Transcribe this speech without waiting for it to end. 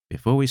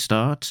Before we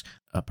start,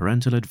 a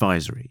parental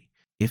advisory.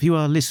 If you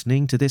are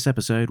listening to this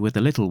episode with a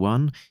little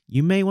one,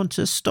 you may want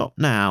to stop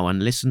now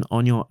and listen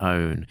on your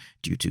own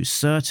due to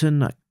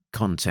certain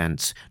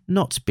content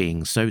not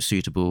being so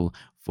suitable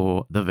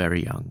for the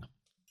very young.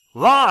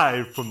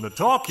 Live from the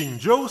Talking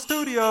Joe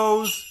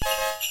Studios,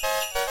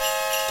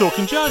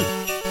 Talking Joe.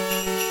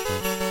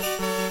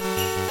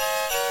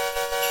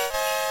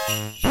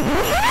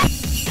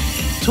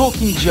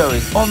 Talking Joe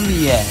is on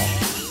the air.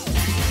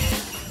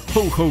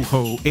 Ho, ho,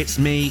 ho, it's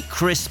me,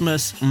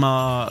 Christmas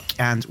Mark,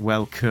 and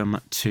welcome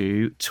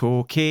to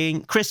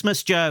Talking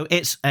Christmas Joe.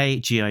 It's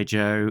a G.I.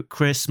 Joe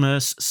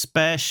Christmas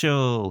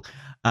special.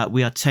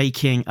 We are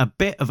taking a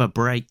bit of a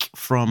break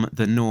from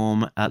the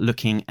norm,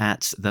 looking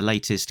at the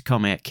latest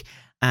comic,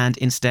 and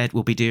instead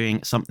we'll be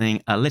doing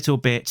something a little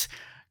bit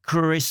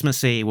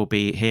Christmassy. We'll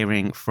be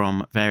hearing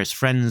from various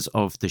friends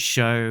of the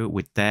show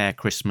with their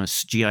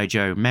Christmas G.I.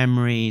 Joe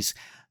memories.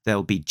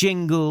 There'll be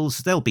jingles,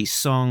 there'll be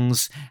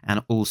songs,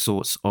 and all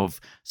sorts of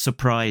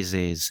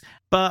surprises.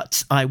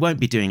 But I won't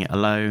be doing it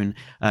alone.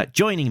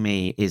 Joining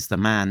me is the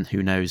man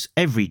who knows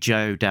every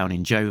Joe down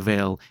in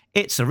Joeville.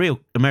 It's a real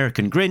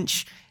American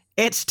Grinch.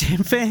 It's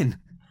Tim Finn.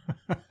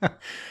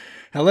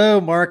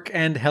 Hello, Mark,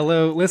 and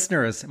hello,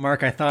 listeners.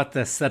 Mark, I thought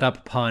the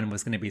setup pun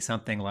was going to be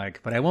something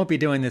like, but I won't be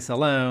doing this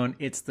alone.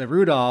 It's the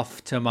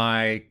Rudolph to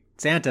my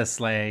Santa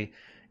sleigh.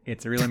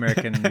 It's a real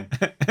American...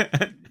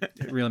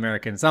 Real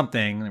American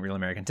something, Real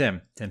American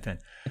Tim Finn.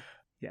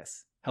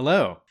 Yes.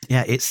 Hello.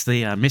 Yeah, it's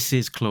the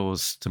Mrs.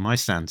 Claus to my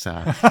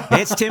Santa.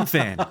 It's Tim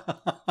Finn.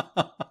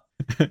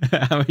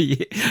 How are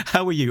you?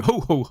 How are you?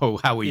 Ho, ho, ho.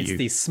 How are you? It's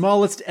the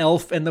smallest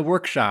elf in the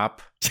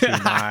workshop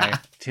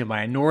to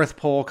my North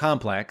Pole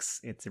complex.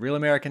 It's a Real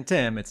American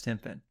Tim. It's Tim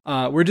Finn.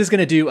 We're just going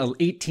to do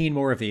 18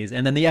 more of these,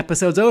 and then the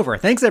episode's over.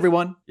 Thanks,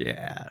 everyone.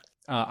 Yeah.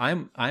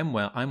 I'm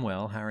well. I'm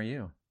well. How are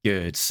you?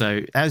 Good.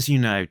 So, as you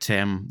know,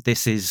 Tim,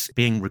 this is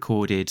being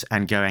recorded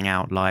and going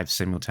out live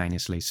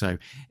simultaneously. So,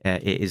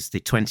 it is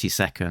the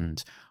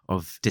 22nd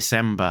of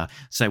December.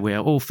 So, we're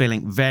all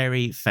feeling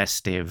very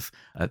festive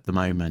at the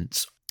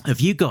moment. Have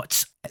you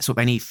got sort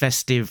of any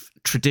festive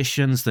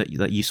traditions that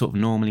you sort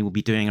of normally will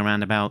be doing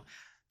around about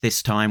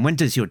this time? When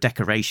does your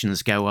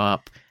decorations go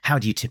up? How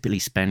do you typically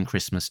spend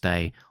Christmas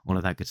Day? All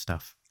of that good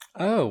stuff.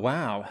 Oh,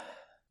 wow.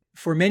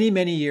 For many,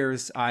 many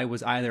years, I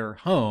was either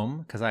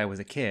home because I was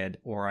a kid,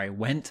 or I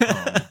went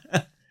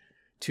home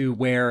to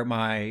where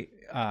my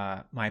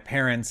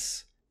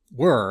parents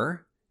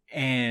were.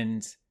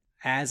 And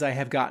as I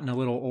have gotten a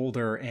little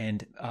older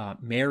and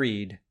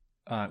married,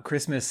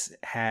 Christmas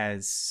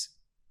has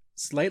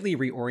slightly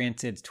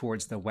reoriented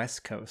towards the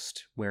West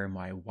Coast, where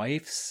my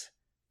wife's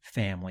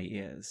family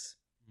is.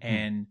 Mm-hmm.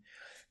 And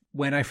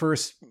when I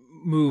first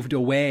moved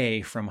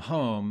away from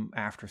home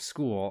after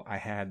school, I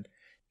had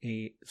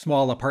a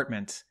small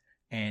apartment,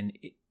 and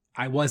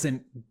I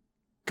wasn't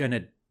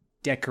gonna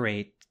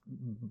decorate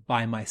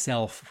by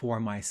myself for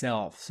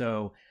myself.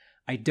 So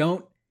I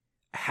don't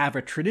have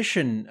a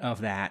tradition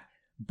of that,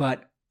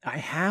 but I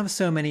have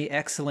so many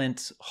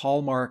excellent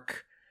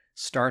Hallmark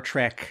Star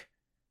Trek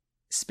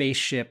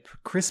spaceship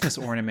Christmas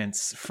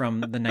ornaments from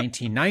the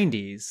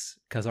 1990s,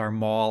 because our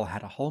mall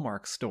had a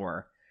Hallmark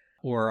store,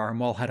 or our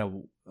mall had a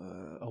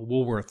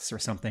Woolworths or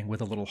something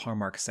with a little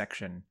Hallmark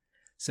section.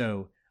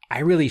 So I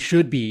really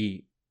should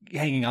be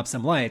hanging up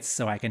some lights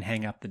so I can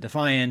hang up the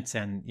Defiant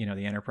and,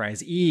 the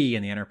Enterprise E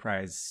and the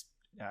Enterprise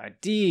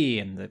D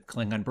and the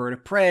Klingon Bird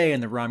of Prey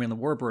and the Romulan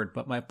Warbird.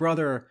 But my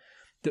brother,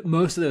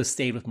 most of those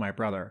stayed with my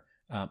brother.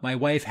 My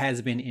wife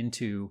has been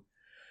into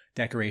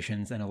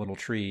decorations and a little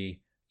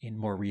tree in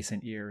more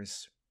recent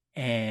years.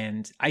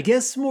 And I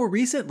guess more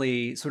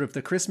recently, sort of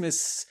the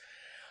Christmas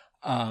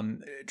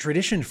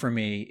tradition for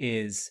me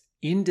is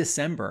in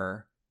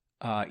December,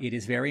 it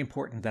is very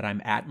important that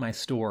I'm at my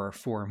store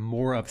for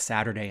more of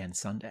Saturday and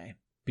Sunday,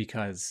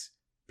 because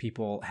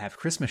people have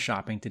Christmas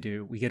shopping to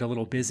do. We get a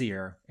little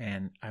busier,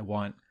 and I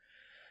want,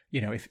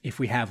 if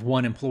we have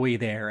one employee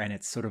there and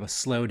it's sort of a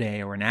slow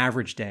day or an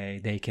average day,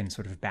 they can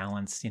sort of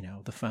balance,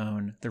 the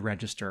phone, the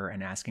register,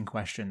 and asking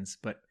questions.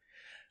 But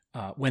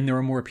when there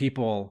are more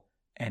people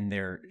and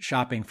they're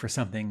shopping for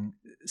something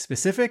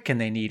specific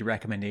and they need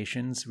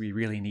recommendations, we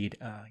really need,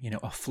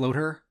 a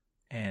floater,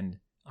 and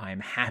I'm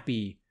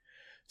happy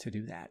to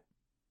do that.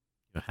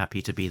 You're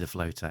happy to be the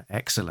floater.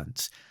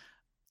 Excellent.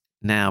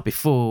 Now,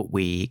 before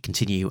we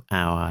continue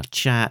our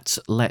chat,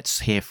 let's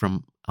hear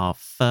from our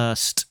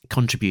first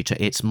contributor.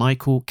 It's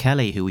Michael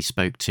Kelly, who we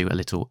spoke to a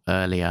little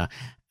earlier.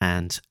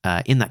 And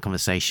in that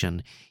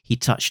conversation, he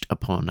touched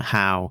upon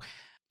how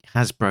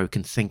Hasbro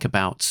can think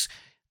about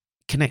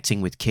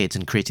connecting with kids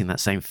and creating that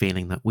same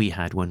feeling that we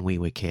had when we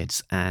were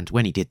kids. And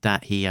when he did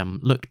that, he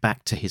looked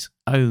back to his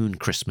own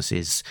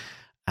Christmases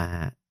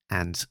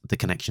and the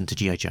connection to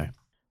G.I. Joe.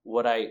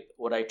 What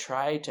I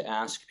try to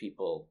ask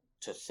people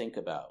to think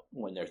about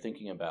when they're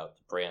thinking about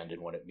the brand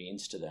and what it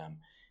means to them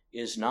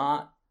is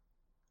not,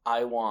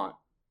 I want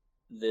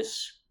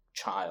this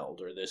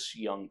child or this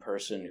young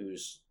person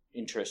who's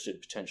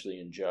interested potentially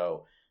in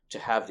Joe to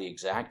have the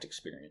exact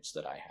experience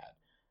that I had.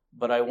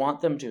 but I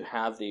want them to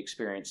have the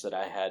experience that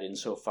I had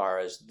insofar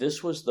as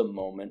this was the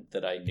moment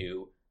that I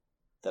knew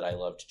that I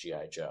loved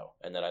G.I. Joe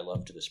and that I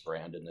loved this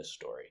brand and this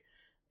story.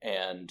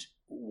 And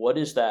what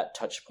is that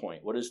touch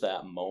point? What is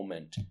that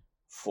moment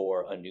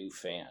for a new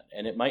fan?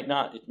 And it might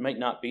not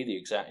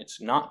be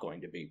it's not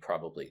going to be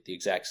probably the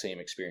exact same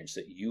experience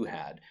that you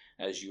had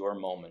as your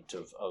moment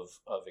of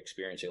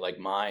experiencing. Like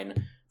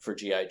mine for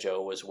G.I.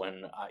 Joe was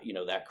when,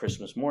 that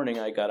Christmas morning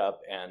I got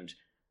up and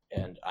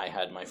I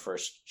had my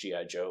first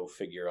G.I. Joe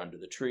figure under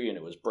the tree, and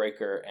it was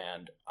Breaker,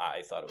 and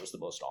I thought it was the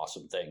most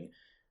awesome thing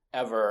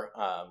ever,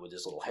 with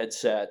his little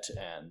headset,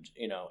 and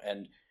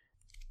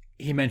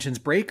he mentions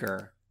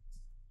Breaker,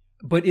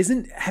 but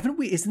isn't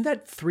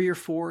that 3 or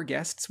 4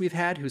 guests we've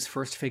had whose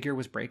first figure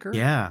was Breaker?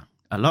 Yeah,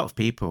 a lot of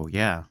people,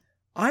 yeah.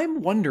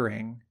 I'm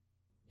wondering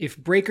if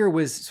Breaker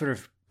was sort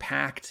of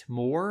packed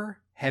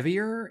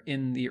heavier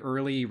in the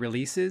early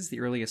releases, the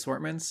early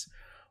assortments,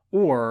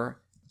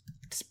 or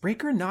does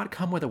Breaker not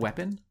come with a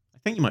weapon? I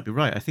think you might be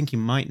right. I think he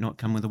might not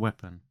come with a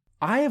weapon.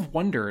 I have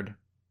wondered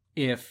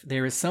if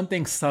there is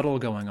something subtle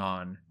going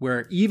on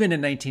where even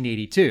in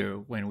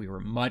 1982, when we were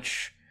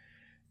much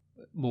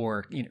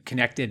more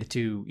connected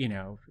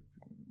to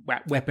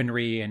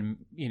weaponry and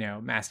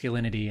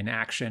masculinity and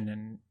action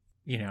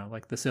and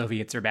like the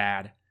Soviets are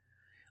bad,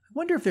 I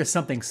wonder if there's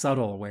something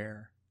subtle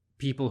where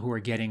people who are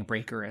getting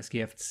Breaker as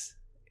gifts,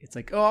 it's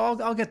like, oh,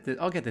 I'll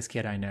get this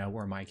kid I know,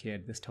 or my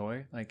kid, this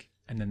toy, like,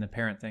 and then the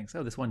parent thinks,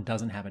 oh, this one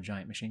doesn't have a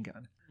giant machine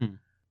gun.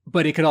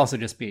 But it could also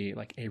just be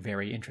like a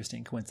very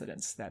interesting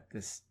coincidence that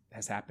this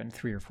has happened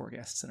 3 or 4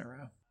 guests in a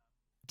row.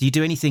 Do you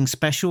do anything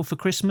special for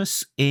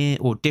Christmas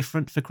or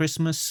different for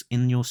Christmas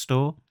in your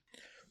store?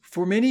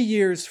 For many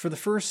years, for the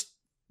first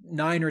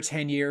 9 or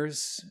 10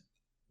 years,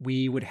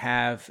 we would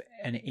have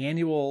an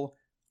annual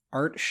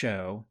art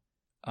show,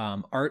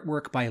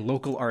 artwork by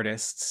local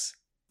artists,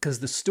 because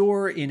the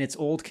store in its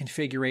old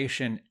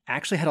configuration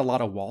actually had a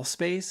lot of wall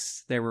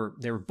space. There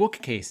were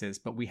bookcases,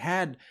 but we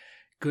had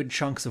good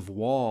chunks of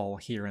wall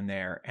here and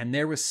there. And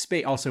there was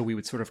space. Also, we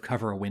would sort of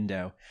cover a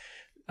window.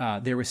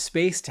 There was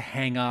space to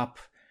hang up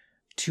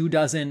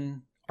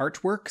 24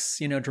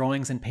 artworks,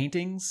 drawings and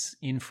paintings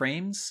in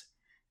frames.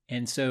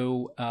 And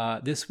so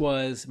this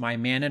was my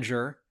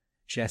manager,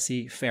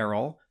 Jesse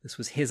Farrell. This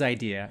was his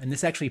idea. And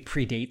this actually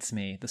predates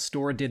me. The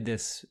store did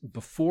this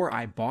before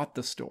I bought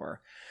the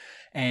store.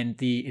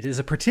 And it is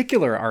a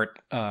particular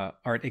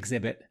art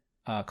exhibit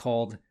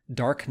called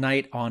Dark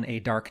Knight on a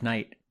Dark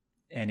Night.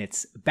 And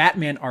it's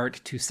Batman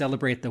art to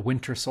celebrate the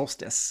winter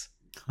solstice,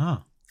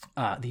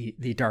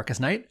 the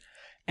darkest night.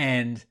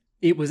 And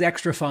it was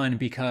extra fun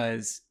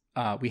because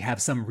we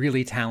have some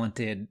really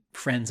talented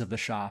friends of the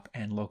shop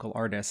and local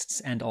artists.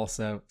 And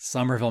also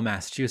Somerville,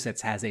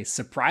 Massachusetts has a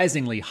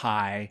surprisingly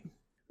high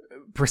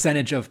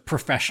percentage of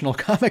professional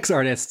comics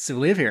artists who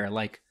live here,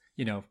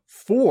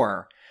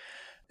 4.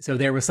 So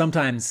there was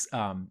sometimes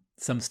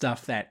some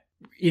stuff that,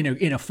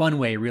 in a fun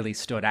way, really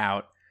stood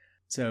out.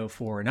 So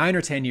for 9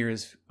 or 10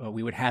 years,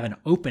 we would have an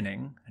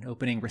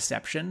opening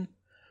reception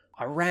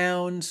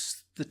around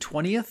the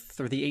 20th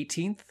or the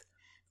 18th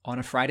on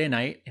a Friday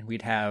night. And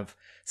we'd have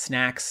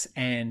snacks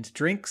and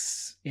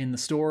drinks in the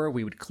store.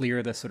 We would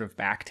clear the sort of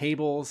back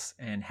tables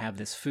and have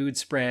this food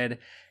spread.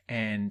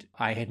 And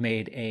I had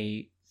made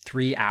a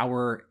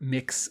 3-hour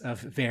mix of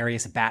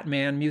various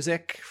Batman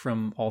music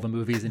from all the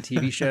movies and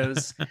TV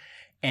shows.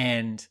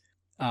 And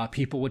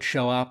people would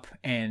show up,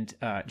 and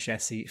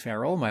Jesse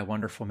Farrell, my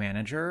wonderful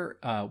manager,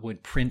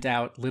 would print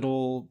out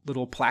little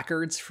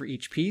placards for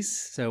each piece.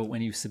 So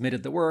when you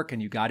submitted the work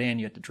and you got in,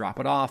 you had to drop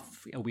it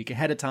off a week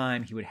ahead of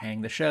time. He would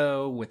hang the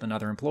show with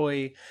another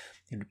employee.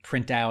 He would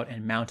print out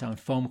and mount on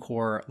foam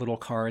core little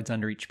cards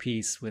under each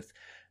piece with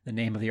the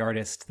name of the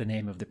artist, the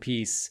name of the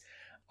piece.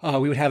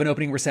 We would have an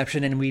opening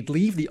reception, and we'd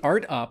leave the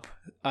art up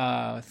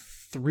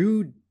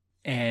through.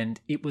 And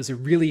it was a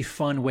really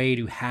fun way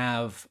to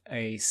have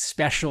a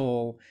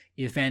special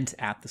event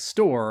at the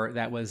store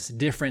that was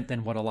different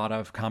than what a lot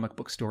of comic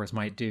book stores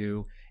might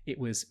do. It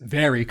was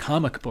very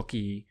comic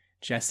booky.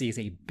 Jesse is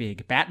a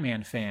big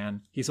Batman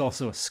fan. He's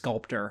also a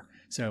sculptor.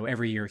 So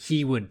every year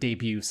he would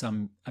debut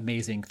some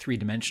amazing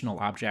 3-dimensional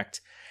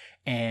object.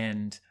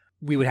 And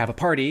we would have a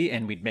party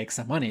and we'd make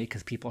some money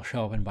because people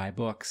show up and buy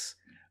books.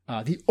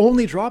 The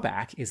only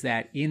drawback is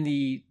that in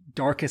the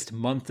darkest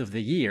month of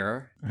the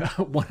year,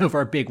 one of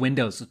our big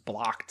windows was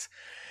blocked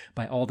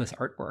by all this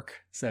artwork.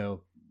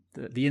 So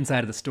the inside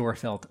of the store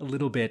felt a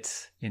little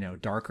bit,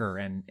 darker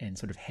and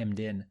sort of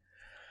hemmed in.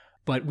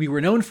 But we were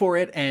known for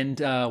it. And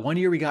one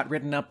year we got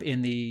written up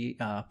in the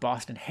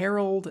Boston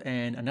Herald.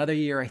 And another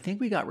year, I think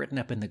we got written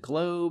up in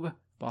the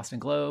Boston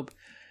Globe.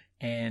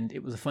 And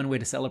it was a fun way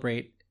to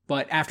celebrate.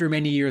 But after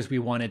many years, we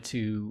wanted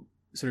to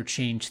sort of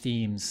change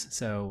themes.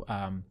 So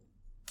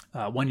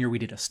one year we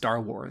did a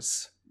Star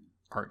Wars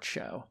art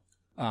show.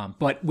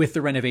 But with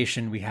the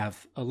renovation, we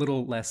have a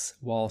little less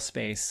wall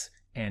space.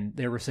 And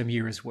there were some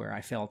years where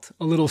I felt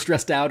a little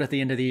stressed out at the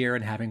end of the year,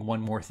 and having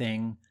one more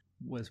thing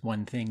was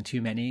one thing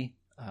too many.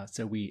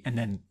 And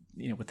then,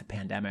 with the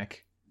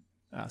pandemic,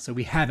 So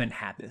we haven't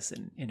had this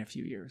in a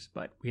few years,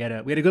 but we had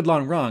a good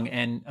long run.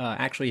 And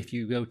actually, if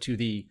you go to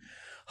the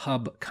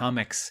Hub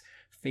Comics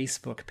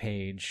Facebook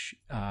page,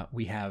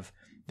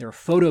 there are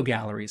photo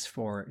galleries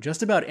for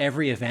just about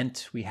every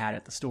event we had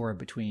at the store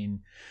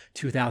between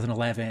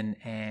 2011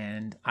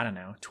 and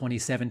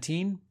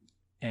 2017,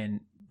 and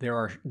there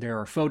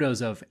are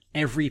photos of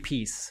every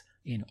piece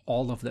in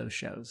all of those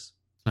shows.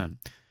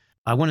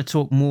 I want to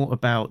talk more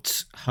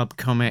about Hub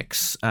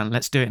Comics, and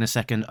let's do it in a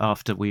second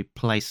after we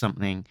play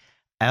something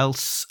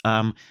else.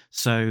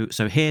 So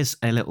here's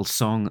a little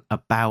song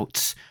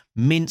about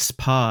mince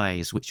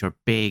pies, which are a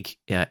big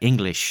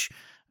English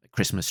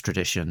Christmas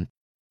tradition.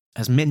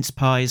 Has mince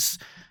pies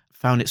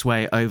found its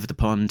way over the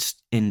pond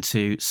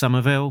into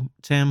Somerville,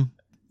 Tim?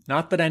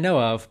 Not that I know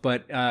of,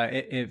 but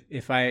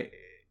if I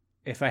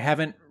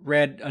haven't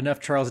read enough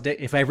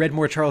if I read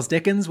more Charles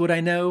Dickens, would I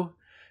know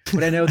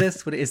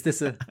this? Is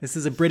this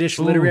a British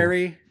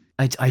literary?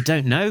 I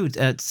don't know.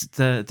 It's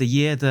the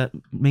year that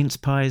mince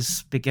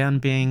pies began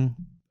being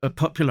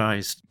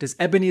popularized. Does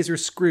Ebenezer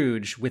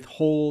Scrooge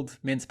withhold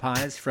mince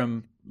pies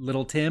from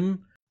little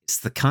Tim? It's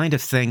the kind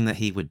of thing that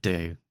he would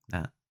do,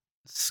 that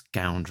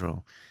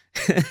scoundrel.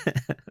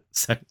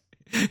 So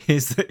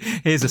here's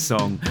a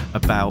song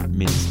about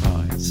mince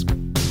pies.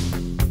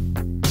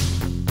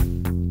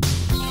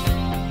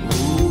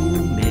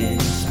 Ooh,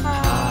 mince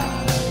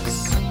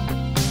pies.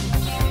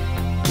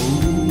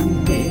 Ooh,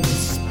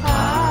 mince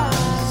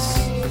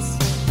pies.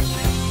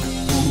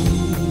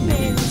 Ooh,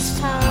 mince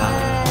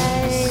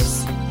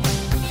pies.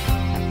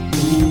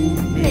 Ooh,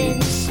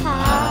 mince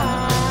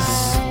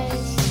pies.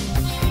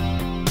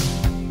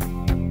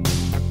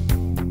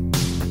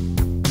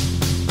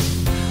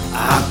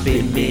 I've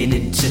been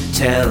meaning to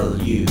tell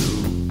you,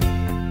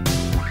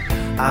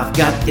 I've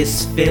got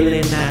this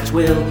feeling that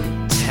will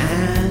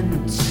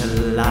tantalize.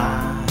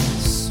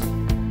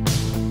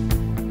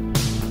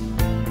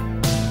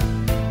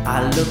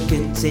 I look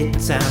at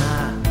it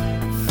and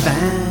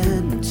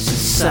fantasize.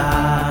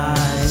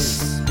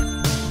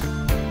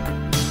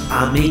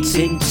 I'm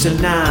eating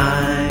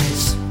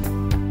tonight.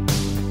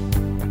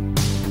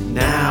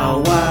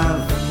 Now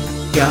I've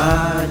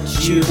got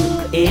you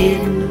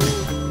in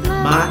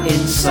my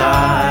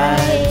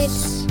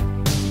insides.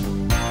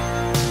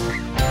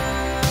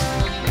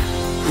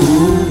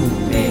 Ooh,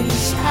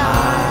 mince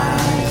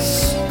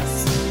pies.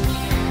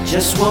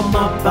 Just one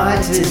more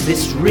bite, is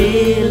this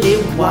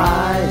really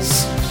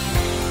wise?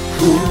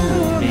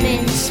 Ooh,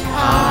 mince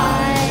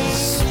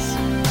pies.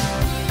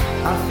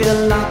 I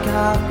feel like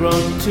I've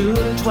grown to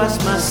twice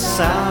my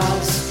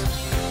size.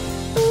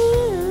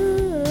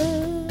 Ooh,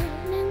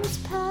 mince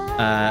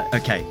pies.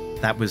 Okay,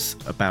 that was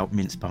about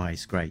mince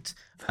pies. Great.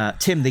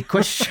 Tim, the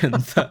question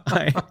that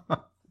I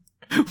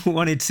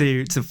wanted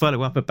to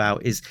follow up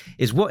about is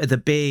what are the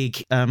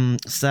big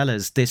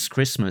sellers this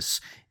Christmas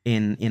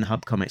in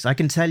Hub Comics? I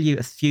can tell you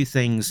a few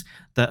things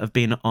that have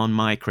been on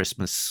my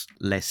Christmas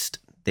list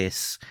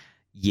this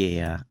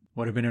year.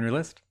 What have been on your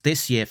list?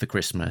 This year for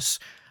Christmas,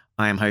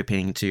 I am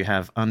hoping to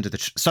have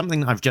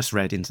something I've just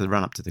read into the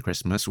run up to the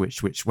Christmas,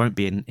 which won't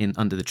be in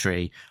Under the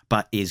Tree,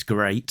 but is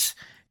great,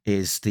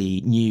 is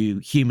the new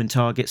Human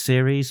Target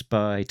series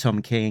by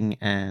Tom King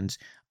and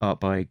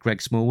art by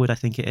Greg Smallwood, I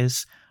think it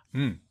is.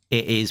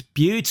 It is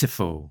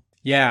beautiful.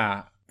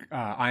 Yeah,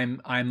 I'm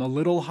a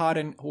little hot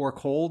or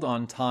cold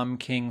on Tom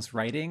King's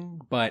writing,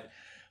 but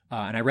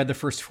and I read the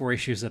first 4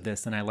 issues of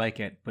this and I like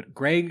it. But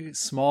Greg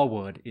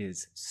Smallwood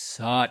is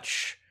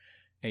such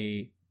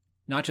a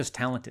not just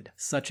talented,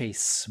 such a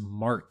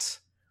smart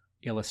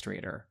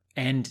illustrator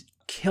and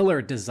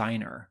killer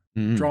designer.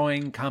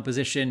 Drawing,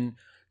 composition,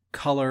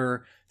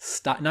 color,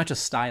 not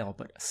just style,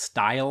 but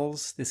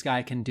styles. This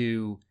guy can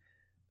do.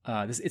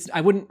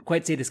 I wouldn't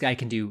quite say this guy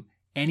can do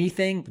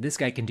anything, but this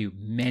guy can do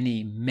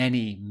many,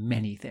 many,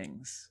 many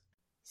things.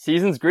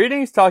 Season's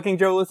greetings, Talking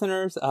Joe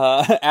listeners.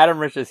 Adam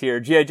Riches here,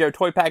 G.I. Joe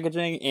toy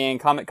packaging and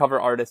comic cover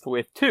artist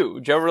with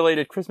 2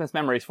 Joe-related Christmas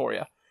memories for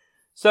you.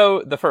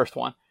 So, the first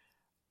one.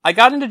 I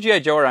got into G.I.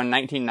 Joe around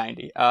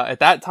 1990. At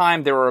that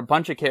time, there were a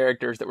bunch of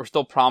characters that were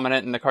still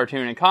prominent in the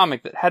cartoon and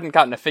comic that hadn't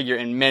gotten a figure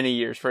in many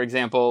years. For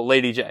example,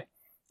 Lady J.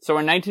 So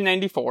in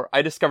 1994,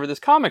 I discovered this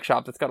comic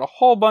shop that's got a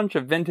whole bunch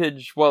of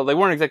vintage, well, they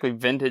weren't exactly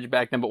vintage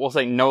back then, but we'll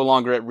say no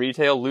longer at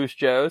retail, loose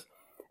Joes.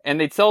 And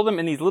they'd sell them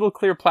in these little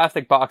clear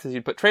plastic boxes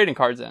you'd put trading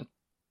cards in.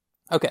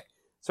 Okay,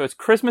 so it's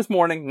Christmas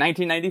morning,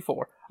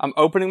 1994. I'm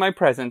opening my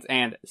presents,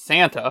 and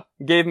Santa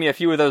gave me a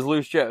few of those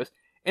loose Joes.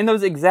 In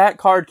those exact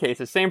card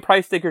cases, same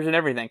price stickers and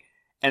everything.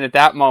 And at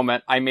that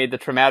moment, I made the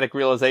traumatic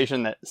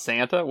realization that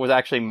Santa was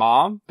actually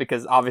Mom,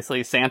 because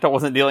obviously Santa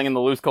wasn't dealing in the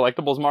loose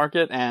collectibles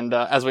market, and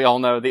as we all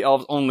know, the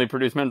elves only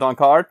produce mint on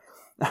card.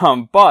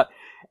 But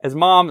as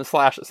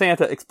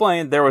Mom/Santa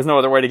explained, there was no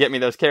other way to get me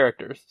those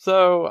characters.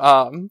 So,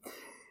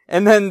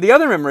 and then the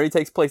other memory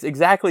takes place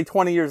exactly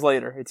 20 years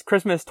later. It's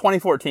Christmas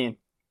 2014.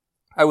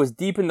 I was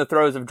deep in the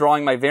throes of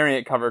drawing my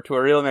variant cover to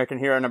A Real American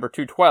Hero number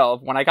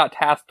 212 when I got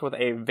tasked with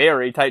a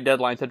very tight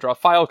deadline to draw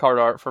file card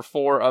art for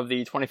 4 of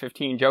the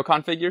 2015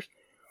 JoeCon figures.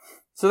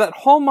 So that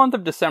whole month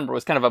of December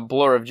was kind of a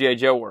blur of G.I.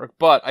 Joe work,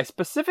 but I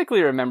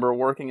specifically remember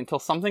working until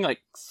something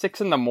like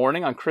 6 a.m.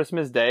 on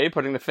Christmas Day,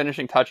 putting the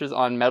finishing touches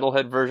on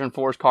Metalhead version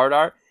 4's card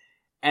art,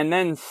 and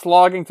then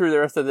slogging through the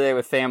rest of the day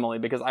with family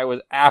because I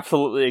was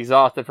absolutely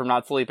exhausted from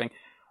not sleeping.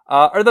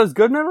 Are those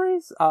good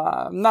memories?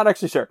 I'm not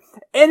actually sure.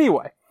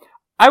 Anyway,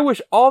 I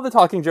wish all the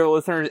Talking Joe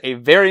listeners a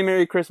very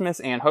Merry Christmas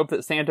and hope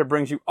that Santa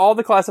brings you all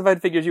the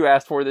classified figures you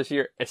asked for this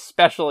year,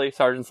 especially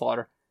Sergeant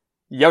Slaughter.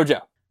 Yo,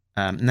 Joe.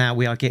 Now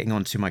we are getting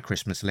on to my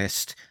Christmas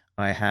list.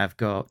 I have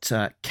got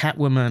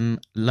Catwoman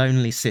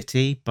Lonely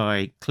City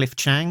by Cliff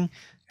Chang,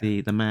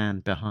 the man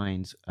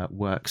behind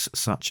works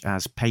such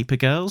as Paper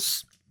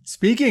Girls.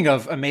 Speaking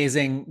of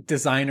amazing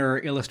designer,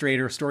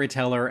 illustrator,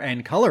 storyteller,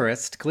 and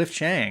colorist, Cliff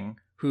Chang,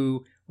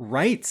 who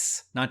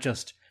writes, not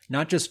just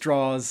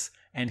draws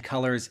and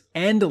colors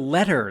and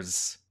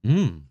letters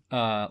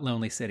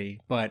Lonely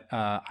City, but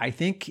I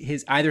think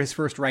either his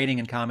first writing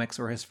in comics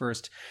or his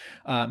first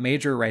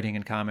major writing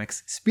in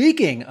comics.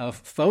 Speaking of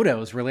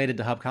photos related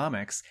to Hub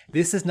Comics,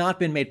 this has not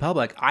been made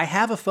public. I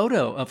have a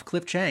photo of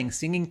Cliff Chang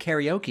singing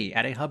karaoke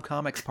at a Hub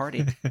Comics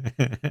party.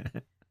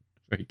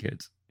 Very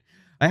good.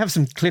 I have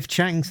some Cliff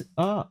Chang's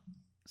art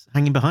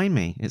hanging behind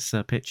me. It's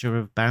a picture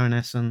of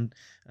Baroness and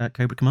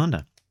Cobra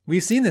Commander.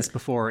 We've seen this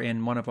before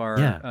in one of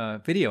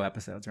our video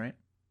episodes, right?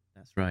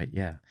 That's right,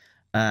 yeah.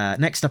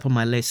 Next up on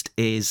my list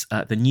is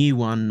the new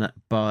one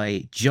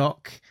by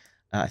Jock.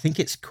 I think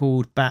it's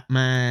called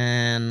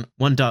Batman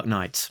One Dark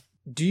Knight.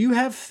 Do you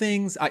have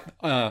things...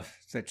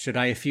 should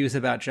I effuse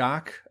about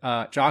Jock?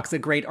 Jock's a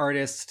great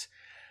artist.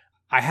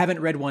 I haven't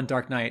read One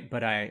Dark Knight,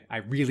 but I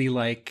really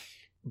like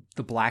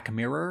The Black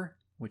Mirror,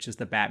 which is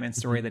the Batman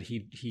story that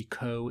he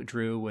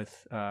co-drew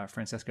with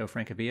Francesco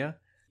Francavilla.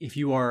 If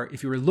you were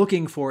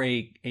looking for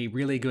a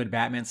really good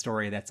Batman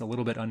story that's a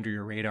little bit under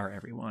your radar,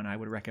 everyone, I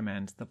would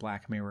recommend The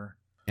Black Mirror.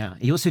 Yeah,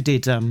 he also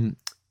did The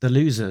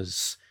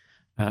Losers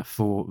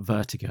for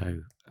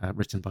Vertigo,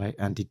 written by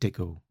Andy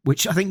Diggle,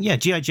 which I think,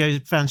 G.I. Joe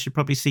fans should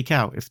probably seek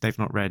out if they've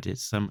not read.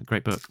 It's a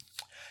great book.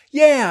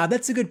 Yeah,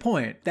 that's a good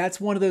point.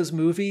 That's one of those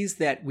movies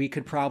that we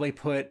could probably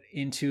put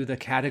into the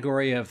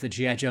category of the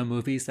G.I. Joe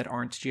movies that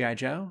aren't G.I.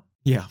 Joe.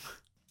 Yeah.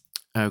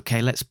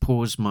 Okay, let's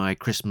pause my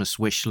Christmas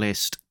wish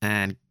list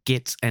and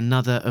get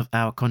another of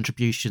our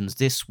contributions.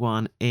 This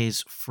one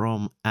is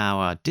from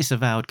our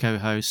disavowed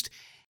co-host.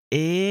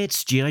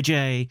 It's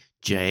G.I.J.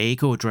 Jay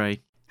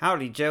Cordray.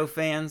 Howdy, Joe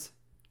fans.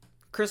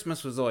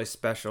 Christmas was always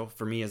special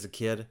for me as a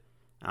kid.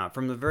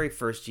 From the very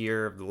first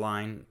year of the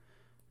line,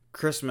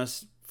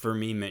 Christmas for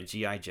me meant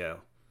G.I.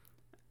 Joe.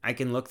 I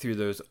can look through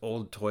those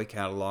old toy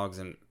catalogs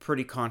and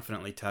pretty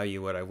confidently tell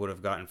you what I would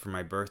have gotten for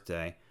my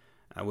birthday,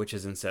 which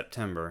is in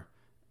September,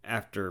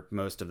 after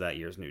most of that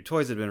year's new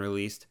toys had been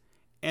released,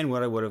 and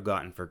what I would have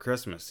gotten for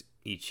Christmas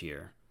each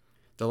year.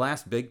 The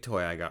last big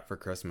toy I got for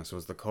Christmas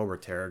was the Cobra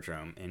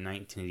Terradrome in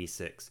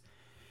 1986.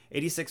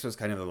 86 was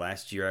kind of the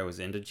last year I was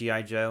into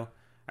G.I. Joe.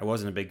 I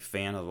wasn't a big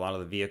fan of a lot of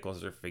the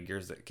vehicles or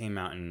figures that came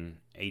out in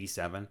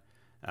 87,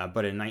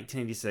 but in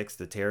 1986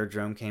 the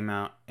Terradrome came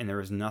out, and there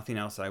was nothing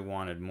else I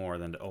wanted more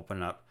than to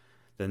open up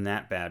than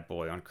that bad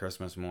boy on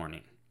Christmas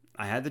morning.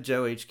 I had the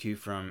Joe HQ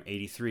from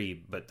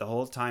 83, but the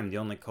whole time the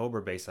only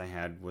Cobra base I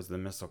had was the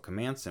Missile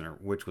Command Center,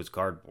 which was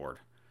cardboard.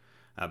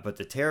 But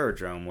the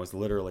Terradrome was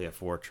literally a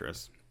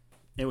fortress.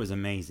 It was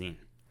amazing.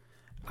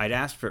 I'd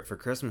asked for it for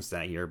Christmas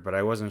that year, but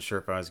I wasn't sure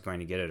if I was going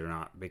to get it or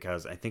not,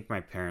 because I think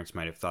my parents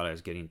might have thought I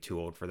was getting too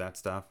old for that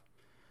stuff.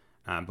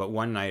 But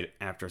one night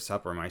after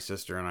supper, my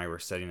sister and I were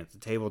sitting at the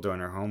table doing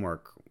our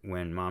homework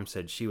when Mom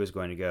said she was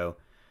going to go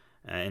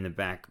in the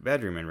back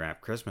bedroom and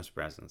wrap Christmas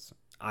presents.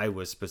 I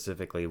was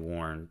specifically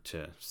warned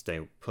to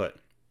stay put.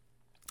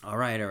 All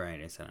right,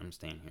 I said, I'm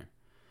staying here.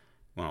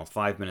 Well,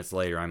 5 minutes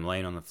later, I'm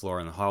laying on the floor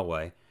in the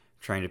hallway,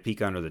 trying to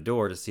peek under the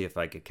door to see if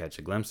I could catch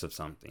a glimpse of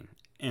something.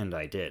 And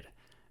I did.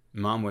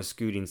 Mom was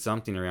scooting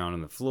something around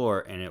on the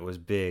floor, and it was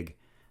big.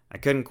 I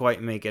couldn't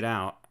quite make it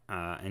out,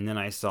 and then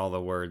I saw the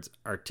words,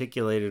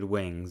 articulated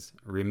wings,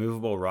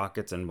 removable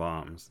rockets and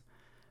bombs.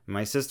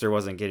 My sister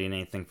wasn't getting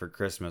anything for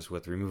Christmas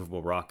with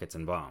removable rockets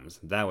and bombs.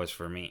 That was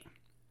for me.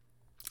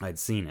 I'd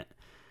seen it.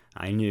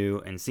 I knew,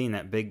 and seeing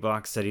that big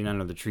box sitting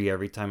under the tree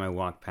every time I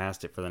walked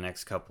past it for the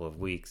next couple of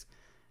weeks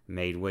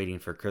made waiting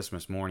for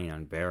Christmas morning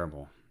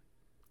unbearable.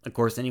 Of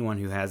course, anyone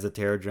who has the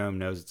Terradrome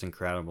knows it's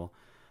incredible.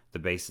 The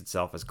base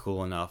itself is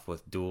cool enough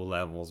with dual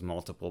levels,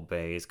 multiple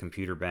bays,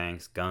 computer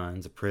banks,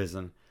 guns, a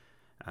prison.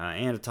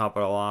 And to top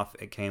it all off,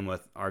 it came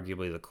with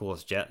arguably the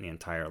coolest jet in the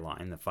entire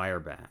line, the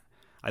Firebat.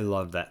 I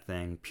loved that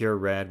thing, pure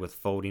red with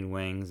folding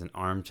wings and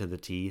armed to the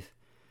teeth.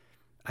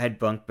 I had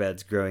bunk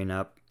beds growing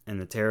up, and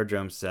the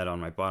Terradrome sat on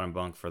my bottom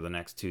bunk for the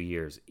next 2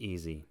 years,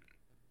 easy.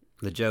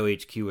 The Joe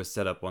HQ was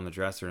set up on the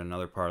dresser in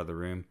another part of the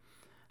room,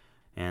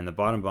 and the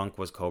bottom bunk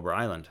was Cobra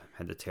Island,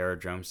 had the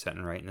Terradrome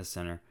sitting right in the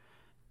center.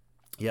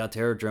 Yeah,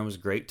 Terradrome was a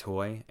great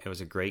toy. It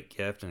was a great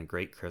gift and a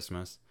great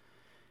Christmas.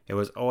 It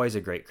was always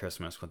a great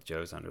Christmas with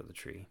Joe's under the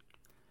tree.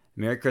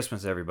 Merry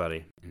Christmas,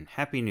 everybody, and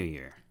Happy New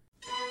Year.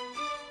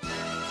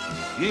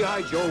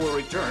 G.I. Joe will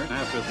return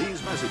after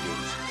these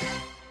messages.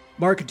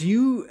 Mark, do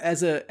you,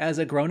 as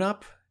a grown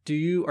up,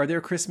 are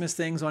there Christmas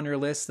things on your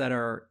list that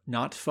are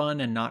not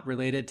fun and not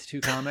related to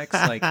comics,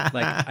 like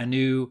a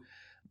new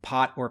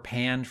pot or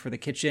pan for the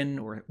kitchen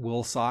or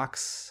wool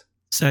socks?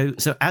 So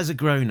as a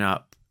grown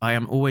up, I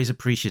am always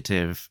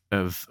appreciative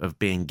of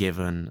being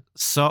given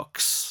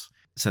socks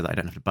so that I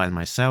don't have to buy them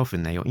myself,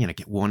 and they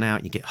get worn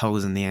out. You get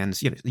holes in the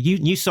ends.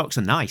 New socks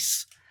are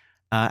nice,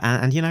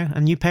 and a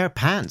new pair of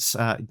pants.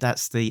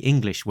 That's the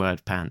English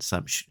word pants.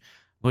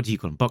 What do you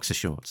call them? Boxer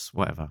shorts,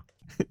 whatever.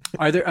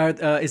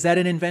 Is that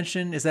an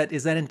invention? Is that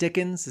in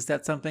Dickens? Is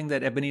that something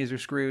that Ebenezer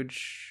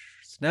Scrooge?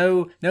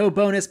 No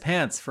bonus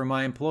pants for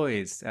my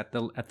employees at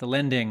the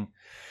lending.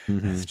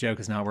 Mm-hmm. This joke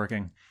is not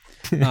working.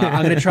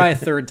 I'm going to try a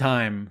third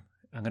time.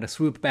 I'm going to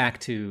swoop back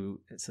to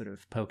sort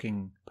of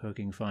poking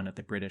fun at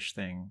the British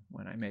thing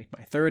when I make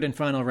my third and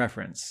final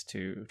reference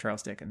to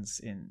Charles Dickens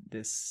in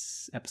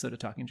this episode of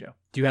Talking Joe.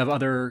 Do you have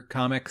other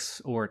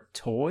comics or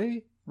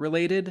toy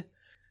related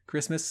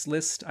Christmas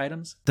list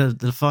items?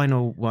 The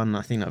final one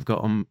I think that I've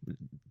got on,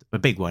 a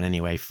big one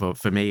anyway for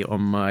me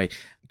on my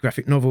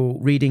graphic novel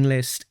reading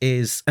list,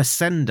 is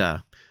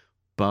Ascender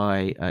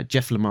by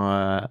Jeff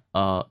Lemire,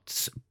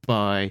 art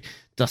by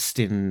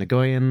Dustin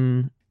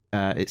Nguyen.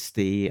 It's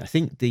the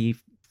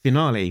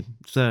finale,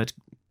 third,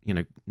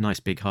 nice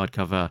big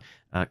hardcover,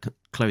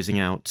 closing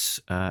out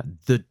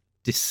the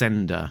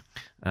Descender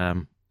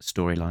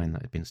storyline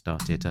that had been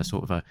started.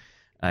 Sort of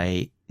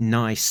a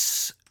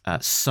nice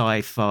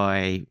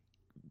sci-fi,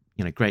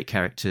 great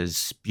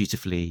characters,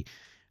 beautifully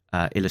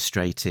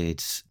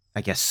illustrated.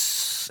 I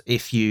guess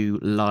if you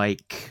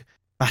like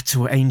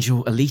Battle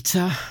Angel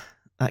Alita,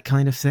 that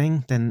kind of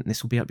thing, then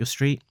this will be up your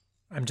street.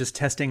 I'm just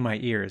testing my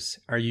ears.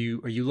 Are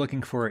you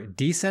looking for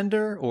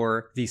Descender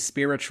or the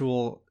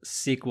spiritual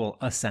sequel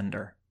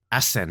Ascender?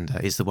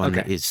 Ascender is the one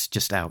that is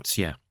just out,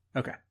 yeah.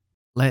 Okay.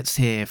 Let's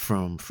hear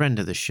from friend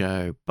of the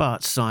show,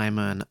 Bart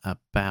Simon,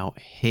 about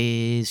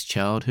his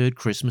childhood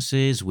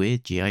Christmases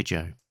with G.I.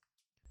 Joe.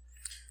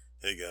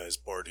 Hey guys,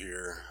 Bart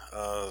here.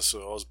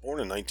 So I was born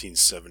in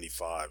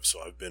 1975,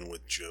 so I've been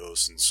with Joe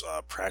since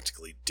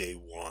practically day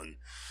one.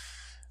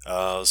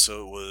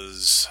 So it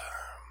was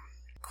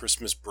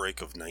Christmas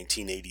break of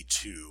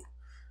 1982.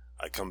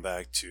 I come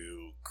back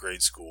to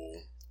grade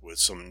school with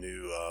some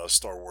new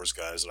Star Wars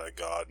guys that I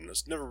got, and I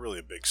was never really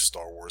a big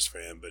Star Wars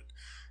fan, but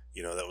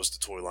that was the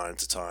toy line at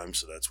the time,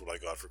 so that's what I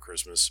got for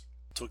Christmas.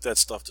 Took that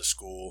stuff to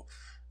school,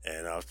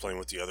 and I was playing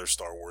with the other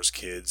Star Wars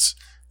kids,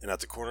 and at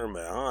the corner of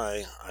my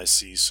eye, I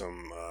see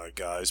some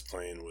guys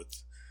playing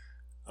with,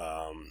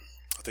 I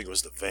think it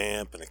was the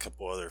Vamp and a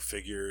couple other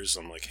figures.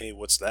 I'm like, hey,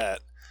 what's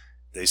that?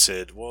 They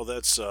said, well,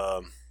 that's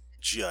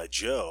G.I.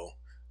 Joe.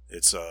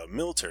 It's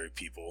military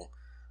people.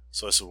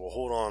 So I said, well,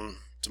 hold on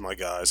to my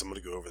guys. I'm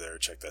going to go over there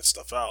and check that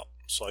stuff out.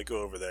 So I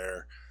go over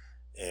there,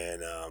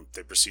 and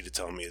they proceed to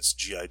tell me it's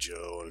G.I.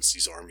 Joe, and it's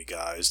these army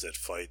guys that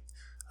fight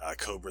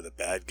Cobra, the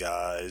bad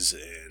guys,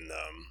 and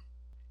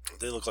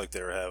they look like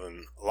they were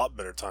having a lot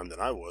better time than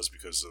I was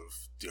because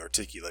of the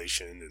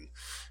articulation, and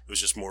it was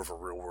just more of a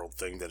real-world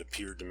thing that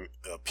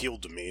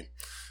appealed to me.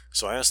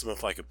 So I asked them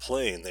if I could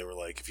play, and they were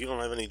like, if you don't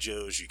have any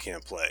Joes, you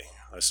can't play.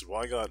 I said,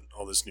 well, I got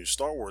all this new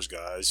Star Wars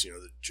guys,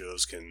 the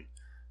Joes can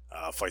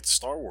fight the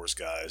Star Wars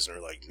guys, and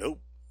they're like,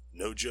 nope,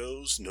 no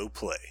Joes, no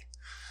play.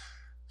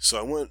 So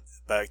I went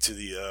back to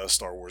the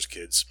Star Wars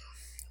kids,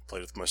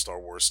 played with my Star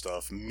Wars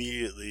stuff.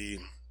 Immediately,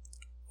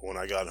 when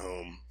I got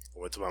home, I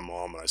went to my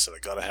mom and I said, I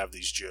gotta have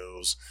these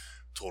Joes.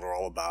 Told her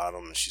all about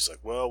them, and she's like,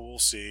 well, we'll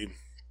see.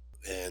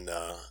 And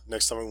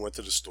next time I went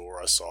to the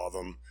store, I saw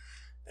them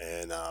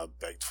and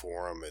begged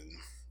for them, and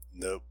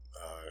nope,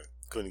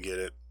 couldn't get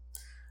it.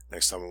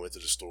 Next time I went to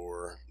the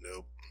store,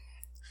 nope.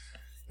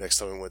 Next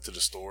time I went to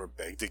the store,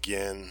 begged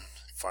again.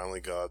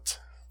 Finally got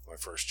my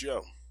first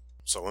Joe.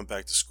 So I went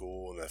back to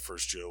school, and that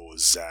first Joe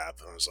was Zap.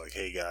 And I was like,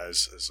 hey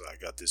guys, I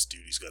got this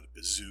dude, he's got a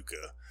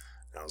bazooka.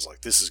 And I was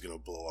like, this is going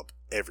to blow up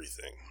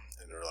everything.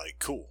 And they're like,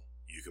 cool,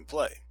 you can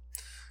play.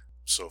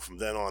 So from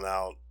then on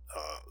out,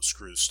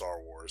 screw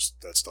Star Wars.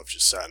 That stuff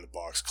just sat in the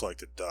box,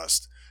 collected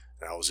dust,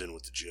 and I was in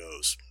with the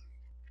Joes.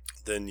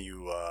 Then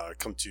you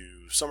come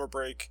to summer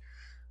break.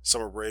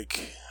 Summer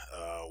break,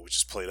 which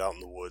is played out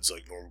in the woods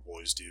like normal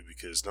boys do,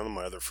 because none of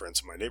my other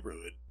friends in my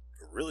neighborhood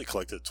really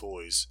collected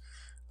toys,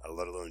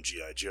 let alone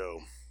G.I.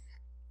 Joe.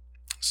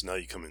 So now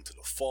you come into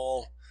the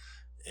fall,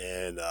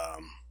 and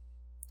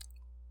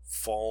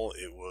fall,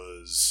 it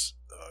was,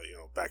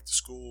 back to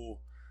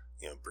school,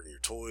 bring your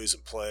toys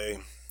and play.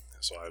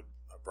 So I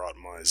brought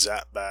my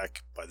Zap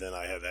back. By then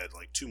I had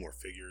like 2 more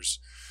figures,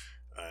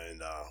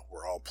 and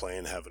we're all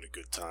playing, having a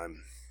good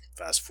time.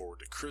 Fast forward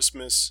to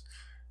Christmas,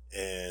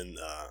 and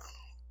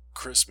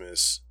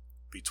Christmas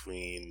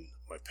between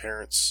my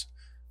parents,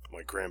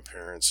 my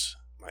grandparents,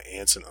 my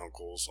aunts and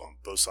uncles on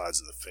both sides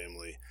of the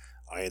family,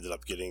 I ended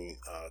up getting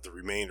the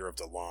remainder of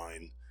the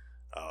line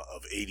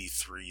of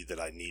 83 that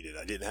I needed.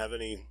 I didn't have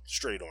any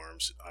straight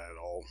arms. I had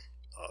all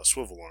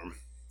swivel arm,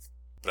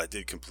 but I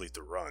did complete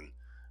the run,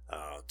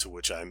 to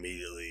which I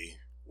immediately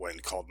went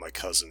and called my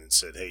cousin and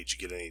said, hey, did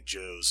you get any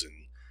Joes?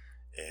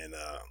 and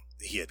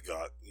he had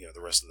got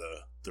the rest of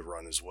the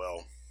run as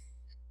well.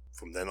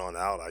 From then on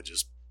out, I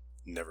just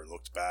never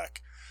looked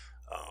back.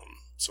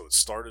 So it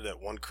started at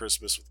one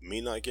Christmas with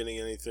me not getting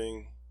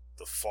anything.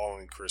 The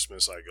following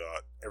Christmas, I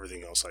got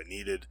everything else I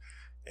needed,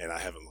 and I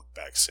haven't looked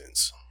back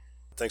since.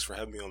 Thanks for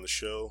having me on the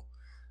show.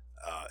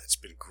 It's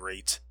been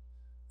great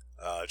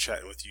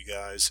chatting with you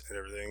guys and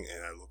everything,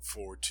 and I look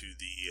forward to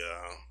the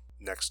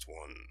next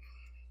one.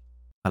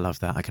 I love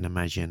that. I can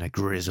imagine a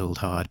grizzled,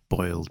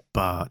 hard-boiled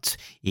Bart,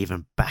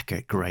 even back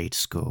at grade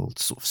school,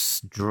 sort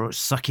of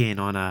sucking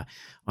on a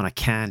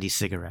candy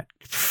cigarette.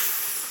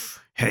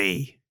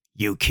 Hey,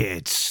 you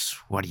kids,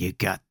 what do you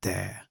got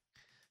there?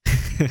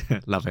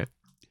 Love it.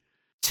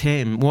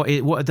 Tim, what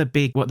are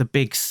the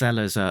big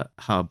sellers at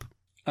Hub?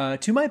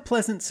 To my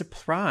pleasant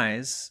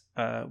surprise,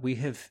 we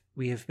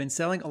have been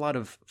selling a lot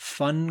of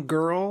Fun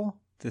Girl,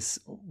 this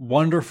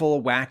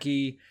wonderful,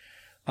 wacky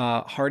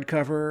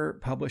hardcover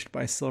published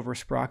by Silver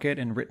Sprocket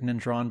and written and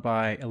drawn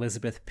by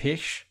Elizabeth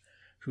Pisch,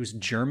 who's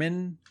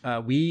German.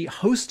 We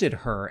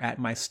hosted her at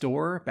my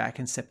store back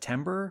in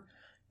September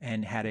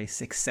and had a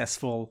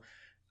successful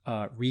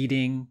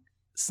reading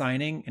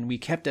signing, and we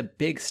kept a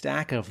big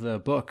stack of the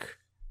book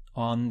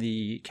on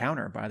the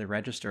counter by the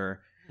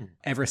register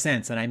ever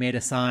since. And I made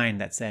a sign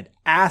that said,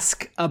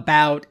 "Ask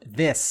about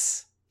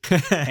this."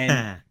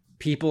 And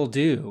people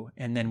do.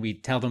 And then we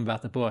tell them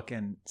about the book,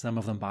 and some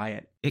of them buy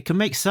it. It can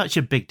make such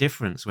a big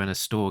difference when a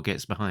store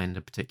gets behind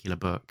a particular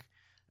book,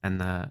 and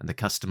the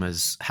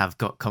customers have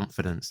got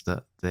confidence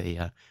that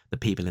the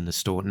people in the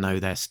store know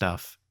their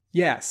stuff.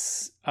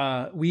 Yes.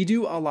 We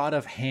do a lot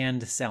of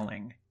hand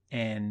selling,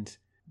 and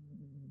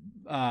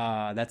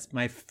that's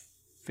my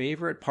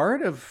favorite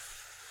part of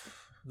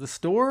the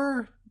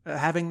store.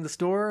 Having the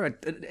store,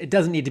 it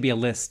doesn't need to be a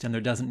list, and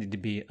there doesn't need to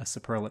be a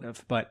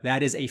superlative, but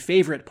that is a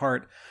favorite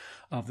part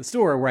of the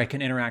store, where I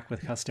can interact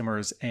with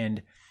customers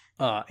and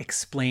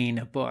explain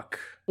a book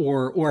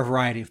or a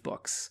variety of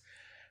books.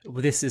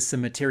 This is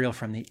some material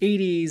from the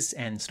 80s,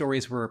 and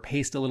stories were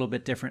paced a little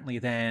bit differently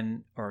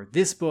then. Or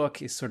this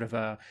book is sort of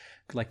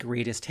like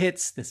greatest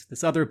hits.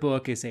 This other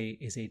book is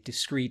a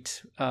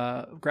discrete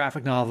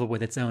graphic novel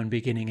with its own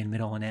beginning and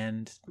middle and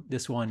end.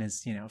 This one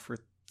is for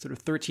sort of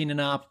 13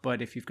 and up,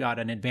 but if you've got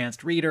an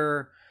advanced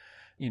reader,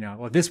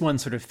 well, this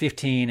one's sort of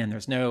 15, and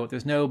there's no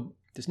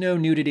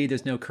nudity,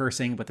 there's no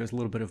cursing, but there's a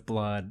little bit of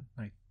blood.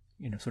 Like,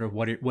 sort of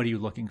what are you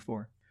looking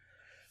for?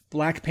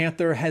 Black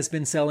Panther has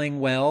been selling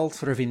well,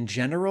 sort of in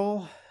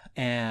general,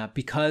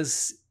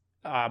 because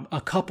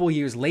a couple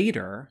years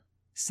later,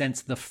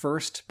 since the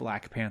first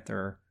Black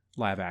Panther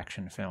live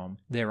action film,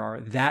 there are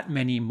that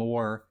many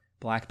more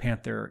Black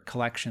Panther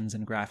collections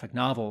and graphic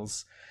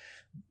novels.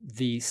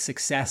 The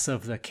success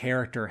of the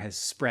character has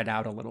spread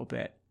out a little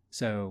bit.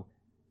 So,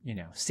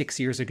 6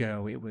 years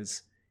ago, it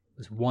was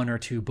 1 or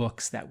 2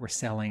 books that were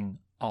selling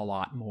a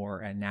lot more.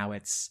 And now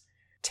it's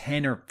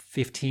 10 or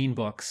 15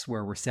 books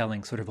where we're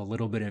selling sort of a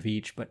little bit of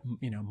each, but,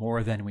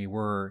 more than we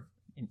were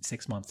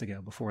 6 months ago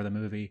before the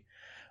movie.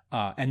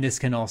 And this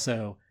can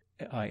also,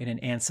 in an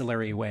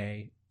ancillary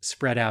way,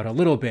 spread out a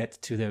little bit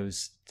to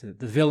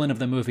the villain of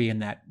the movie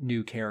and that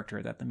new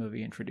character that the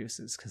movie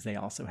introduces, because they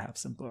also have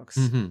some books.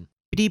 Mm-hmm.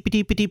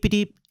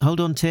 Beep. Hold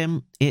on,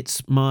 Tim.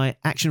 It's my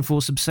Action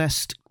Force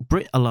obsessed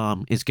Brit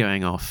alarm is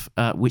going off,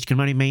 which can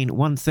only mean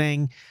one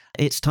thing.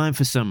 It's time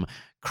for some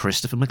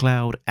Christopher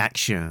McLeod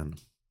Action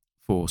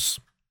Force.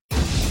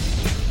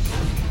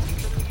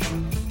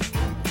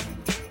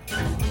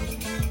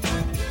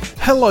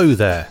 Hello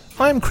there.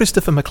 I'm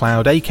Christopher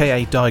McLeod,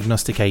 aka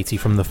Diagnostic 80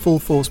 from the Full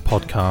Force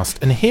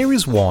podcast, and here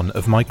is one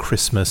of my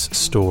Christmas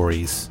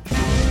stories.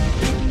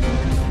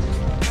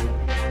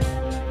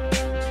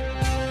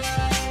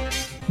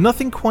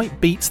 Nothing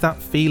quite beats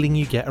that feeling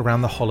you get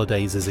around the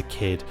holidays as a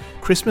kid.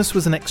 Christmas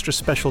was an extra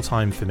special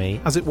time for me,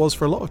 as it was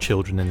for a lot of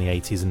children in the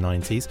 80s and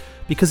 90s,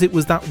 because it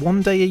was that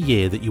one day a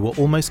year that you were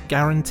almost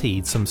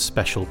guaranteed some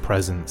special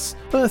presents.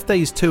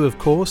 Birthdays too, of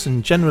course,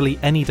 and generally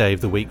any day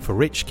of the week for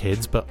rich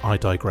kids, but I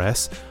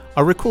digress.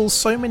 I recall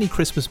so many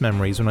Christmas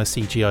memories when I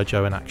see G.I.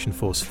 Joe and Action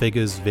Force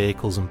figures,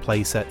 vehicles and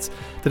playsets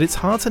that it's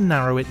hard to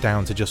narrow it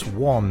down to just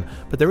one,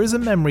 but there is a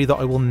memory that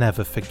I will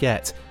never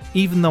forget,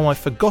 even though I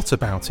forgot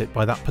about it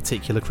by that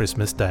particular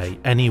Christmas day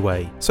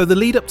anyway. So the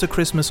lead up to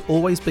Christmas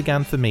always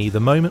began for me the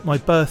moment my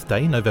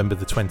birthday, November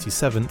the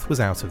 27th, was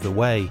out of the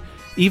way.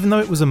 Even though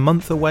it was a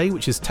month away,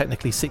 which is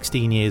technically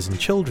 16 years in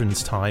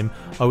children's time,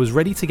 I was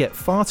ready to get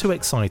far too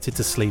excited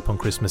to sleep on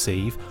Christmas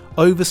Eve,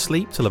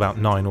 oversleep till about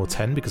 9 or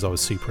 10 because I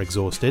was super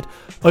exhausted,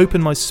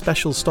 open my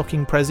special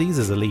stocking prezzies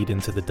as a lead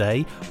into the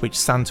day, which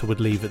Santa would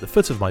leave at the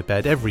foot of my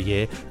bed every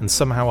year, and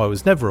somehow I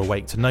was never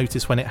awake to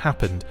notice when it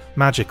happened.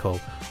 Magical.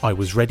 I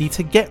was ready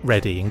to get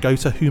ready and go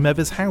to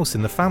whomever's house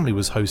in the family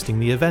was hosting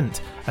the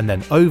event, and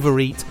then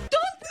overeat,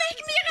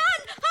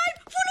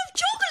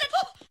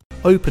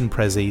 open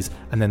prezzies,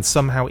 and then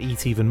somehow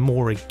eat even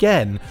more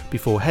again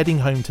before heading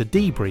home to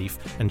debrief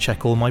and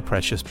check all my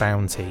precious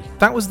bounty.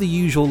 That was the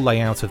usual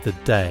layout of the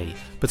day,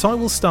 but I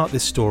will start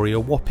this story a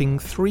whopping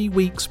 3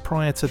 weeks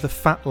prior to the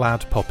fat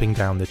lad popping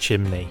down the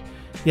chimney.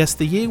 Yes,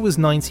 the year was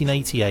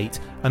 1988,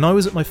 and I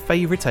was at my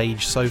favourite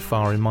age so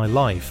far in my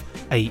life,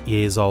 8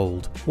 years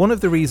old. One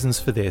of the reasons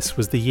for this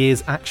was the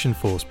year's Action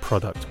Force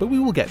product, but we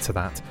will get to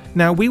that.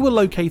 Now, we were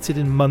located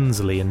in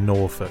Munsley in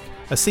Norfolk,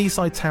 a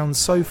seaside town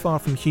so far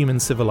from human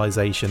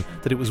civilization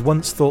that it was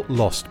once thought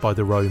lost by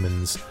the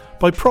Romans.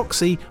 By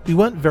proxy, we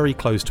weren't very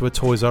close to a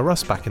Toys R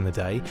Us back in the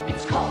day.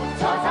 It's called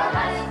Toys R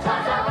Us,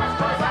 Toys R Us,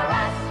 Toys R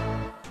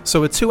Us.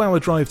 So a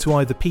 2-hour drive to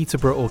either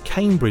Peterborough or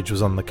Cambridge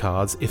was on the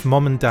cards if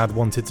Mum and Dad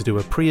wanted to do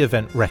a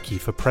pre-event recce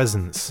for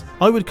presents.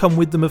 I would come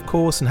with them, of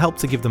course, and help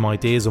to give them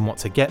ideas on what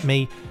to get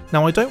me.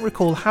 Now, I don't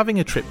recall having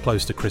a trip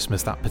close to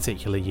Christmas that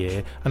particular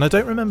year, and I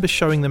don't remember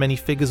showing them any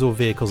figures or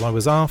vehicles I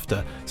was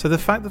after, so the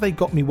fact that they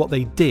got me what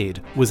they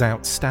did was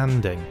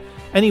outstanding.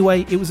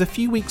 Anyway, it was a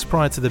few weeks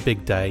prior to the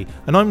big day,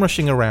 and I'm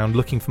rushing around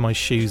looking for my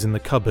shoes in the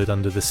cupboard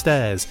under the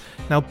stairs.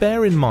 Now,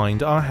 bear in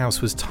mind, our house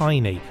was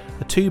tiny,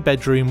 a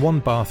 2-bedroom,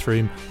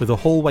 1-bathroom with a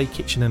hallway,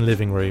 kitchen and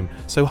living room,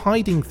 so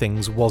hiding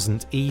things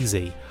wasn't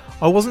easy.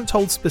 I wasn't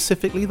told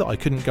specifically that I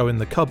couldn't go in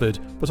the cupboard,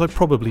 but I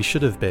probably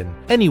should have been.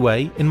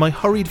 Anyway, in my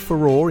hurried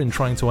furore in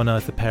trying to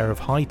unearth a pair of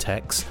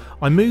high-techs,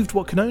 I moved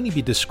what can only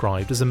be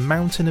described as a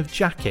mountain of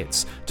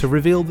jackets to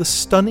reveal the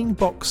stunning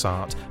box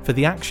art for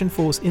the Action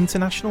Force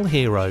International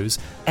Heroes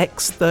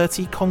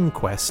X-30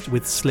 Conquest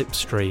with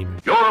Slipstream.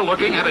 You're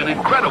looking at an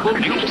incredible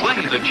new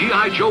plane, the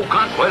G.I. Joe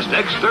Conquest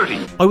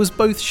X-30. I was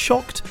both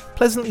shocked,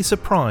 pleasantly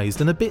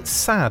surprised and a bit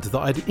sad that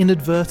I'd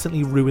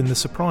inadvertently ruined the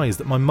surprise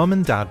that my mum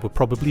and dad were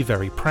probably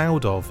very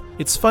proud of.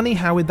 It's funny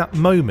how in that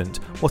moment,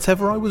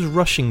 whatever I was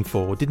rushing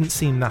for didn't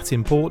seem that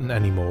important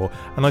anymore,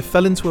 and I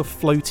fell into a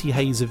floaty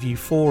haze of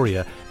euphoria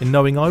in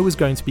knowing I was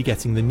going to be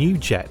getting the new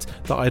jet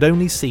that I'd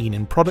only seen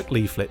in product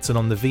leaflets and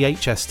on the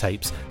VHS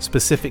tapes,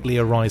 specifically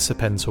Arise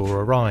Serpentor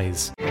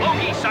Arise.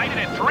 Bogey sighted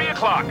at 3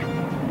 o'clock.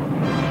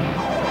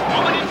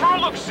 Moving in for a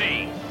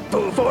look-see.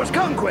 Full force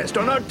conquest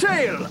on our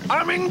tail,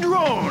 arming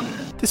drone.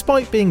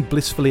 Despite being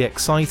blissfully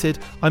excited,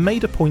 I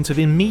made a point of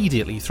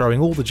immediately throwing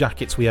all the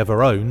jackets we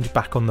ever owned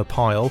back on the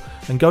pile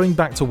and going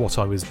back to what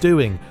I was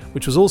doing,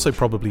 which was also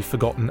probably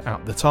forgotten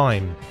at the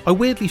time. I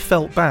weirdly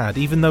felt bad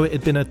even though it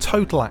had been a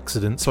total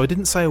accident, so I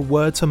didn't say a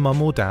word to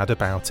mum or dad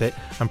about it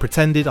and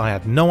pretended I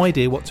had no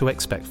idea what to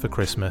expect for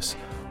Christmas.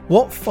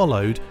 What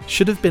followed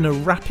should have been a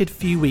rapid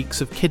few weeks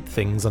of kid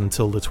things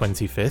until the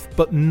 25th,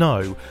 but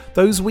no,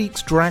 those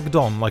weeks dragged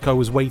on like I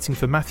was waiting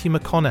for Matthew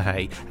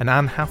McConaughey and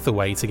Anne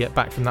Hathaway to get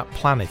back from that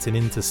planet in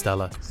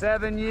Interstellar.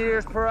 7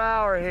 years per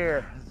hour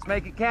here. Let's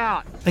make it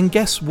count. And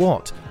guess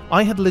what?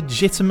 I had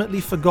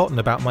legitimately forgotten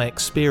about my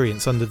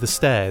experience under the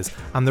stairs,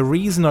 and the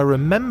reason I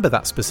remember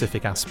that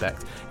specific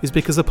aspect is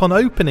because upon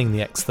opening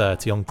the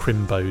X-30 on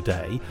Crimbo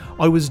Day,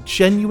 I was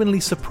genuinely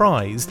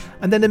surprised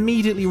and then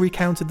immediately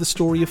recounted the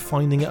story of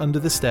finding it under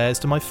the stairs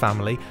to my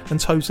family and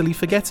totally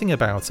forgetting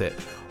about it.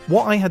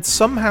 What I had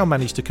somehow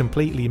managed to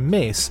completely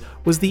miss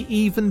was the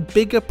even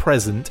bigger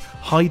present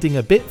hiding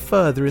a bit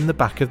further in the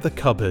back of the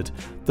cupboard,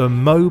 the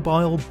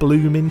mobile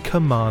bloomin'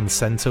 command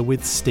centre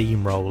with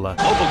steamroller.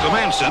 Mobile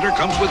command center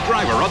comes with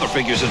driver, other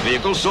figures and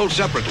vehicles sold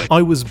separately.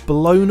 I was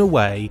blown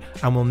away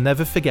and will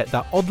never forget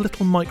that odd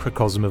little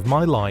microcosm of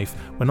my life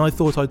when I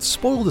thought I'd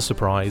spoil the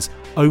surprise,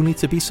 only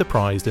to be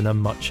surprised in a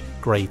much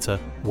greater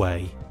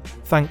way.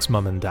 Thanks,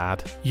 Mum and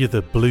Dad. You're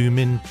the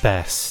bloomin'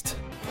 best.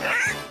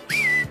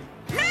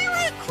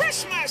 Merry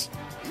Christmas!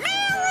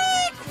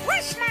 Merry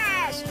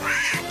Christmas!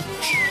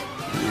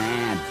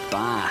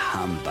 Bah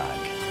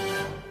humbug.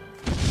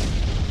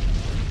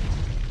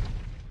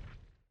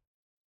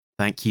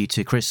 Thank you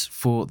to Chris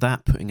for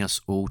that, putting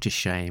us all to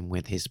shame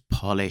with his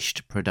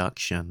polished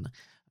production.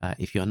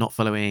 If you're not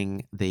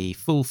following the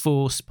Full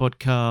Force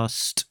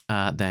podcast,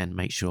 then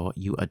make sure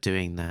you are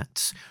doing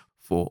that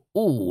for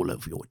all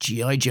of your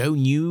G.I. Joe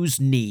news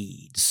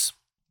needs.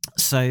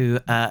 So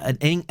an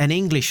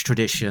English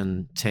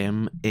tradition,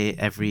 Tim,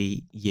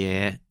 every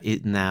year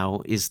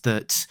now is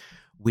that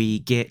we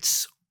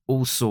get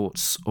all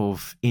sorts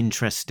of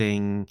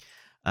interesting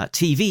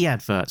TV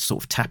adverts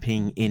sort of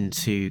tapping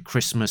into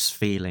Christmas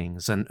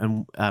feelings.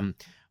 And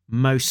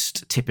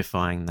most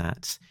typifying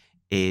that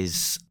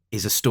is a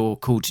store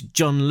called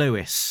John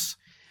Lewis,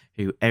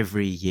 who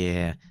every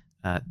year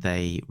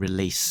they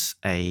release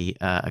a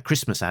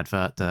Christmas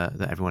advert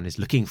that everyone is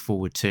looking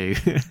forward to.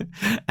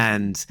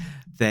 And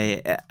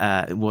they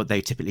what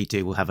they typically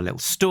do will have a little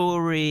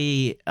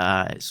story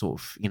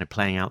sort of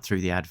playing out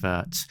through the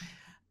advert,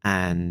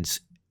 and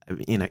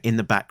in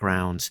the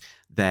background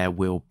there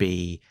will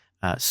be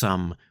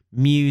some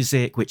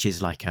music, which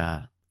is like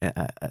a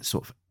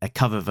sort of a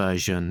cover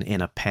version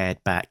in a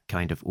pared back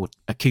kind of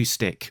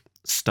acoustic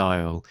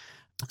style.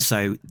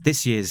 So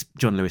this year's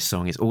John Lewis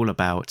song is all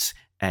about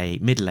a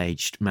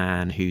middle-aged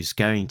man who's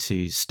going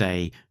to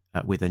stay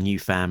with a new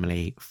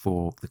family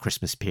for the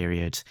Christmas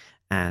period,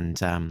 and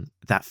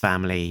that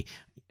family,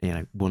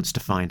 wants to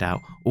find out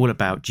all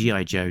about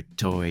G.I. Joe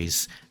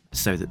toys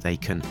so that they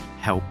can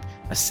help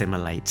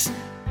assimilate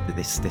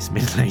this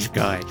middle-aged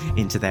guy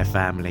into their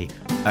family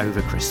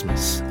over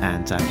Christmas.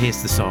 And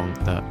here's the song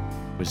that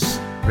was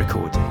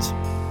recorded.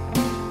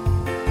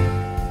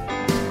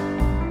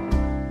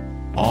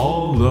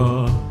 all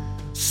the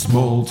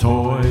small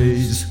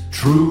toys,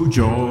 true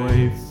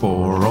joy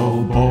for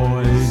old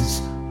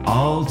boys.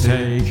 I'll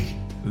take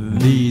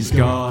these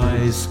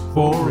guys,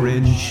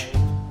 4-inch,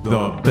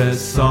 the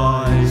best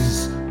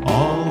size.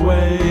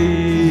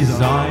 Always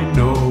I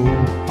know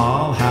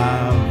I'll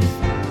have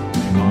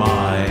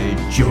my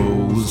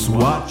Joes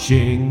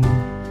watching,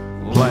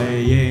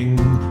 playing,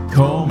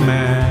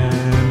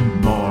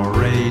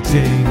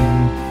 commemorating,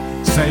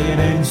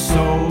 saying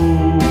so.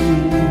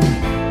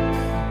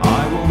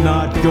 I will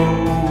not go,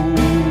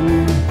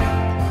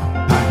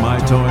 pack my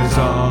toys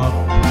up,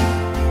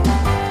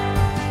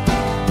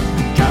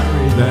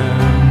 carry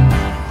them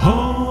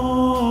home.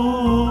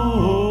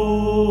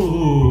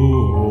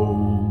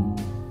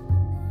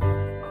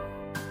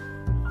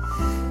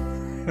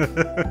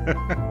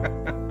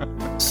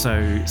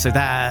 So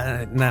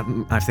that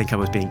I think I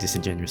was being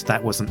disingenuous.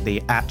 That wasn't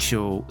the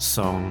actual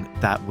song.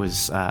 That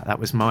was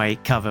my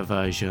cover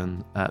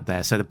version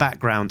there. So the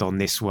background on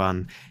this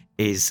one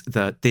is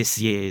that this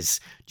year's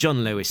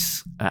John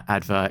Lewis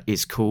advert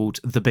is called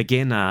The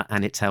Beginner,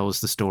 and it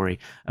tells the story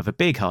of a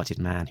big-hearted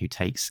man who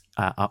takes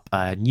up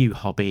a new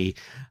hobby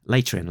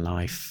later in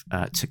life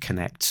to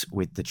connect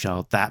with the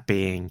child, that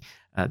being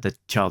the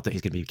child that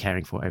he's going to be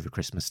caring for over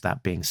Christmas,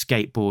 that being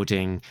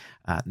skateboarding,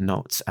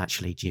 not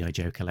actually G.I.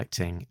 Joe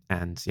collecting.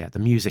 And yeah, the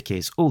music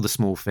is All the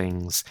Small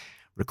Things,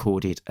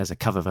 recorded as a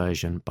cover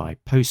version by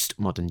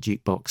Postmodern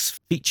Jukebox,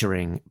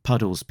 featuring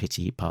Puddle's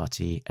Pity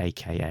Party,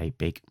 aka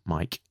Big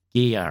Mike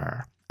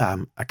Gear,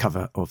 a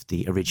cover of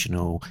the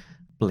original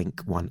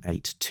Blink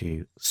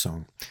 182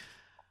 song.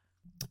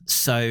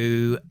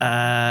 So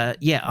our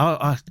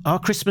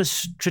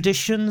Christmas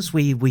traditions,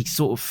 we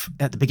sort of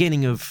at the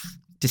beginning of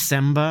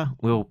December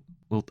we'll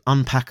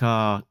unpack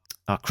our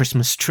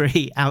Christmas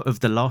tree out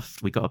of the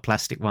loft. We got a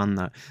plastic one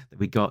that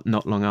we got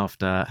not long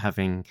after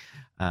having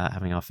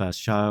our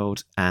first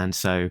child, and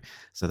so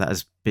that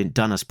has been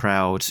done us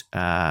proud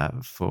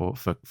for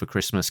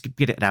Christmas.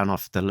 Get it down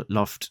off the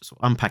loft,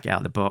 sort of unpack it out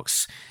of the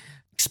box,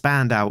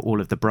 expand out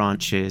all of the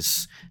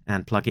branches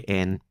and plug it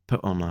in, put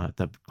on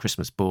the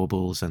Christmas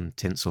baubles and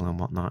tinsel and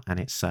whatnot, and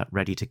it's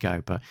ready to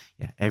go. But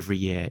yeah, every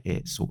year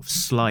it's sort of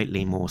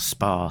slightly more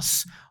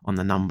sparse on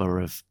the number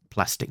of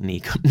plastic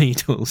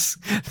needles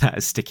that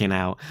are sticking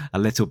out, a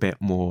little bit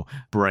more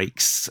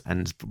breaks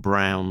and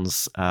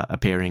browns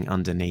appearing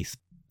underneath.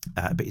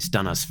 But it's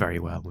done us very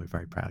well. We're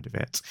very proud of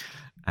it.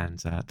 And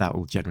that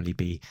will generally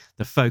be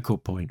the focal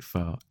point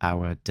for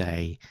our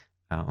day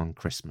on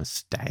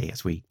Christmas Day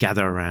as we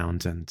gather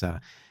around and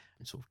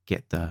sort of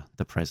get the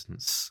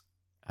presents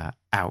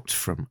out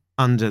from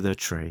under the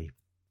tree.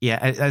 Yeah,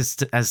 as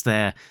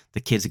the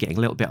kids are getting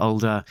a little bit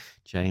older,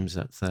 James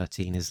at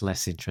 13 is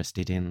less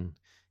interested in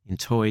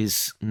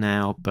toys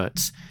now,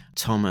 but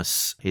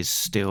Thomas is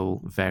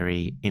still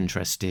very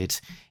interested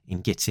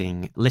in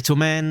getting Little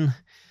Men,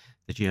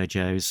 the G.I.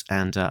 Joes,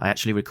 and I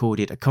actually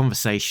recorded a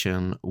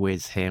conversation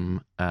with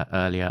him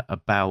earlier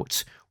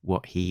about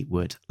what he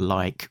would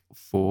like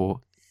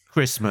for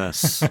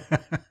Christmas.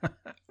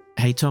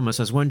 Hey Thomas,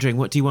 I was wondering,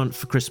 what do you want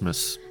for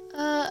Christmas?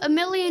 A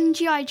million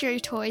G.I. Joe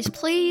toys,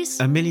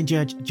 please. A million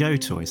G.I. Joe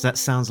toys? That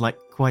sounds like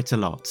quite a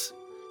lot.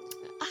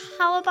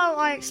 How about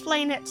I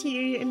explain it to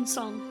you in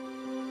song?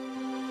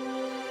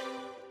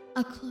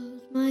 I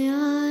close my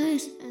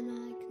eyes and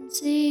I can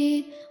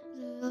see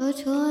the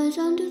toys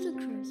under the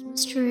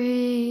Christmas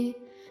tree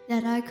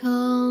that I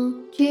call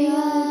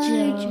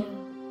G.I. Joe.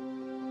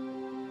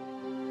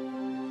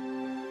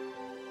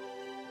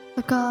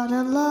 I got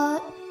a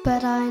lot,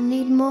 but I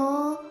need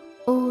more.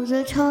 All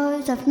the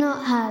toys I've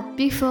not had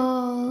before,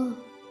 and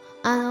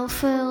I'll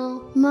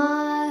fill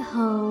my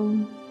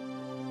home.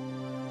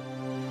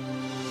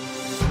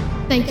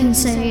 They can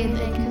say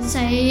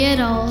it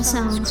all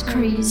sounds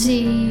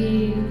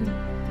crazy.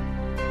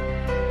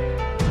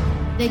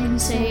 They can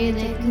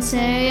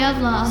say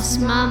I've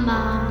lost my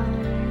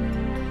mind.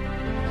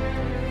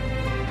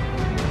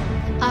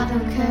 I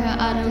don't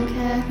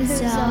care,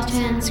 'cause our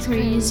chance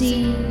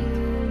crazy.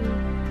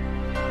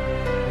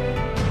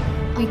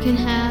 We can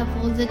have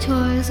all the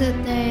toys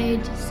that they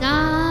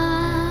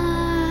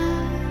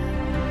design.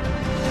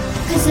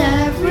 'Cause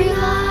every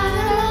night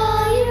I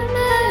lie in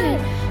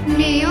bed,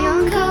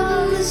 neon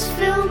colors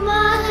fill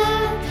my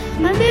head.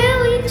 My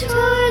million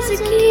toys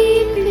are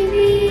keeping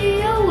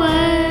me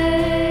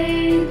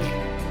awake.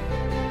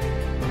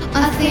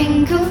 I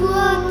think of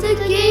what the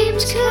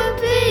games could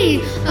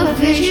be, a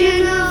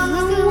vision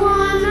of the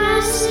one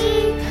I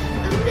see.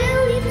 A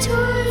million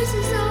toys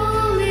is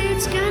all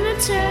it's gonna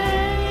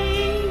take.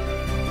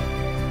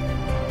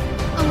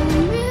 A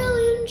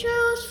million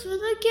Joes for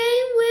the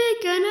game we're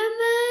gonna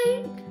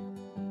make.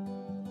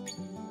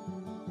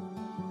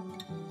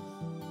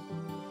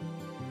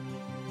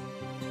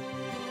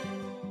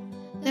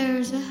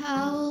 There's a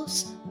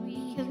house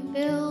we can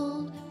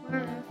build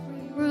where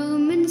every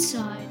room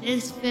inside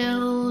is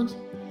filled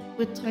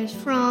with toys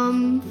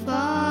from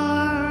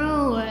far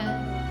away.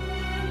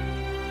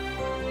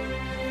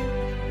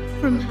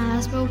 From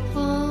Hasbro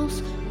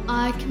Pulse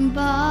I can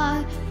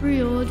buy,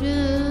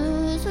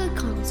 pre-orders a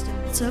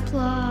constant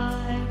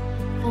supply.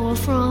 or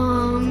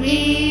from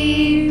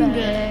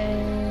eBay.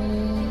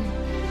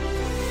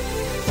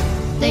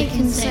 They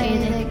can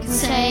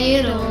say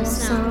it all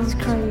sounds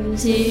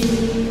crazy.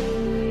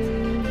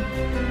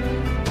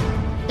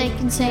 They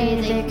can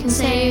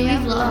say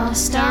we've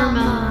lost our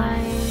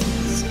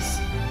minds.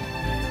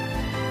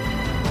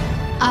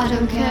 I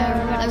don't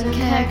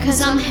care,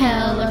 'cause I'm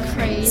hella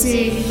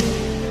crazy.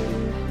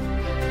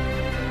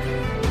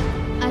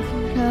 I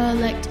can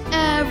collect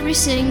every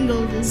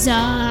single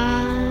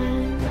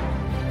design.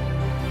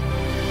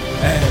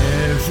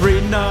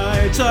 Every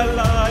night I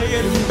lie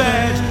in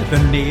bed, the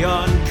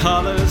neon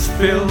colours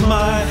fill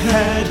my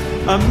head.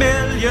 A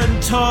million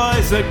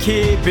toys are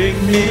keeping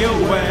me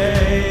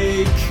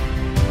awake.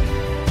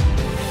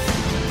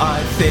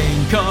 I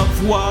think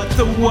of what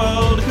the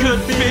world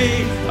could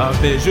be, a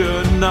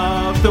vision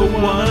of the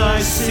one I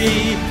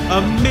see.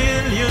 A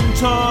million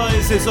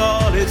toys is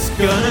all it's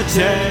gonna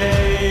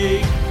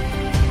take.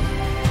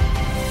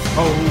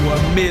 Oh,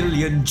 a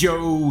million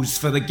Joes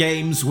for the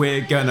games we're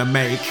gonna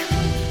make.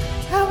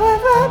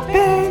 However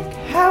big,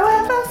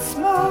 however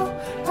small,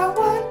 I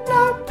want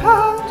no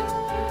part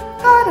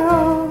at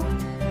all.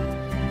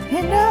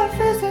 Enough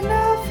is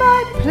enough,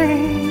 I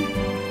plead.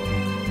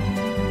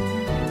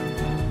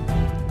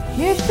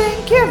 You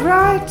think you're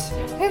right,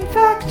 in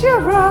fact you're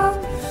wrong.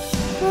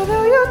 But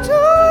all your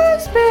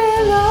toys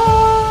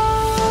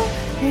belong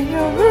in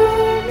your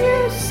room,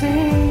 you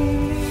see.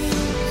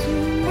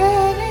 Too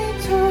many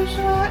toys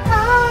for my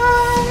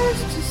eyes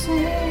to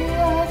see.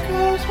 I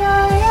close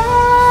my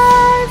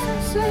eyes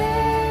and see.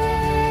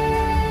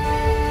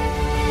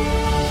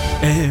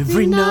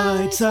 Every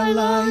night I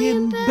lie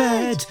in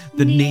bed,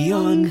 the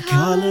neon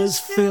colours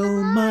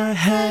fill my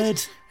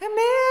head. A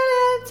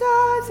million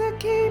toys are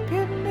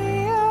keeping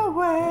me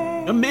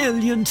away. A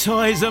million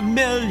toys, a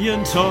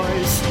million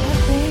toys. I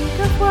think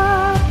of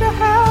what the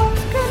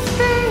house could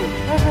be,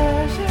 a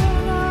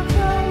version of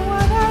the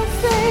one I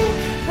see.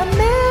 A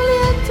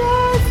million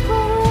toys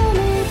will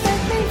really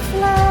make me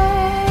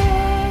flake.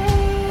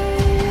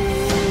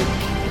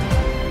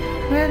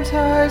 Million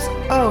toys,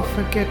 oh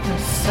for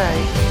goodness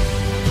sake.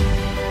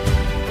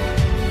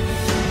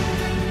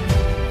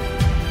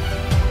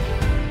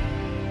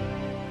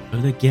 For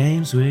the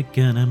games we're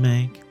gonna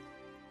make.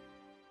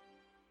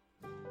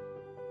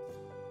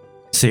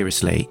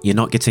 Seriously, you're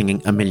not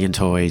getting a million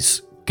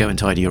toys. Go and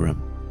tidy your room.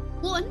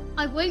 1,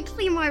 I won't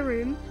clean my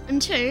room. And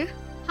 2,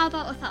 how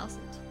about 1,000?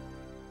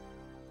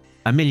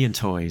 A million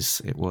toys,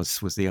 it was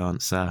the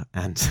answer,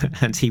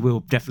 and he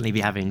will definitely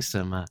be having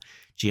some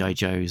G.I.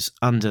 Joes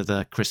under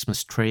the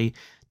Christmas tree,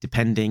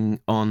 depending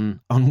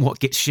on what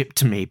gets shipped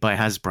to me by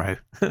Hasbro.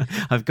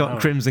 I've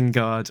got Crimson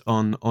Guard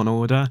on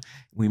order.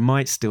 We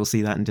might still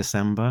see that in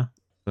December,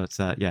 but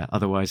yeah,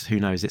 otherwise, who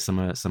knows? It's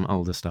some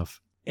older stuff.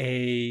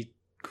 A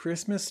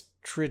Christmas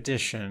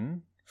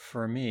tradition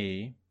for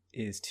me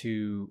is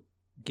to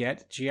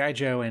get G.I.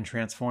 Joe and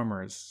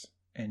Transformers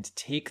and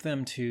take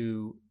them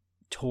to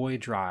Toy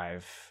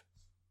Drive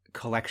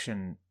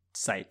collection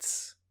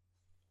sites,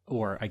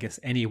 or I guess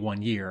any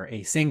one year,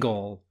 a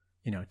single,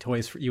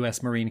 Toys for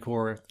U.S. Marine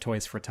Corps,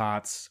 Toys for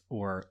Tots,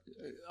 or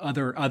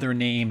other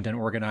named and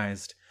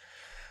organized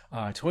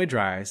toy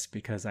drives,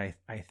 because I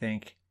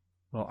think,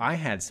 well, I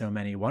had so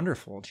many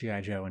wonderful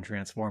G.I. Joe and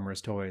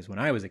Transformers toys when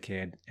I was a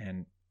kid,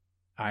 and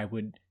I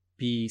would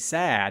be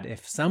sad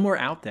if somewhere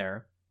out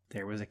there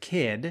was a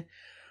kid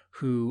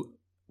who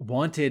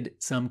wanted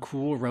some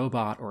cool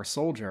robot or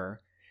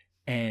soldier,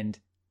 and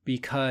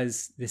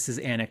because this is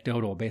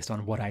anecdotal based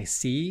on what I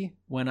see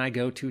when I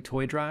go to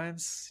toy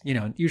drives,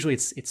 usually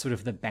it's sort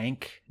of the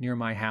bank near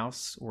my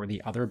house or the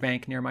other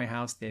bank near my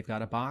house. They've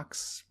got a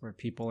box where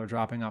people are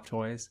dropping off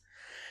toys.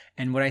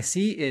 And what I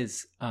see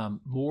is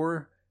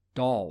more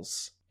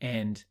dolls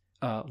and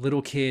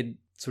little kid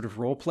sort of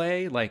role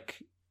play,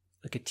 like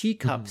a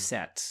teacup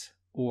set,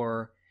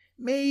 or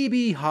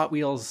maybe Hot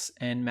Wheels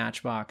and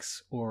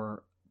Matchbox,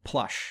 or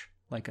plush,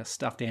 like a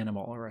stuffed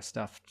animal or a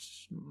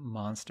stuffed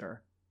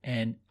monster.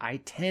 And I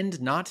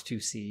tend not to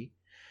see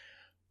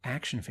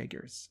action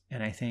figures.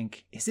 And I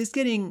think, is this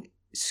getting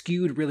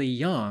skewed really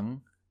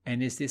young?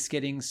 And is this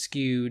getting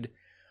skewed,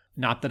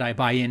 not that I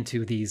buy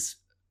into these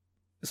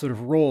sort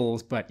of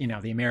roles, but,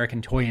 the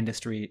American toy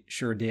industry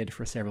sure did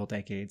for several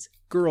decades,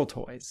 girl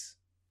toys.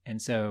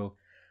 And so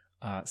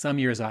some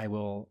years I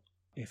will,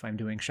 if I'm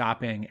doing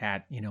shopping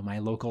at, my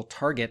local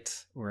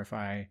Target, or if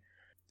I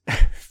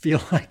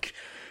feel like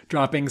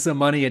dropping some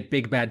money at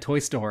Big Bad Toy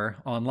Store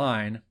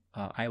online,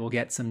 I will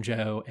get some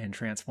Joe and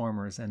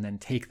Transformers and then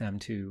take them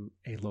to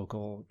a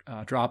local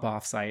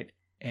drop-off site.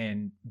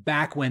 And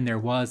back when there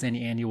was an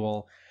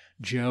annual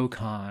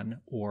JoeCon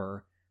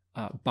or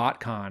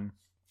BotCon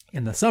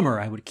in the summer,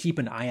 I would keep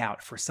an eye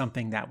out for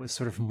something that was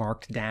sort of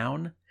marked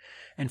down.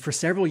 And for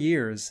several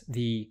years,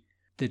 the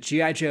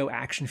G.I. Joe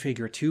action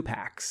figure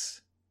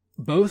 2-packs,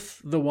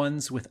 both the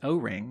ones with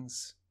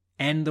O-rings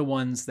and the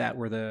ones that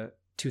were the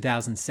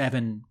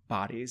 2007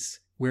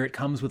 bodies, where it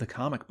comes with a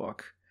comic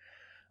book,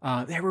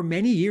 there were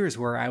many years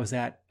where I was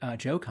at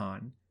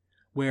JoeCon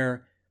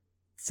where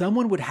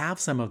someone would have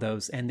some of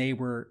those and they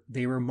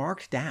were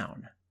marked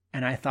down.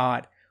 And I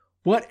thought,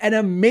 what an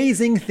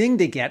amazing thing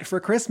to get for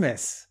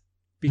Christmas,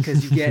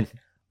 because you get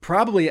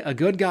probably a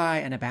good guy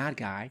and a bad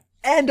guy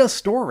and a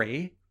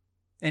story.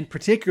 And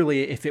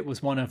particularly if it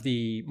was one of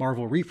the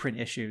Marvel reprint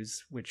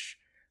issues, which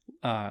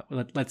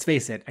let's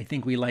face it, I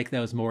think we like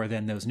those more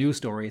than those news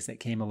stories that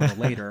came a little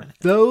later.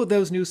 Though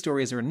those news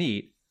stories are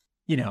neat.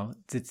 You know,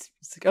 it's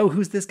like, oh,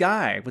 who's this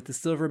guy with the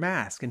silver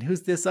mask? And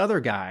who's this other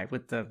guy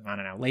with the, I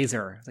don't know,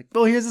 laser? It's like,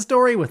 well, here's a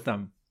story with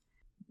them.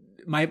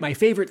 My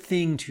favorite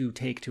thing to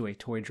take to a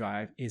toy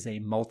drive is a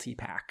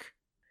multi-pack,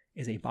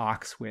 is a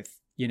box with,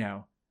 you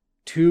know,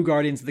 2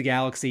 Guardians of the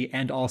Galaxy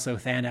and also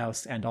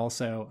Thanos and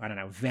also, I don't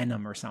know,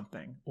 Venom or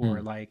something.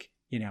 Or like,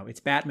 you know, it's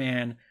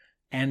Batman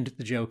and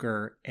the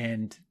Joker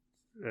and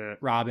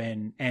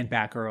Robin and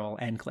Batgirl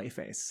and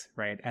Clayface,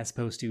 right? As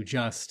opposed to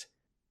just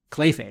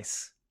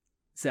Clayface.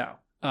 So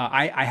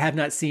I have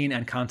not seen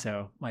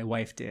Encanto. My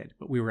wife did,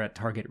 but we were at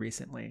Target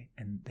recently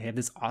and they have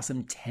this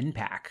awesome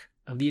 10-pack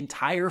of the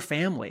entire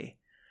family.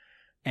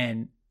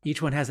 And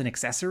each one has an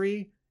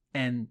accessory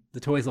and the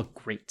toys look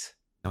great.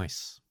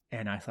 Nice.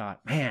 And I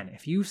thought, man,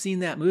 if you've seen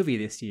that movie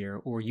this year,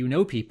 or you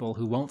know people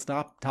who won't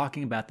stop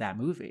talking about that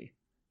movie,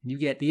 and you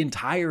get the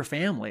entire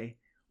family,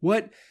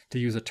 what, to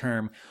use a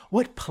term,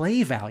 what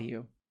play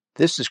value?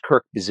 This is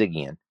Kirk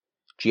Bazigian,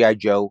 G.I.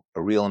 Joe,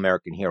 a Real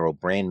American Hero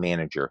brand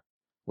manager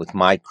with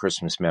my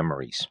Christmas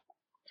memories.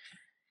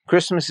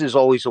 Christmas is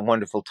always a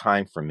wonderful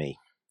time for me.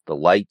 The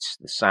lights,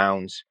 the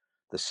sounds,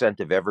 the scent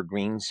of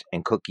evergreens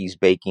and cookies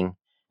baking,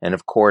 and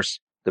of course,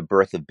 the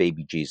birth of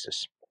baby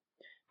Jesus.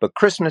 But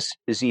Christmas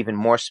is even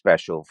more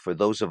special for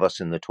those of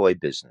us in the toy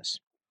business.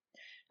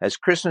 As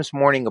Christmas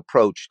morning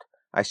approached,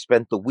 I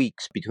spent the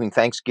weeks between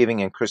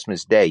Thanksgiving and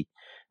Christmas Day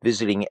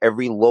visiting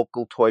every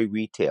local toy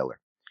retailer,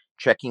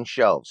 checking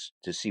shelves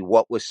to see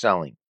what was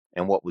selling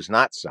and what was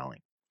not selling.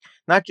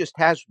 Not just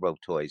Hasbro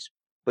toys,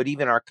 but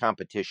even our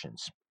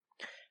competitions.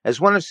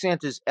 As one of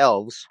Santa's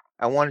elves,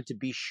 I wanted to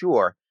be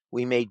sure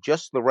we made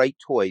just the right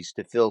toys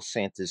to fill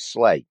Santa's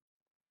sleigh.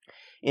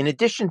 In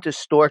addition to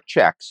store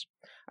checks,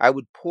 I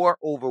would pore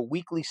over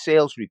weekly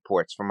sales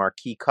reports from our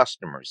key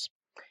customers,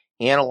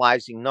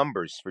 analyzing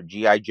numbers for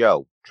G.I.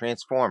 Joe,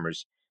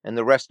 Transformers, and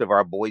the rest of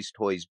our Boys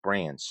Toys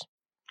brands.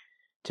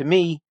 To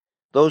me,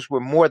 those were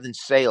more than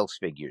sales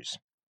figures.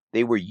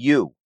 They were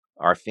you,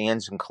 our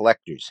fans and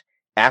collectors,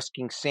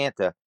 asking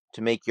Santa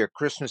to make your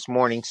Christmas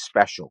morning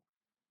special.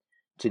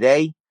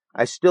 Today,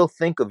 I still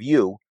think of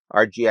you,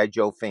 our G.I.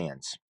 Joe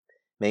fans.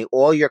 May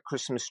all your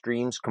Christmas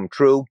dreams come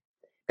true,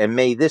 and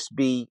may this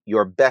be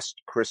your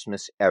best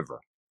Christmas ever.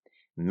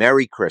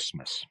 Merry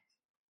Christmas.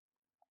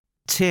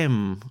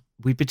 Tim,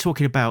 we've been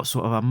talking about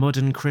sort of our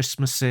modern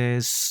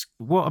Christmases.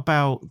 What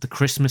about the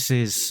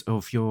Christmases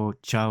of your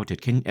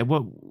childhood?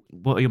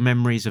 What are your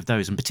memories of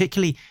those, and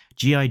particularly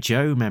G.I.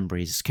 Joe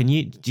memories?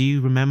 Do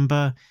you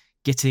remember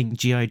getting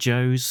G.I.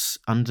 Joes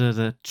under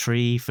the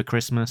tree for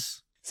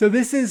Christmas? So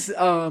this is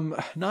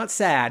not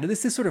sad.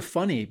 This is sort of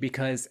funny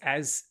because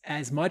as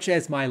much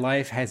as my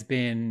life has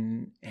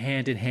been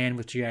hand in hand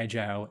with G.I.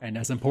 Joe, and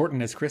as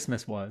important as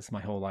Christmas was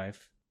my whole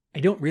life, I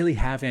don't really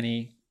have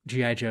any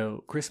G.I.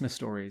 Joe Christmas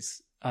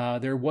stories.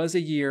 There was a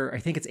year, I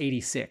think it's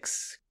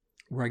 86,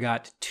 where I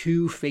got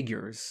 2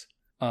 figures.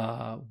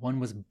 One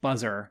was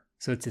Buzzer,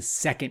 so it's his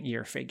second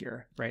year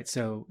figure, right?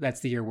 So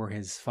that's the year where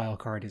his file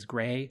card is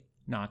gray,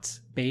 not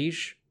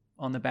beige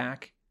on the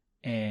back.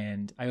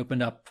 And I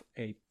opened up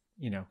a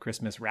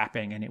Christmas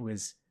wrapping, and it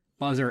was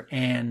Buzzer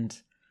and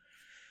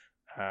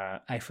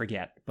I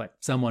forget, but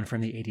someone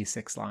from the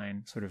 86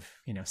 line sort of,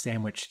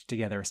 sandwiched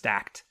together,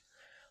 stacked.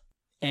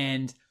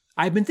 And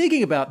I've been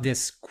thinking about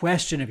this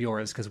question of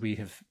yours because we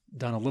have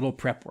done a little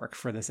prep work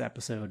for this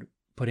episode,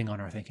 putting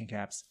on our thinking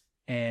caps.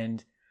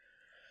 And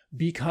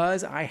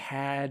because I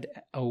had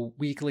a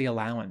weekly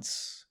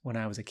allowance when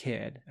I was a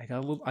kid, I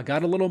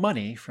got a little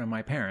money from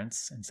my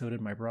parents, and so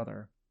did my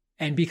brother.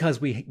 And because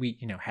we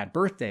had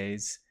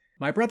birthdays,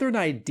 my brother and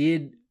I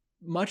did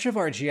much of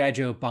our G.I.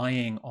 Joe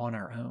buying on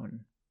our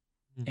own.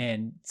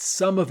 And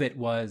some of it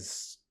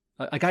was,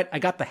 I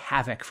got the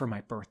Havoc for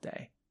my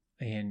birthday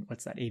in,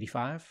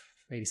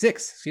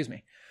 86, excuse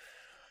me.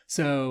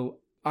 So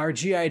our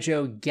G.I.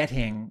 Joe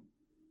getting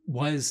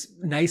was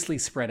nicely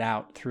spread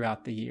out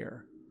throughout the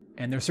year.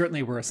 And there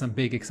certainly were some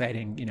big,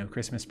 exciting,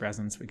 Christmas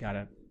presents. We got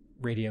a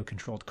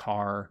radio-controlled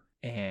car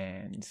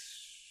and,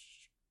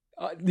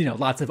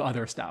 lots of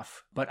other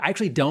stuff. But I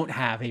actually don't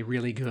have a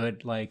really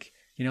good,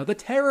 the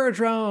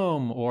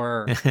Terrordrome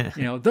or,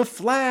 the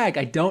flag.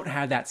 I don't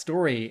have that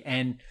story.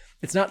 And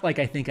it's not like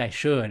I think I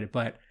should.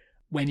 But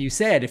when you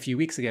said a few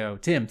weeks ago,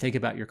 Tim, think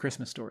about your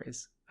Christmas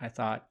stories, I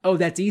thought, oh,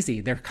 that's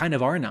easy. There kind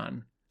of are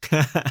none.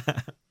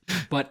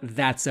 But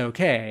that's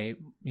okay.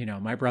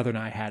 My brother and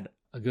I had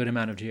a good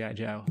amount of G.I.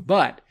 Joe.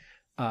 But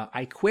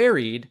I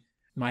queried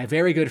my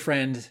very good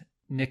friend,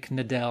 Nick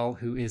Nadell,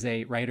 who is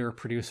a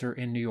writer-producer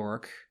in New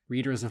York.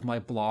 Readers of my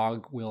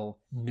blog will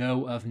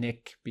know of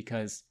Nick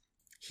because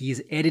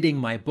he's editing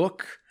my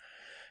book,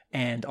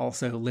 and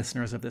also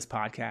listeners of this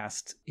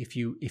podcast. If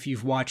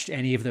you've watched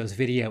any of those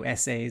video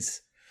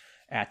essays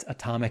at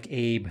Atomic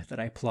Abe that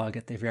I plug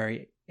at the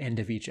very end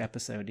of each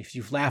episode. If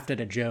you've laughed at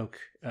a joke,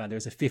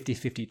 there's a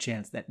 50-50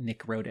 chance that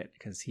Nick wrote it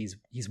because he's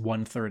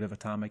 1/3 of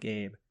Atomic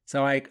Abe.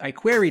 So I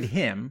queried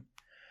him,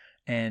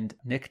 and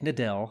Nick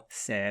Nadell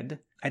said,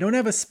 I don't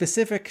have a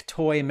specific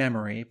toy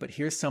memory, but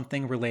here's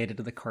something related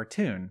to the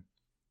cartoon.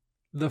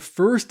 The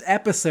first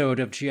episode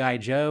of G.I.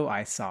 Joe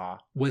I saw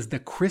was the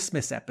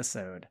Christmas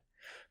episode.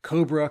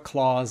 Cobra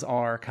Claws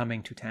are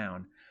coming to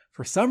town.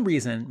 For some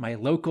reason, my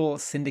local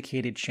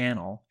syndicated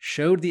channel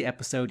showed the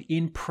episode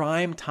in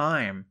prime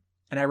time,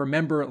 and I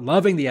remember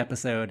loving the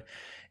episode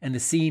and the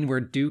scene where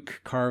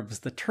Duke carves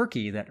the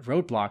turkey that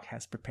Roadblock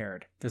has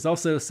prepared. There's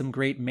also some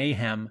great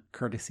mayhem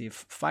courtesy of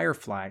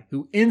Firefly,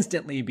 who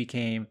instantly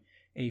became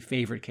a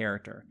favorite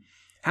character.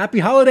 Happy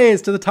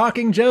holidays to the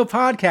Talking Joe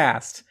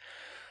podcast!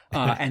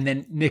 And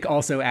then Nick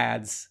also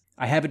adds,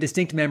 I have a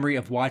distinct memory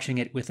of watching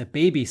it with a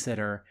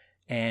babysitter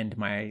and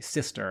my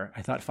sister.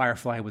 I thought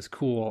Firefly was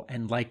cool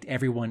and liked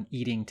everyone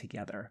eating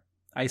together.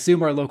 I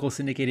assume our local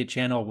syndicated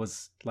channel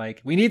was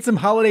like, we need some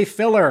holiday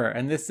filler,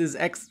 and this is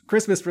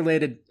Christmas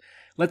related.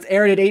 Let's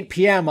air it at 8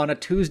 p.m. on a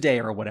Tuesday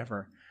or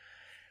whatever.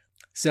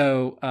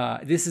 So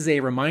this is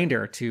a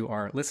reminder to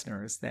our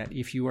listeners that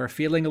if you are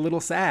feeling a little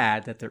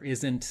sad that there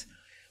isn't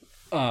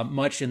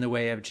much in the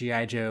way of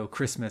G.I. Joe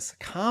Christmas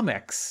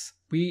comics,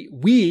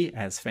 we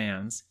as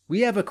fans,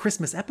 we have a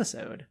Christmas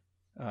episode.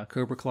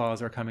 Cobra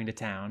Claws are coming to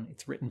town.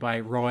 It's written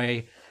by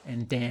Roy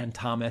and Dan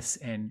Thomas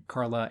and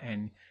Carla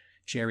and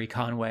Jerry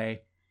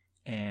Conway,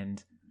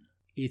 and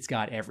it's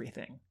got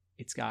everything.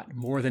 It's got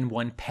more than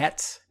one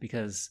pet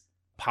because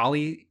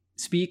Polly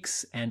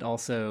speaks, and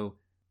also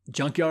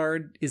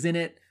Junkyard is in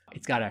it.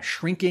 It's got a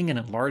shrinking and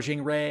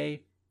enlarging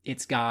Ray.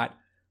 It's got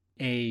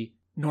a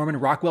Norman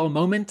Rockwell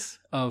moment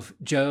of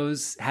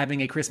Joe's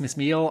having a Christmas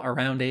meal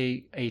around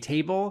a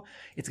table.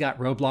 It's got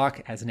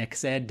Roadblock, as Nick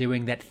said,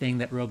 doing that thing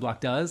that Roadblock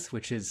does,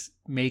 which is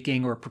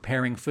making or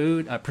preparing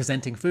food,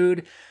 presenting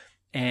food.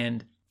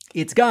 And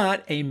it's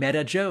got a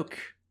meta joke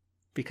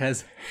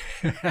because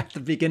at the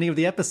beginning of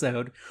the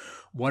episode,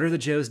 what are the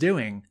Joes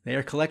doing? They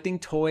are collecting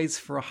toys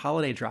for a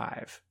holiday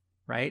drive,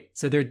 right?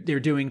 So they're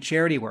doing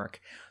charity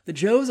work. The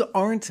Joes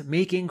aren't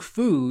making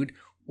food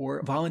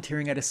or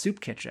volunteering at a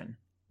soup kitchen.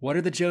 What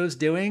are the Joes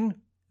doing?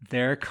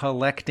 They're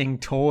collecting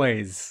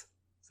toys.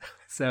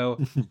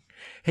 So,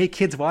 hey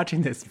kids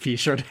watching this, be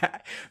sure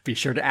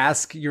to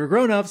ask your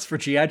grown-ups for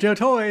G.I. Joe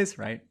toys,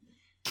 right?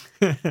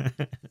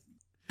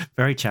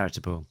 Very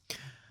charitable.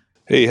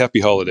 Hey,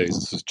 happy holidays.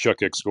 This is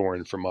Chuck X.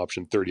 Gorin from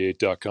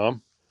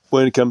Option38.com.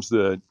 When it comes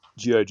to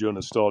G.I. Joe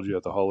nostalgia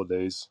at the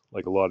holidays,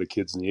 like a lot of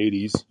kids in the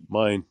 80s,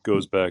 mine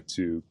goes back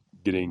to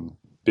getting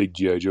big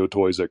G.I. Joe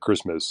toys at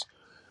Christmas.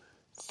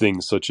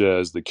 Things such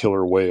as the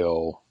Killer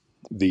Whale,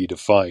 the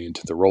Defiant,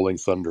 the Rolling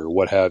Thunder,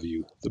 what have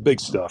you. The big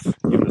stuff,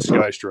 even the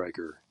Sky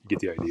Striker. You get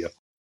the idea.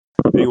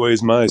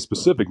 Anyways, my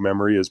specific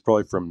memory is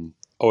probably from,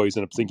 always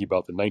end up thinking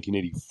about the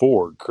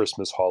 1984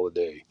 Christmas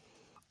holiday.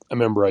 I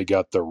remember I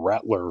got the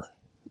Rattler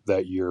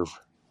that year.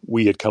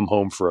 We had come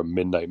home for a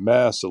midnight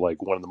mass at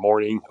like 1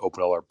 a.m,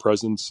 opened all our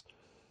presents,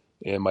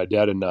 and my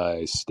dad and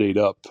I stayed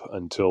up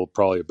until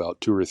probably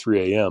about 2 or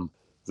 3 a.m.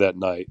 that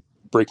night,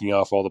 breaking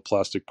off all the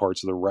plastic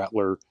parts of the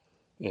Rattler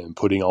and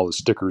putting all the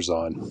stickers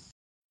on.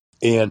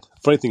 And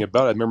funny thing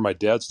about it, I remember my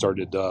dad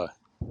started,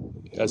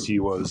 as he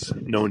was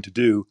known to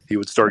do, he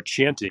would start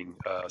chanting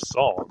a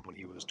song when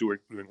he was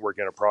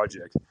working on a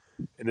project.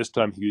 And this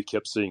time he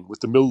kept saying, with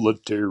the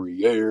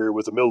military air,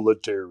 with the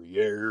military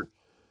air.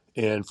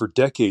 And for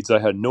decades, I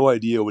had no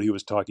idea what he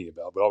was talking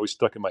about, but always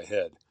stuck in my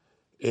head.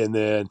 And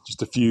then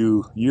just a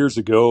few years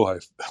ago, I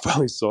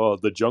finally saw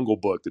the Jungle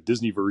Book, the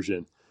Disney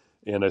version,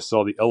 and I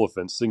saw the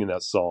elephants singing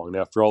that song. And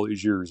after all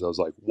these years, I was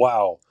like,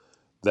 wow,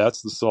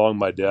 that's the song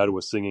my dad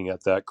was singing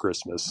at that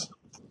Christmas.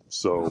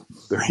 So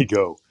there you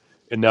go.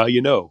 And now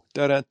you know.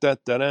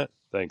 Da-da-da-da-da.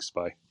 Thanks,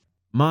 bye.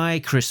 My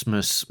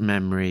Christmas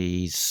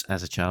memories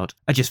as a child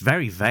are just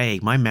very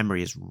vague. My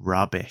memory is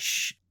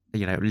rubbish.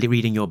 You know,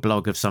 reading your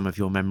blog of some of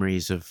your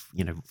memories of,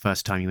 you know,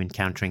 first time you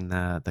encountering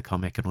the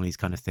comic and all these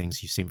kind of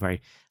things, you seem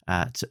very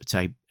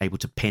able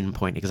to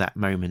pinpoint exact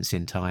moments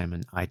in time,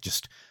 and I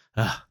just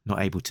not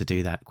able to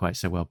do that quite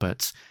so well.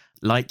 But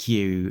like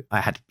you, I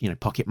had, you know,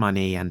 pocket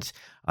money, and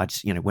I'd,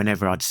 you know,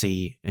 whenever I'd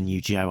see a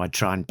new Joe, I'd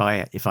try and buy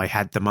it if I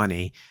had the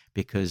money,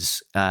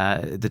 because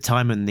the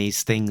time when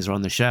these things are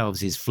on the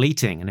shelves is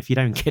fleeting, and if you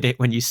don't get it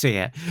when you see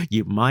it,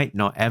 you might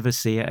not ever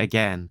see it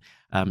again.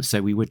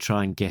 So we would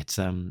try and get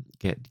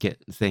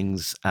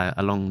things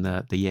along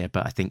the year,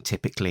 but I think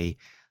typically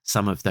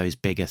some of those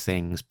bigger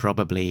things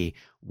probably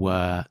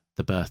were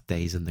the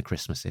birthdays and the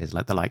Christmases,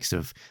 like the likes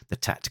of the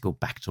tactical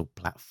battle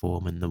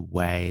platform and the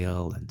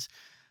whale and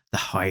the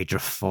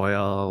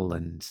hydrofoil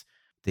and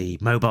the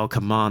mobile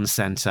command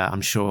center. I'm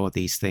sure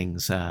these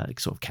things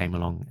sort of came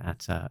along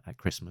at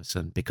Christmas,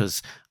 and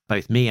because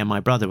both me and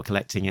my brother were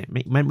collecting it,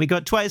 meant we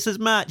got twice as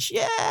much.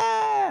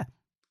 Yeah.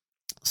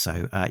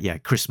 So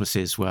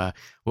Christmases were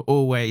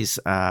always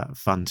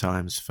fun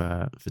times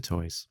for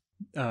toys.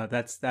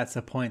 That's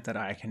a point that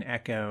I can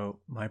echo.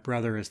 My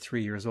brother is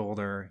 3 years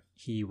older.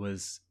 He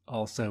was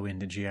also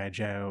into G.I.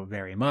 Joe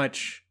very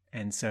much,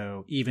 And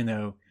so even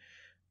though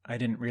I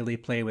didn't really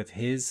play with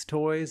his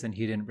toys and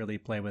he didn't really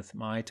play with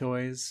my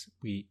toys,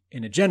 we,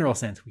 in a general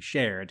sense, we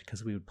shared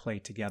because we would play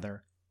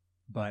together.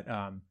 But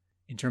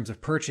in terms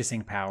of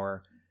purchasing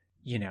power,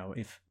 you know,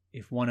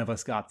 if one of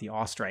us got the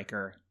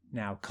Ostriker,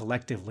 now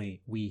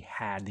collectively we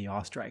had the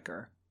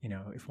Ostriker. You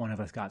know, if one of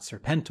us got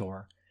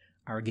Serpentor,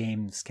 our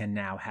games can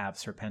now have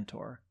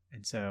Serpentor.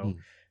 And so,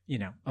 you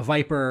know, a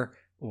Viper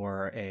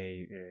or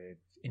an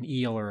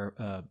Eel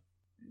or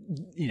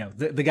you know,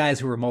 the guys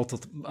who are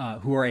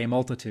a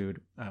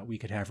multitude, we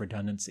could have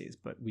redundancies,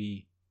 but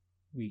we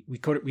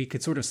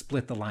could sort of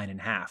split the line in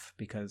half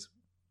because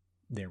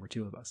there were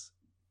two of us.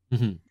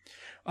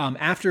 Mm-hmm.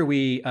 After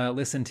we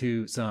listen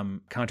to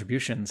some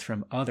contributions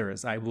from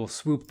others, I will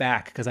swoop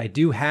back because I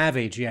do have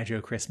a G.I.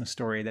 Joe Christmas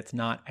story that's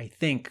not, I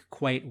think,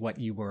 quite what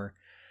you were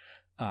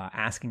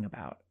asking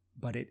about,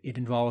 but it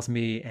involves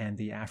me and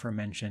the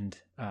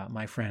aforementioned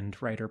my friend,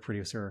 writer,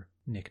 producer,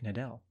 Nick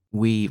Nadell.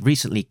 We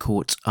recently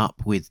caught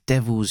up with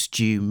Devil's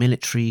Due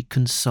military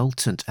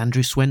consultant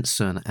Andrew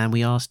Swenson, and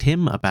we asked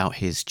him about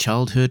his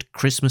childhood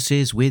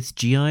Christmases with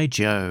G.I.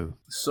 Joe.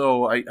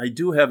 So I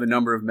do have a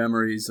number of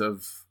memories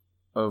of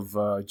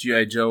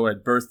G.I. Joe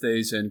at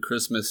birthdays and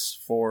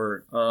Christmas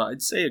for,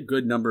 I'd say, a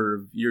good number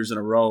of years in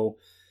a row.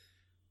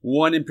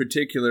 One in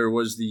particular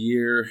was the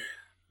year,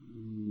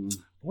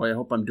 boy, I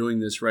hope I'm doing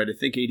this right, I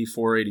think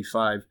 84,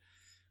 85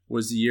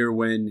 was the year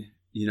when,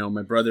 you know,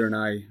 my brother and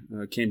I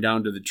came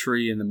down to the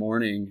tree in the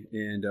morning,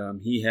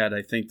 and he had,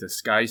 I think, the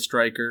Sky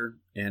Striker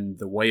and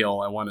the Whale,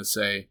 I want to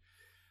say.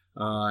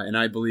 And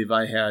I believe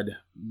I had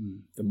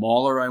the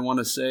Mauler, I want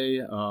to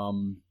say.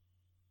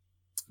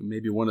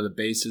 Maybe one of the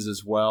bases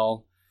as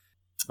well.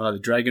 The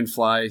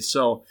Dragonfly.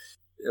 So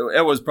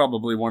it was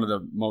probably one of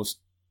the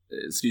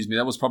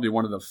that was probably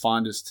one of the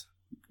fondest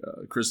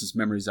Christmas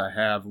memories I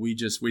have. We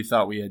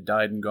thought we had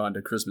died and gone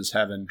to Christmas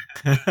heaven.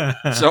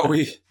 So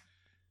we...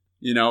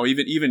 You know,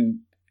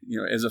 even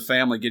as a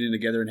family getting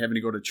together and having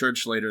to go to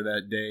church later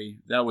that day,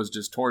 that was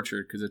just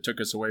torture because it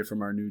took us away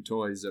from our new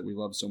toys that we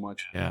love so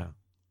much. Yeah.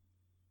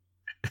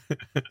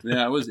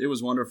 Yeah, it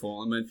was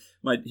wonderful. I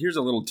mean, here's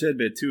a little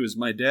tidbit too: is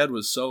my dad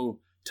was so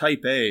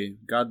type A,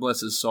 God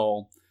bless his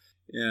soul.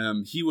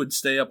 He would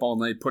stay up all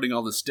night putting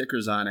all the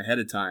stickers on ahead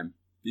of time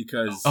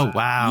because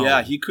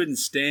yeah, he couldn't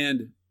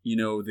stand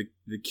the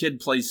kid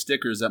play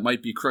stickers that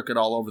might be crooked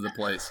all over the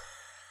place.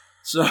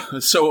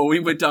 So when we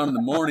went down in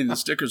the morning, the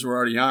stickers were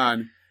already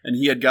on, and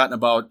he had gotten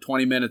about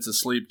 20 minutes of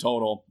sleep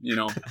total,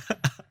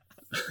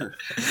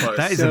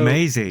 That is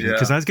amazing,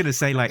 because I was going to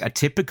say, like, a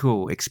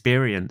typical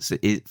experience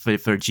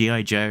for a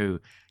G.I. Joe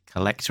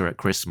collector at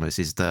Christmas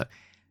is that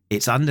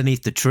it's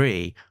underneath the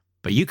tree,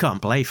 but you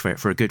can't play for it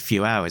for a good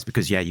few hours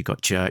because, you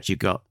got church, you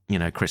got,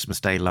 Christmas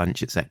Day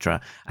lunch,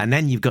 etc. And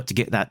then you've got to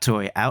get that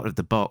toy out of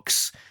the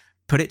box,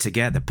 put it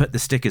together, put the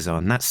stickers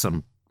on. That's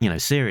some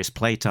serious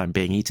playtime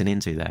being eaten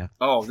into there.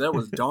 Oh, that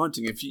was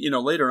daunting. If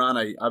later on,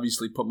 I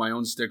obviously put my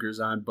own stickers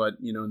on, but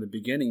in the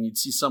beginning, you'd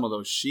see some of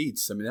those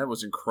sheets. I mean, that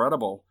was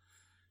incredible.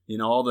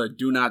 All the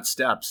do not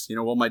steps.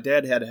 Well, my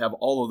dad had to have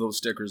all of those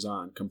stickers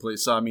on complete.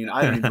 So, I mean,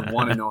 I don't even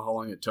want to know how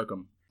long it took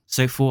him.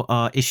 So for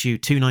our issue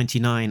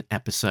 299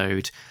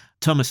 episode,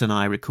 Thomas and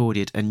I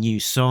recorded a new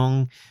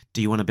song,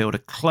 Do You Want to Build a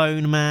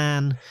Clone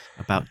Man?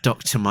 About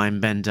Dr.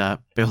 Mindbender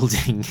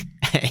building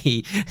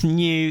a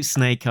new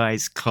Snake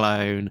Eyes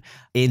clone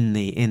in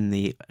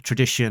the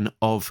tradition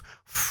of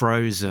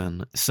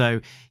Frozen.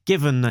 So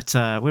given that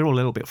we're all a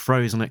little bit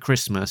frozen at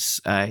Christmas,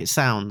 I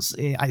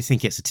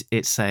think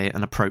it's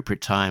an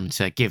appropriate time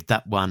to give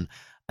that one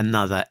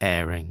another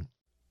airing.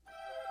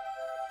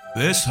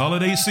 This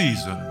holiday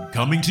season,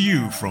 coming to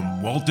you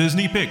from Walt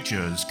Disney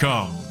Pictures,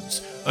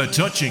 comes a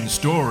touching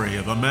story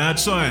of a mad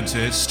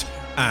scientist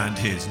and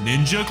his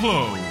ninja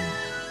clone.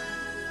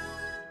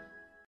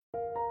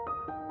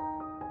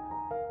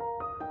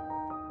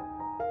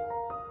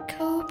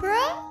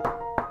 Cobra?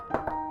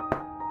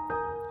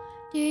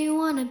 Do you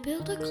want to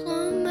build a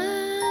clone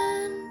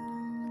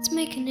man? Let's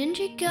make a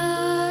ninja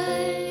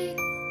guy.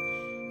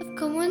 I've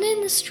got one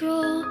in the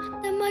straw,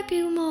 there might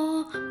be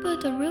more, but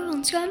the real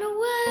one's gone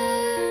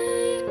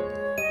away.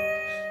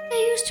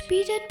 They used to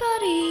be dead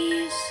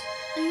bodies,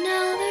 and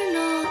now they're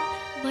not.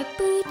 My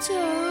boots are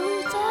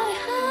all thigh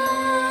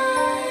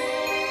high.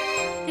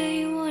 Do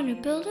you want to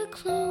build a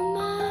clone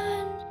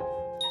man?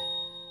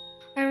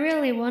 I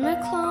really want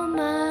a clone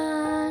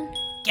man.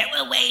 Go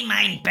away,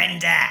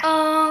 Mindbender!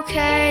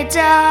 Okay,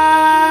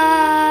 die!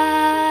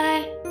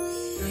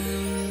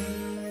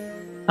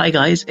 Hi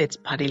guys, it's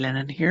Paddy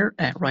Lennon here,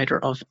 writer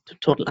of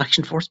Total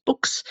Action Force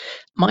books.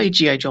 My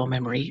G.I. Joe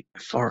memory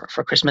for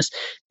Christmas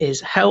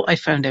is how I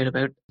found out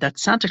about that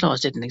Santa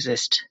Claus didn't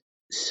exist.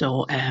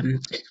 So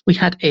we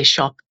had a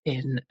shop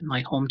in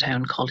my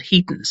hometown called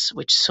Heaton's,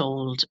 which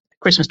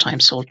Christmas time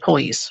sold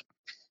toys.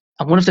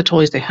 And one of the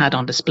toys they had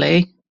on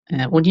display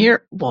one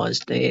year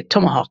was the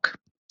Tomahawk.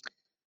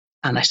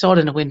 And I saw it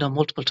in a window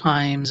multiple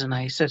times, and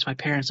I said to my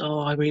parents,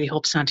 "Oh, I really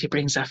hope Santa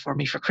brings that for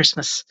me for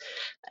Christmas,"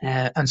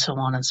 and so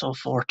on and so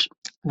forth.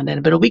 And then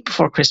about a week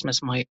before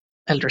Christmas, my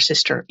elder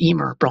sister,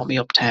 Emer, brought me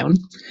uptown.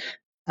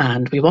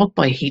 and we walked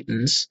by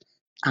Heaton's,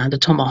 and the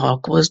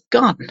tomahawk was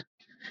gone.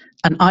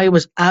 And I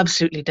was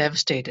absolutely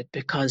devastated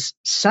because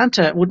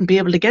Santa wouldn't be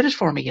able to get it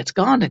for me. It's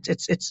gone.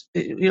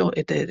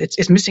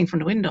 It's missing from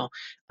the window.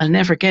 I'll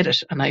never get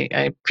it. And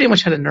I pretty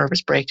much had a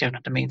nervous breakdown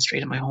at the main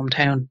street in my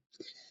hometown.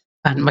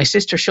 And my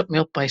sister shut me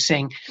up by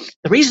saying,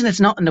 the reason it's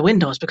not in the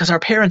window is because our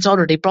parents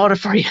already brought it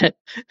for you.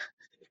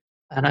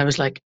 And I was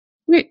like,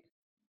 wait,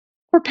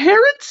 our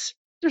parents?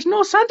 There's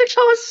no Santa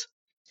Claus?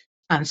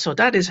 And so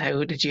that is how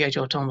the G.I.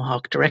 Joe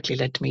Tomahawk directly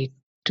led to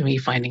me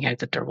finding out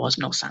that there was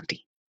no Santa.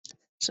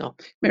 So,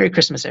 Merry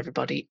Christmas,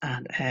 everybody,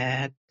 and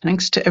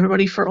thanks to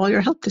everybody for all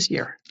your help this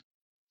year.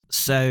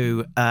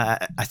 So,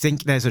 I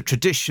think there's a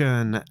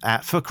tradition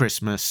for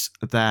Christmas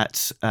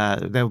that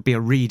there will be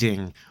a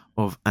reading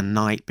of A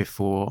Night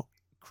Before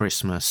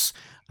Christmas.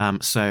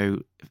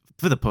 So,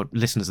 for the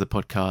listeners of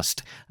the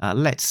podcast,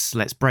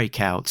 let's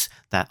break out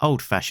that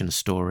old-fashioned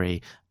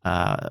story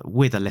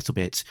with a little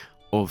bit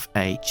of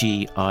a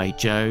G.I.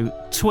 Joe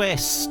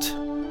twist.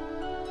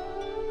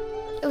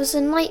 It was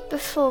the night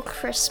before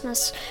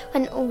Christmas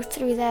when all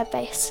through their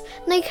base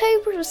no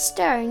cobra was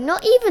stirring,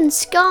 not even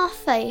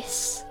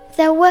Scarface.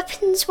 Their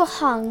weapons were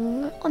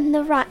hung on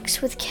the racks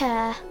with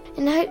care,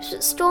 in hopes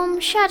that Storm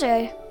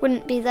Shadow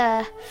wouldn't be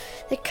there.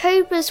 The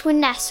cobras were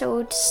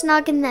nestled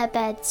snug in their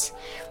beds,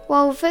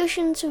 while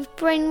visions of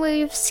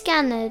brainwave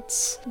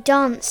scanners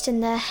danced in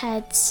their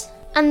heads.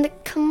 And the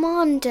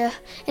commander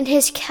in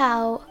his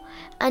cowl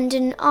and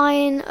an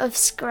iron of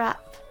scrap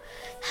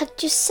had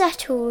just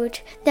settled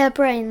their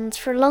brains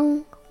for a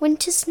long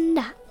winter's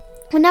nap.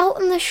 When out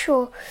on the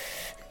shore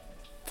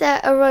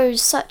there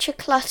arose such a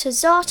clutter,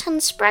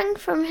 Zartan sprang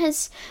from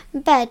his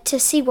bed to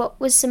see what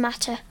was the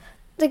matter.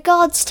 The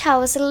guards'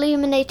 towers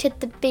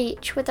illuminated the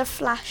beach with a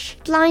flash,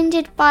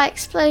 blinded by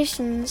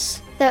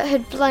explosions that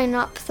had blown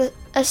up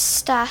a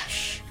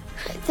stash.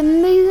 The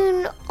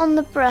moon on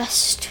the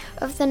breast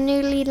of the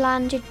newly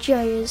landed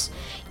Joes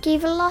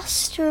gave a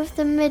lustre of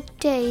the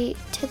midday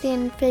to the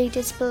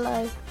invaders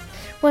below,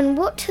 when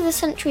what to the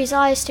sentry's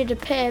eyes did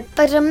appear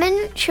but a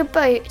miniature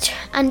boat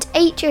and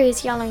 8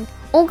 Joes yelling,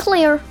 all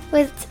clear,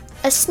 with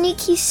a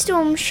sneaky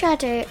Storm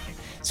Shadow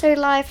so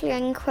lively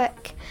and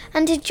quick,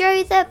 and a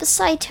Joe there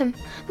beside him,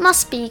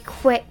 must be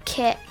Quick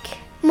Kick.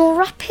 More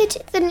rapid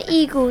than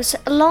eagles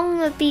along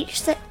the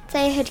beach that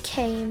they had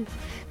came,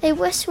 they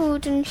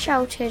whistled and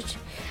shouted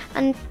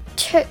and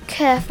took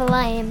careful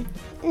aim.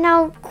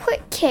 Now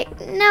Quick Kick,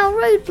 now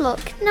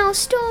Roadblock, now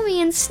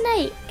Stormy and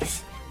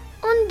Snakes.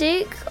 On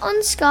Duke,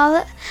 on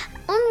Scarlet,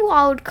 on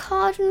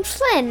Wildcard and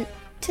Flint,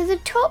 to the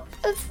top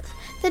of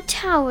the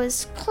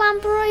towers,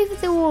 clamber over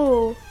the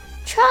wall.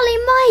 Charlie,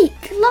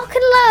 Mike, lock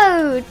and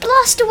load,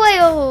 blast away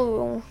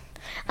all!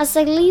 As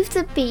they leave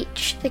the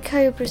beach, the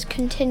cobras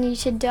continue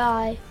to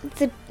die.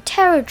 The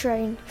terror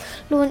drone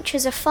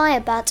launches a fire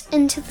bat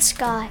into the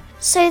sky.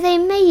 So they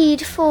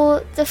made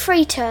for the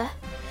freighter,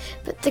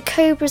 but the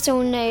cobras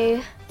all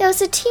knew there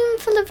was a team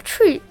full of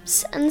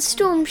troops and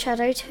Storm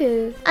Shadow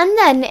too. And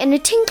then, in a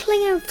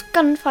tinkling of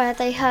gunfire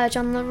they heard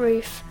on the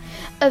roof,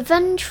 a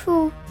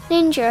vengeful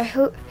ninja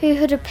who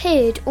had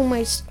appeared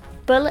almost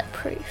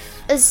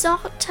bulletproof. As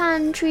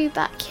Zartan drew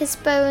back his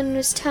bow and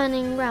was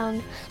turning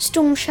round,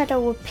 Storm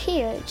Shadow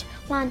appeared,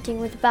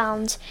 landing with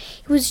bounds.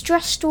 He was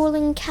dressed all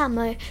in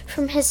camo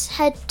from his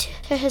head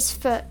to his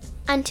foot,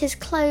 and his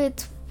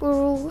clothes were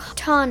all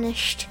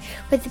tarnished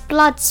with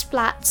blood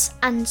splats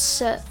and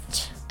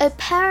soot. A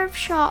pair of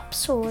sharp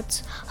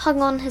swords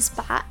hung on his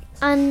back,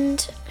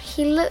 and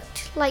he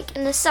looked like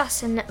an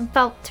assassin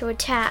about to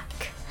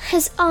attack.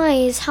 His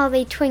eyes, how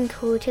they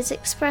twinkled, his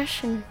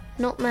expression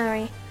not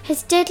merry.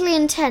 His deadly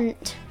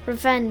intent,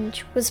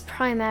 revenge, was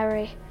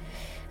primary.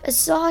 As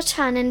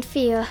Zartan in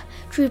fear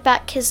drew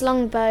back his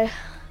longbow,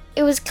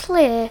 it was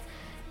clear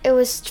it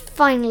was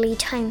finally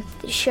time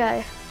for the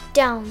show.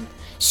 Down,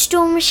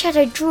 Storm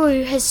Shadow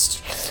drew his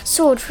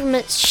sword from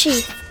its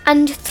sheath,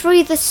 and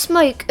through the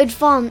smoke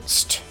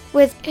advanced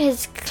with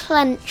his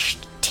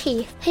clenched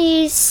teeth.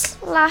 He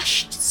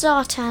slashed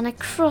Zartan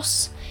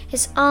across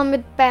his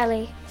armoured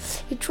belly.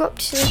 He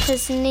dropped to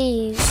his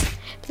knees,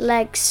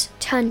 legs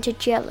turned to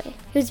jelly.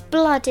 He was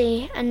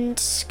bloody and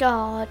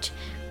scarred,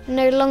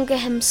 no longer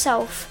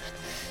himself.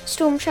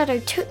 Storm Shadow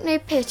took no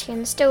pity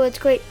and still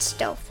with great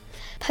stealth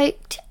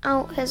poked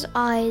out his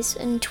eyes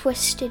and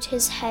twisted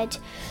his head,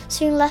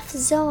 soon left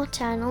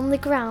Zartan on the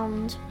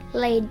ground,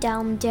 laid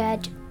down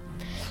dead.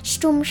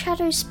 Storm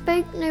Shadow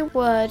spoke no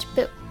word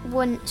but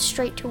went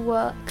straight to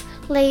work,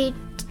 laid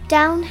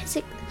down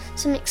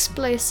some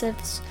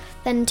explosives,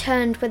 then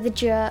turned with a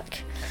jerk,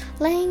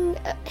 laying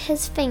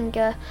his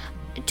finger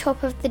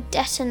top of the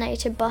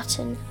detonator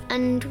button,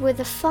 and with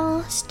a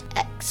fast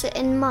exit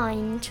in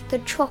mind, the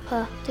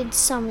chopper did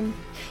summon.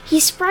 He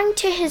sprang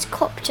to his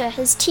copter,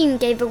 his team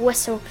gave a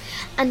whistle,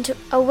 and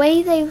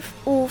away they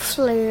all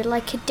flew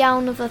like a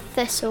down of a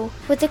thistle.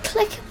 With a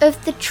click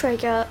of the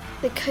trigger,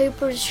 the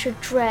cobras should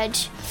dread.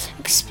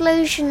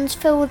 Explosions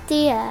filled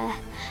the air.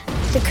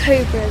 The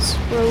cobras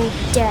were all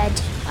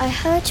dead. I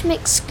heard him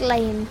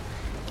exclaim,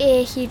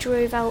 ere he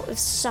drove out of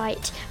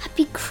sight,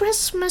 "Happy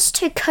Christmas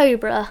to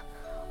Cobra!"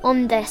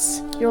 on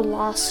this, your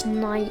last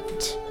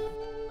night.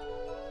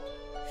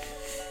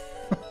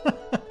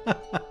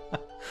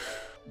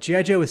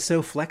 G.I. Joe is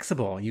so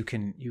flexible. You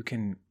can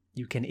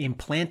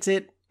implant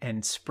it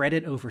and spread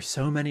it over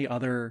so many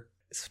other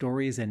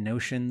stories and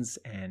notions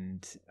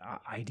and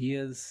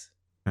ideas.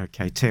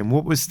 Okay, Tim,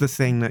 what was the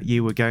thing that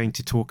you were going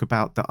to talk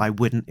about that I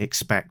wouldn't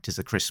expect as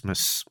a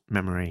Christmas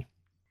memory?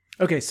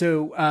 Okay,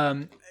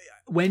 so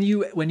when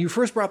you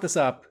first brought this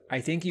up, I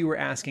think you were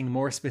asking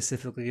more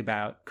specifically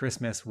about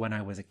Christmas when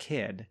I was a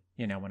kid,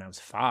 when I was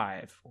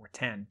 5 or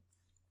 10.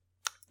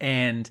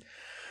 And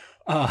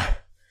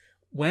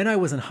when I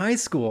was in high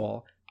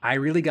school, I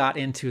really got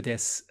into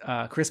this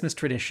Christmas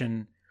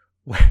tradition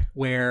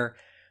where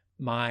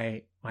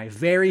my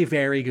very,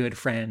 very good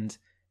friend,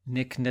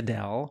 Nick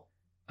Nadell,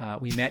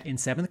 we met in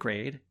 7th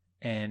grade,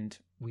 and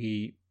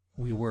we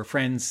were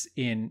friends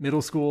in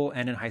middle school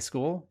and in high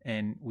school,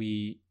 and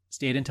we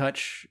stayed in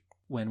touch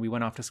when we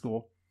went off to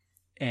school.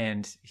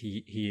 And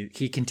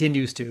he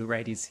continues to,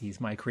 right? He's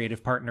my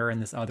creative partner in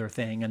this other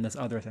thing and this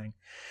other thing.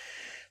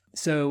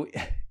 So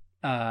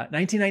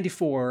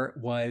 1994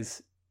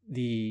 was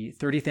the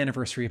 30th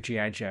anniversary of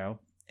G.I. Joe,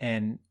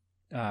 and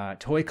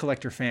toy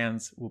collector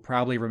fans will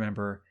probably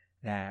remember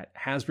that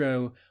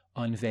Hasbro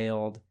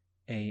unveiled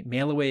a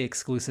mail-away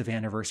exclusive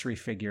anniversary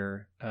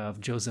figure of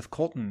Joseph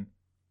Colton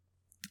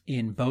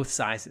in both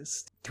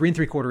sizes, 3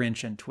 3/4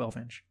 inch and 12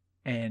 inch.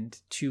 And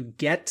to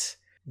get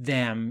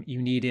them,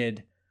 you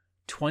needed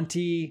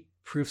 20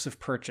 proofs of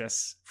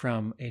purchase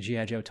from a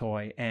G.I. Joe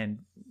toy, and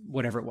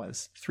whatever it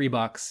was, $3,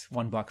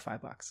 $1,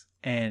 $5.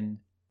 And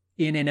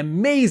in an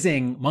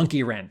amazing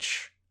monkey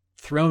wrench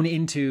thrown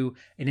into,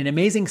 in an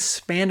amazing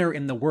spanner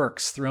in the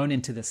works thrown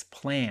into this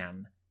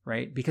plan,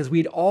 right? Because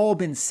we'd all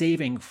been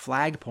saving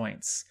flag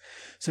points,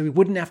 so we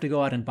wouldn't have to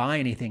go out and buy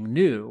anything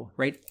new,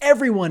 right?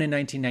 Everyone in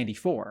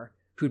 1994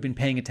 who'd been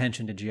paying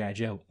attention to G.I.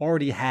 Joe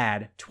already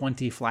had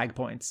 20 flag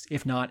points,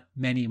 if not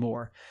many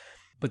more.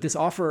 But this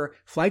offer,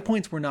 flag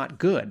points were not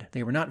good.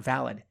 They were not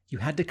valid. You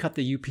had to cut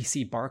the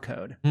UPC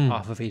barcode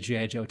off of a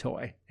G.I. Joe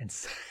toy.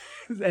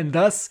 And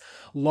thus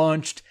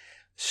launched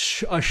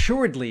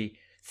assuredly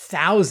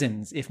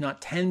thousands, if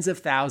not tens of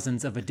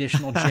thousands of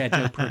additional G.I.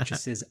 Joe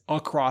purchases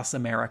across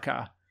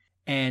America.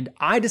 And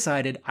I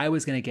decided I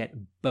was going to get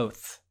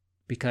both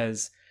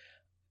because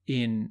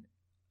in,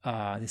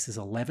 this is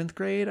 11th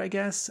grade, I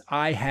guess,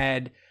 I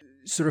had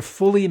sort of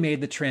fully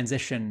made the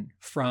transition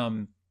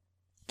from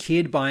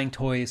kid buying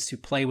toys to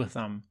play with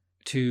them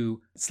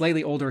to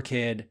slightly older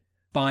kid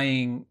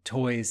buying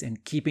toys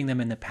and keeping them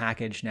in the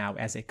package now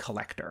as a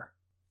collector.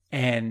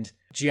 And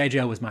G.I.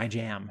 Joe was my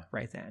jam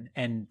right then,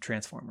 and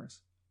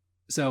Transformers.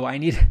 So I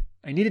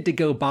needed to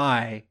go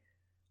buy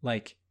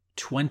like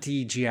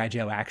 20 G.I.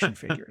 Joe action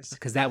figures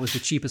because that was the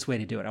cheapest way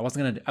to do it. I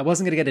wasn't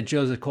gonna get a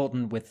Joseph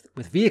Colton with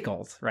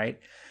vehicles, right?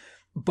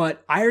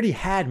 But I already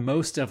had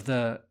most of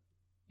the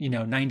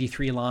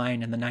 93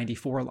 line and the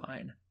 94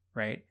 line,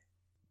 right?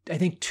 I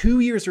think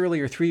 3 years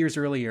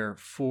earlier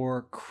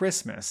for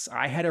Christmas,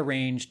 I had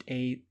arranged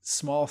a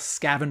small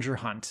scavenger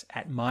hunt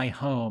at my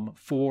home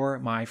for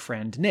my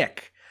friend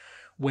Nick,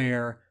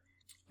 where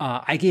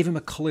I gave him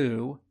a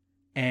clue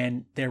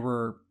and there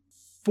were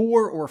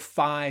 4 or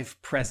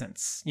 5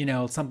 presents.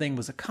 Something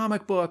was a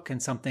comic book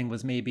and something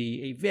was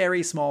maybe a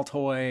very small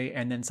toy,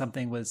 and then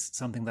something was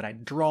something that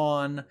I'd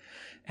drawn,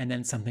 and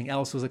then something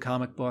else was a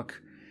comic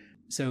book.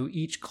 So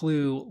each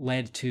clue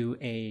led to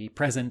a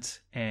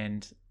present,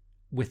 and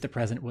with the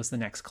present was the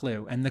next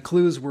clue. And the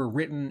clues were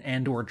written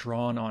and or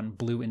drawn on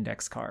blue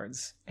index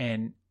cards.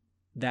 And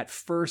that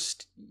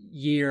first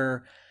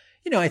year,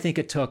 I think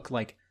it took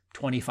like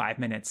 25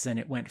 minutes, and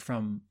it went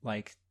from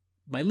like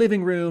my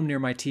living room near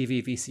my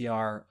TV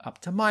VCR up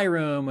to my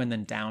room, and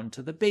then down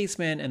to the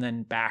basement, and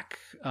then back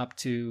up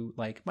to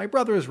like my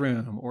brother's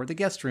room or the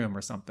guest room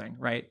or something,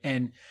 right?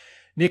 And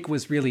Nick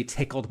was really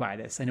tickled by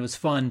this, and it was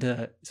fun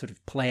to sort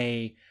of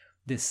play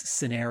this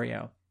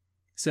scenario.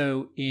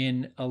 So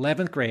in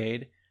 11th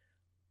grade,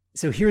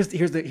 so here's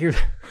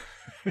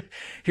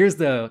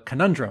the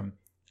conundrum.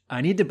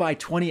 I need to buy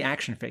 20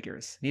 action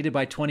figures. I need to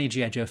buy 20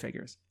 G.I. Joe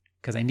figures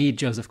because I need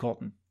Joseph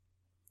Colton.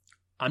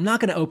 I'm not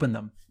going to open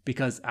them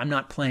because I'm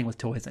not playing with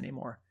toys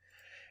anymore.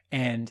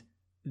 And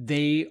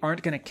they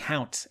aren't going to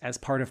count as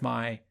part of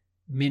my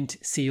mint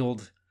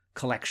sealed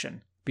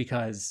collection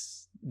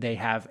because they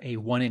have a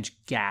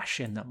 1-inch gash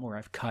in them where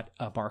I've cut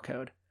a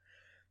barcode.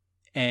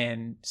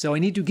 And so I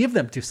need to give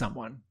them to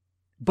someone.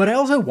 But I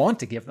also want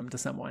to give them to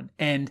someone.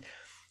 And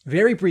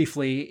very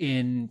briefly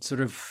in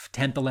sort of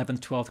 10th, 11th,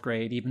 12th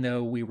grade, even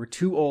though we were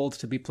too old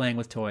to be playing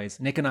with toys,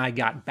 Nick and I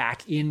got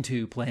back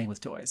into playing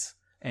with toys.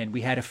 And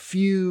we had a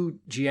few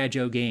G.I.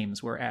 Joe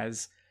games where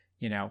as,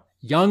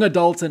 young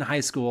adults in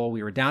high school,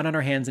 we were down on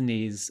our hands and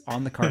knees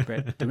on the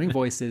carpet doing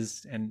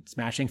voices and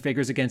smashing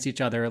figures against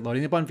each other,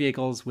 loading them on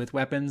vehicles with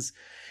weapons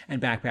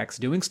and backpacks,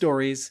 doing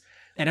stories.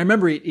 And I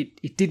remember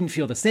it didn't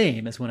feel the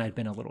same as when I'd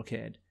been a little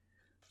kid.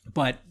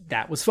 But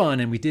that was fun,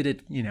 and we did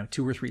it,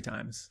 2 or 3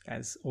 times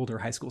as older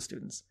high school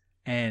students.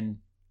 And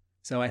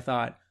so I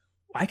thought,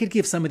 I could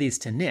give some of these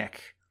to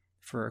Nick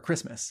for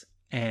Christmas.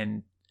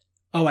 And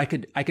I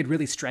could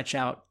really stretch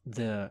out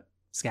the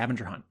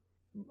scavenger hunt.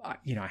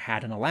 I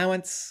had an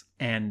allowance,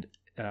 and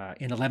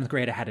in 11th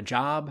grade, I had a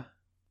job.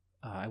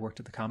 I worked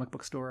at the comic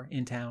book store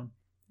in town.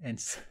 And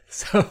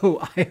so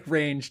I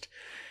arranged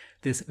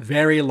this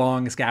very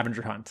long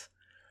scavenger hunt.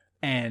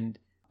 And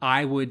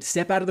I would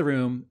step out of the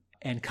room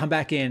and come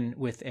back in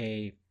with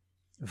a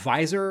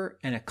visor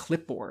and a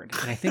clipboard.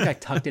 And I think I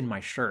tucked in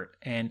my shirt.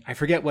 And I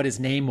forget what his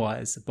name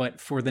was,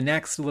 but for the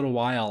next little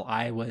while,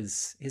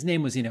 his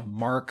name was,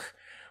 Mark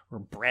or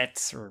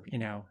Brett or,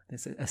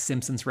 it's a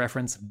Simpsons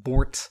reference,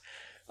 Bort.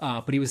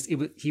 But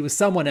he was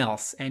someone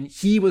else. And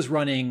he was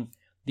running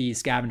the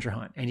scavenger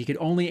hunt, and he could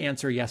only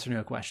answer yes or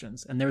no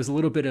questions. And there was a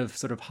little bit of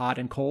sort of hot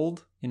and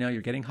cold, you're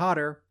getting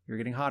hotter.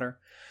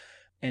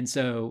 And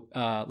so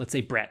let's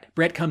say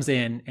Brett comes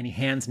in and he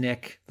hands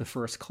Nick the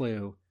first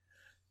clue.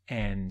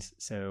 And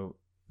so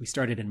we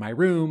started in my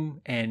room,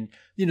 and,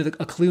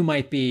 a clue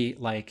might be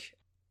like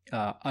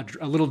a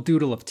little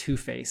doodle of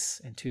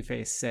Two-Face, and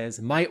Two-Face says,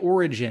 "My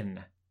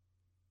origin."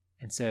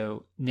 And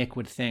so Nick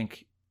would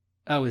think,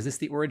 oh, is this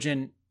the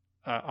origin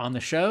on the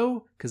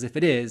show? Because if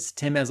it is,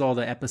 Tim has all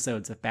the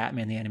episodes of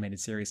Batman the Animated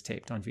Series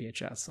taped on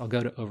VHS.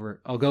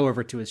 I'll go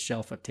over to his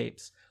shelf of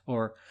tapes.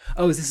 Or,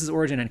 oh, is this his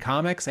origin in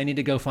comics? I need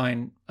to go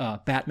find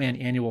Batman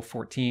Annual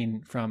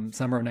 14 from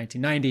summer of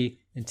 1990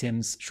 in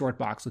Tim's short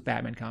box with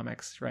Batman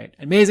comics, right?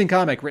 Amazing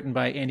comic written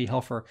by Andy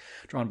Helfer,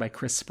 drawn by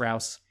Chris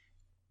Sprouse.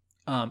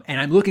 And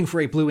I'm looking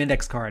for a blue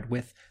index card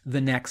with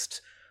the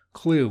next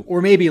clue,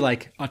 or maybe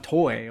like a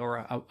toy or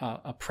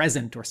a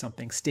present or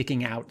something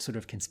sticking out sort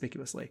of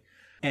conspicuously.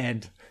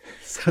 And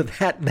so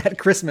that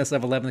Christmas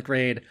of 11th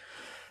grade,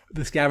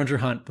 the scavenger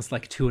hunt was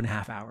like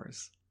 2.5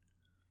 hours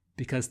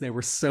because there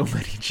were so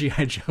many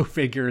G.I. Joe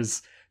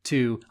figures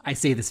to, I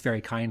say this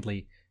very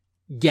kindly,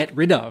 get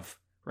rid of,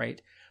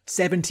 right?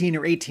 17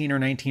 or 18 or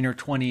 19 or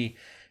 20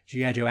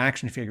 G.I. Joe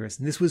action figures.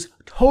 And this was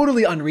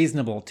totally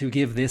unreasonable to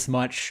give this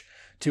much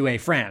to a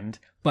friend,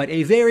 but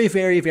a very,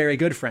 very, very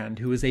good friend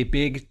who was a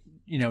big,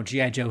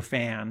 G.I. Joe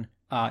fan.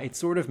 It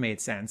sort of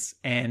made sense.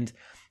 And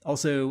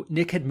also,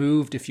 Nick had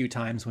moved a few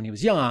times when he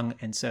was young,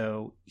 and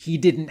so he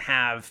didn't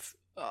have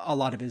a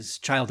lot of his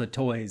childhood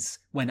toys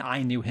when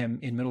I knew him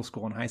in middle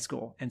school and high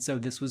school. And so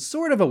this was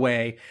sort of a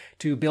way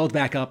to build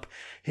back up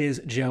his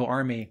Joe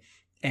army.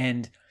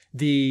 And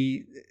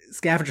the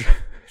scavenger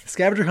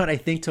hunt, I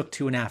think, took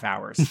 2.5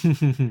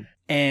 hours.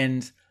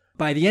 And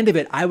by the end of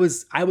it, I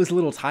was a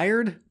little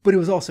tired, but it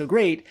was also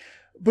great.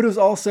 But it was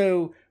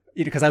also,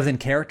 because I was in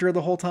character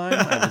the whole time.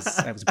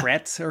 I was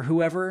Brett or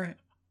whoever.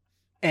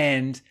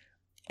 And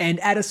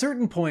at a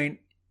certain point,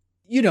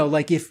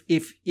 like if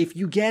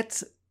you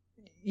get,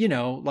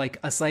 like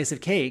a slice of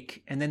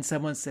cake and then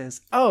someone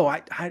says, "Oh,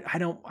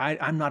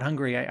 I'm not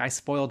hungry. I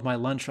spoiled my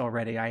lunch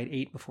already. I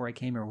ate before I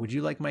came here. Would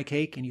you like my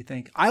cake?" And you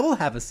think, "I will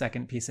have a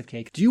second piece of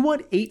cake. Do you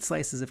want 8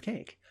 slices of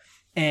cake?"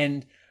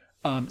 And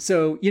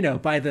so,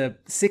 by the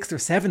 6th or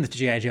 7th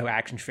G.I. Joe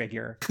action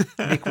figure,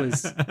 Nick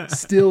was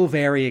still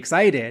very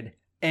excited.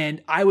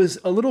 And I was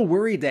a little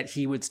worried that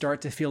he would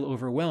start to feel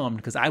overwhelmed,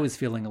 because I was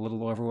feeling a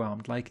little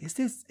overwhelmed. Like, is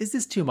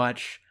this too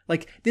much?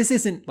 Like, this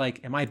isn't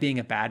like, am I being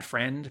a bad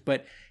friend?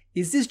 But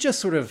is this just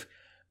sort of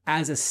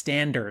as a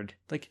standard?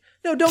 Like,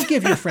 no, don't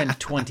give your friend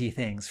 20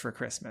 things for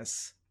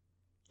Christmas.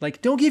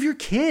 Like, don't give your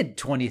kid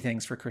 20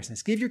 things for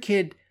Christmas. Give your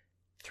kid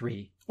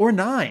 3 or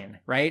 9,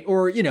 right?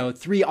 Or,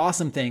 3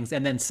 awesome things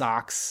and then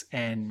socks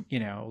and,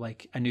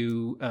 like a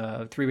new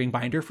 3-ring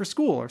binder for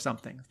school or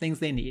something, things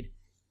they need.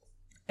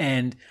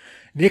 And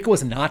Nick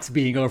was not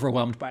being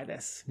overwhelmed by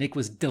this. Nick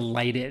was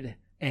delighted.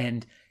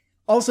 And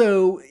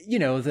also,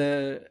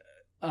 the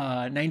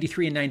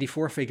 93 and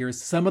 94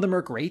 figures, some of them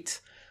are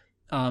great.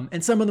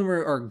 And some of them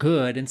are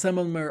good. And some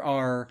of them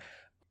are,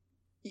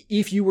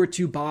 if you were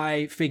to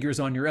buy figures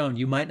on your own,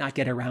 you might not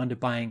get around to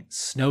buying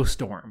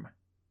Snowstorm.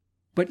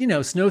 But,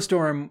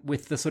 Snowstorm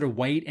with the sort of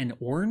white and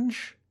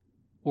orange,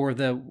 or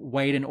the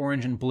white and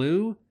orange and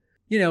blue,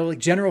 like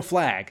General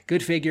Flag,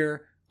 good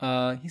figure.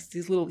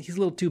 He's a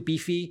little too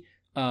beefy.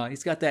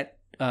 He's got that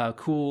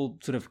cool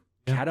sort of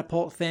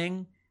catapult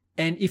thing.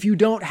 And if you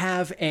don't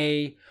have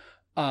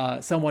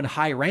someone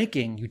high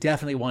ranking, you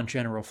definitely want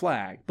General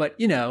Flag. But,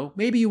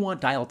 maybe you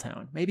want Dial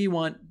Tone. Maybe you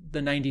want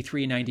the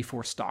 93,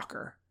 94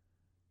 Stalker.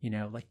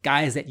 Like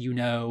guys that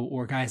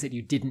or guys that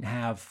you didn't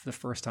have the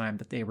first time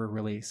that they were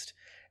released.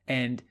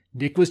 And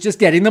Nick was just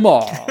getting them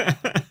all.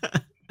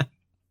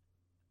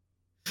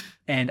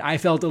 And I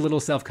felt a little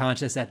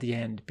self-conscious at the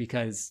end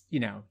because,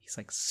 he's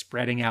like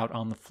spreading out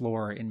on the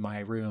floor in my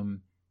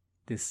room,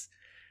 this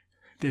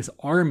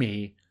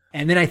army.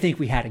 And then I think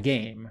we had a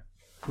game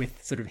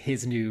with sort of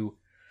his new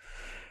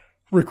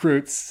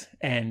recruits,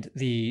 and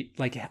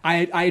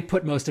I had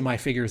put most of my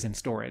figures in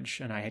storage,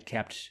 and I had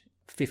kept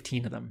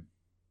 15 of them,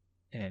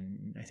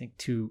 and I think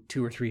two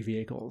or three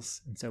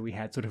vehicles. And so we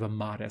had sort of a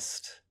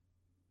modest,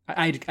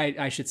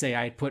 I should say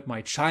I had put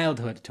my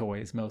childhood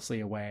toys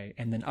mostly away,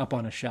 and then up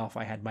on a shelf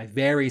I had my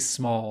very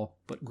small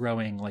but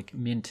growing like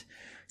mint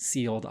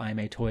sealed I'm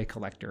a Toy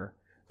Collector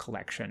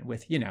collection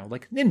with,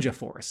 like Ninja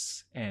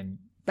Force and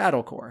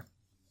Battle Corps.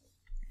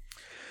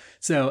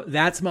 So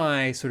that's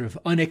my sort of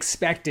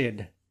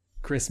unexpected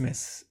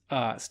Christmas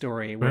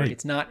story, where Right.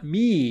 it's not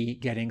me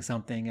getting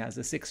something as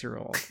a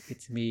 6-year-old.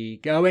 It's me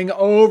going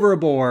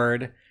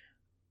overboard.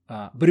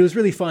 But it was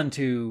really fun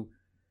to,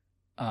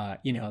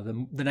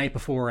 the night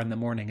before and the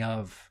morning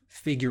of,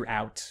 figure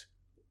out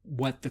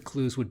what the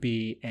clues would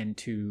be and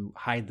to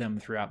hide them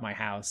throughout my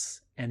house.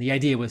 And the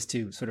idea was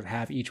to sort of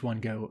have each one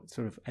go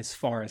sort of as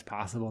far as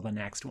possible the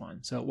next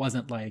one. So it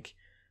wasn't like,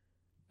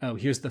 oh,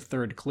 here's the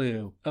third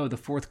clue. Oh, the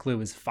fourth clue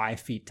is 5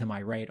 feet to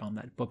my right on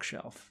that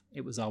bookshelf.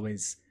 It was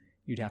always,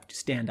 you'd have to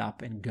stand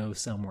up and go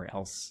somewhere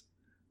else,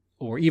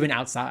 or even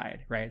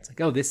outside, right? It's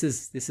like, oh, this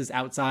is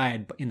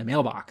outside in the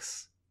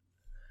mailbox.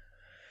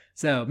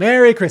 So,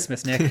 Merry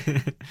Christmas,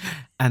 Nick.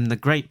 And the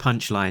great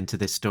punchline to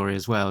this story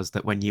as well is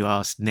that when you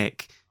asked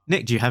Nick,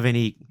 do you have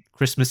any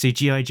Christmassy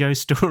G.I. Joe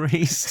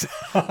stories?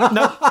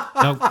 No,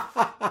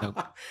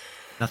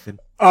 nothing.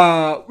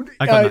 I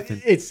got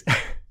nothing.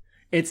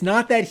 It's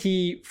not that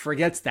he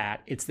forgets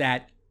that. It's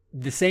that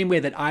the same way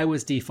that I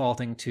was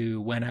defaulting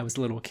to when I was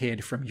a little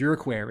kid from your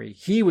query,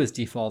 he was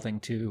defaulting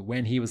to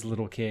when he was a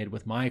little kid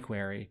with my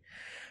query.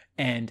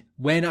 And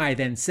when I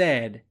then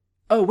said,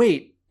 oh,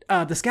 wait,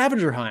 the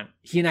scavenger hunt,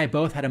 he and I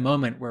both had a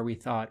moment where we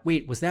thought,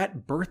 wait, was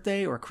that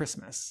birthday or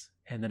Christmas?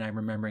 And then I'm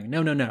remembering,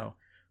 no.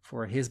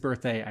 For his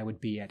birthday, I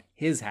would be at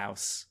his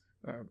house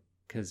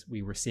because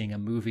we were seeing a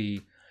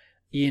movie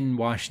in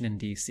Washington,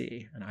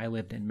 D.C., and I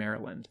lived in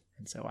Maryland.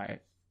 And so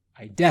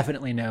I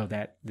definitely know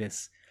that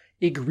this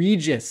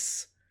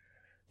egregious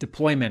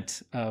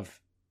deployment of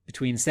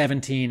between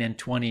 17 and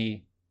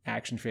 20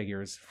 action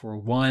figures for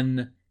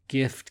one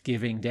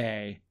gift-giving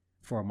day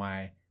for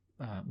my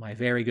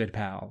very good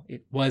pal,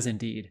 it was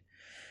indeed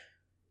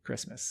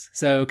Christmas.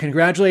 So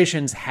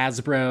congratulations,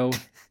 Hasbro.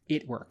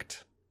 It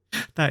worked.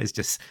 That is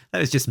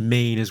just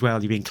mean as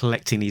well. You've been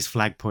collecting these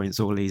flag points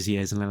all these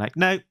years, and they're like,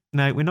 no,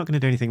 we're not going to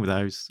do anything with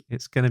those.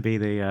 It's going to be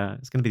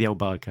the old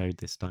barcode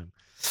this time.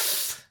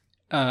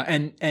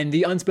 And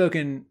the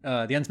unspoken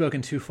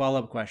 2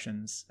 follow-up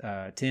questions.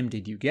 Tim,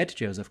 did you get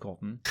Joseph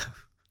Colton?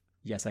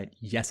 Yes,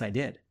 I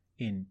did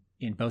in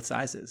both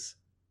sizes,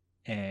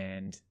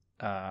 and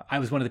I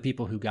was one of the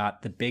people who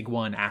got the big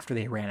one after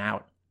they ran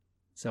out.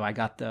 So I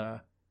got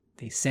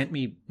they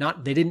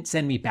didn't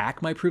send me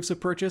back my proofs of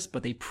purchase,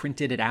 but they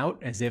printed it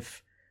out as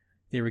if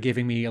they were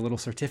giving me a little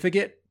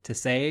certificate to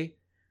say,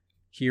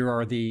 here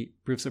are the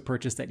proofs of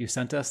purchase that you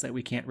sent us that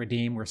we can't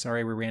redeem. We're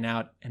sorry we ran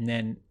out. And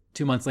then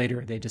 2 months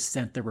later, they just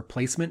sent the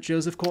replacement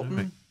Joseph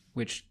Colton,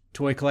 which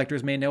toy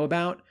collectors may know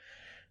about,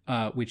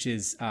 which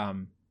is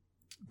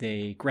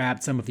they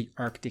grabbed some of the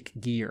Arctic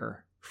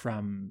gear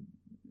from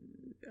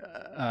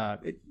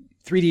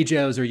 3D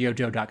Joe's or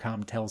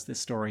YoJo.com tells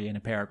this story in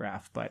a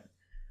paragraph, but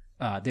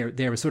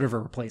there was sort of a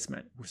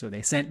replacement. So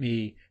they sent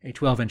me a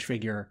 12-inch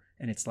figure,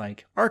 and it's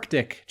like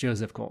Arctic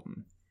Joseph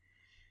Colton.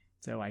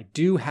 So I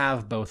do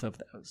have both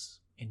of those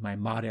in my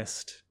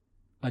modest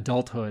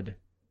adulthood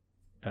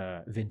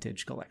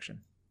vintage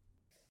collection.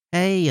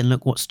 Hey, and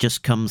look what's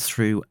just come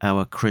through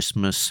our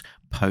Christmas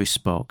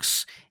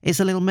postbox. It's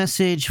a little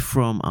message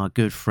from our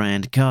good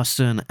friend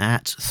Carson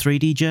at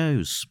 3D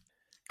Joe's.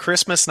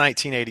 Christmas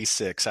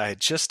 1986. I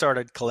had just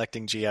started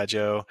collecting G.I.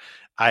 Joe.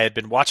 I had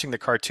been watching the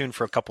cartoon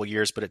for a couple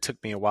years, but it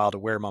took me a while to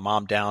wear my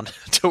mom down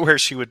to where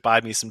she would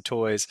buy me some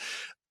toys.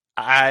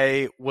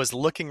 I was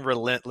looking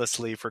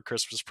relentlessly for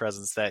Christmas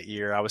presents that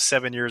year. I was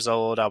 7 years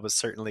old. I was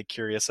certainly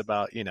curious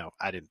about,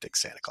 I didn't think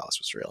Santa Claus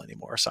was real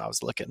anymore, so I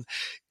was looking.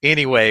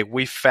 Anyway,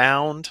 we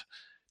found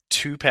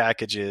 2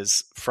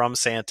 packages from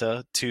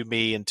Santa to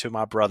me and to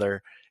my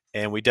brother,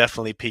 and we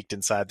definitely peeked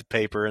inside the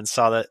paper and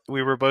saw that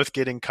we were both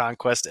getting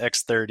Conquest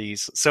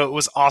X30s. So it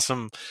was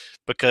awesome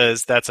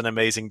because that's an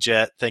amazing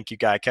jet. Thank you,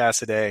 Guy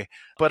Cassidy.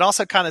 But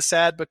also kind of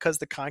sad because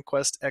the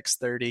Conquest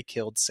X30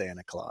 killed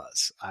Santa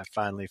Claus. I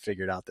finally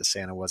figured out that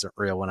Santa wasn't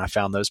real when I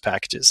found those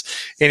packages.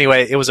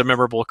 Anyway, it was a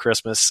memorable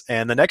Christmas.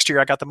 And the next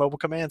year I got the Mobile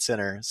Command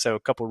Center. So a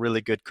couple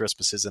really good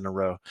Christmases in a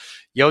row.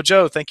 Yo,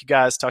 Joe, thank you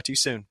guys. Talk to you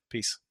soon.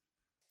 Peace.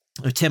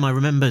 Oh, Tim, I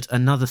remembered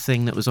another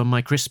thing that was on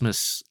my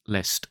Christmas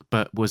list,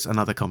 but was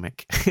another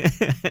comic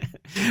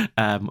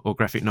or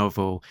graphic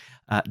novel.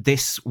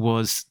 This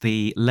was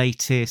the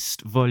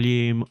latest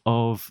volume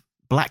of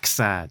Black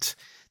Sad,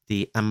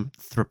 the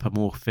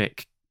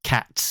anthropomorphic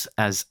cat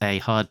as a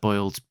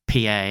hard-boiled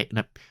PA.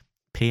 No,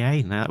 PA?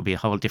 No, that would be a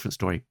whole different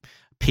story.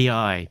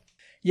 PI.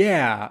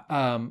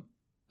 Yeah.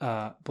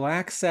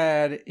 Black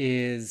Sad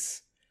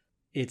it's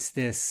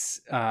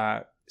this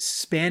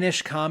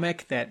Spanish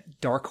comic that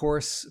Dark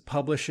Horse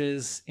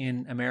publishes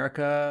in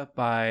America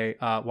by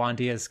Juan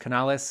Diaz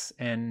Canales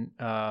and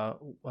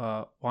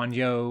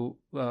Juanjo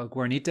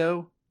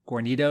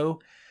Guarnido.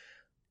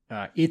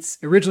 It's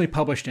originally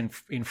published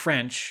in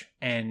French,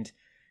 and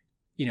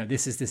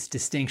this is this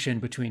distinction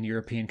between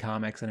European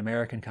comics and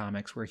American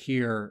comics, where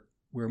here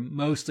we're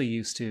mostly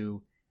used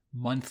to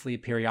monthly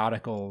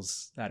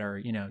periodicals that are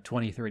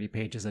 20, 30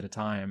 pages at a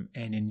time,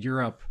 and in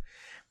Europe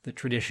the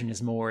tradition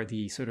is more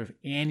the sort of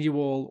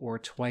annual or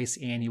twice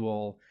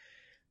annual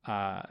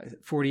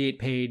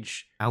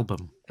 48-page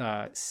album,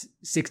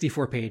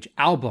 64-page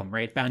album,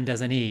 right? Bande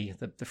dessinée,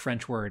 the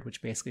French word,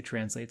 which basically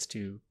translates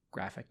to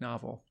graphic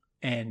novel.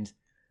 And,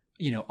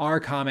 our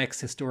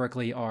comics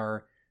historically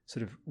are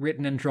sort of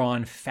written and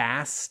drawn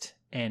fast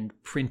and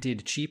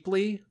printed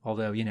cheaply,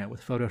 although,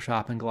 with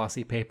Photoshop and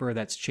glossy paper,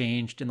 that's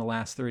changed in the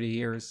last 30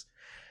 years.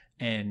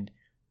 And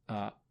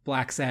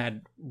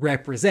Blacksad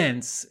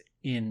represents,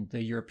 in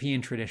the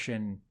European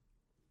tradition,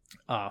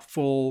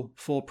 full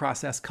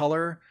process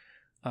color,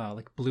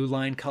 like blue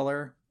line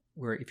color,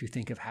 where if you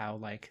think of how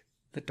like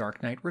The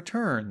Dark Knight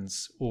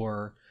Returns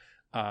or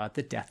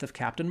The Death of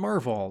Captain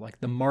Marvel, like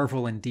the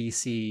Marvel and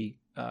DC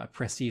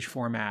prestige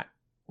format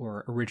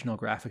or original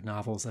graphic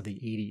novels of the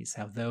 80s,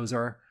 how those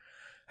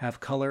have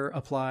color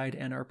applied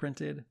and are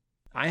printed.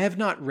 I have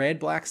not read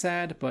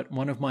Blacksad, but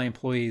one of my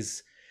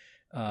employees,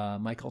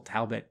 Michael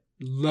Talbot,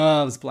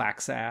 loves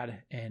Blacksad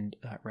and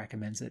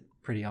recommends it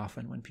pretty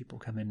often when people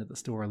come into the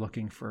store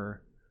looking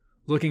for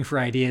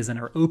ideas and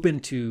are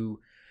open to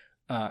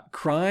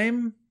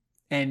crime.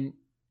 And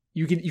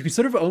you can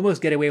sort of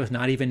almost get away with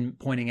not even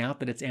pointing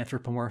out that it's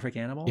anthropomorphic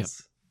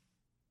animals,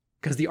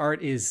 because the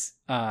art is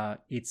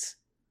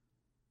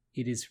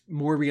it is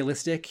more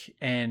realistic,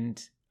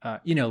 and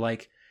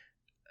like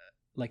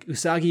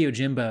Usagi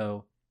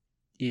Yojimbo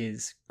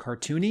is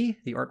cartoony.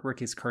 The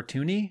artwork is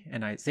cartoony,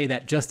 and I say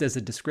that just as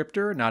a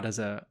descriptor, not as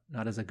a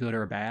good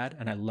or a bad.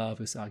 And I love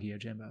Usagi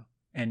Yojimbo.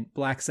 And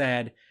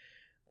Blacksad,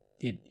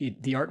 the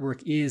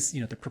artwork is,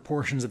 the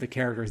proportions of the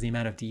characters, the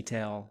amount of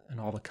detail, and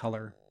all the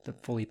color, the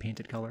fully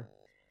painted color.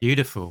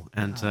 Beautiful.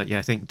 And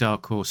I think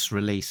Dark Horse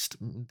released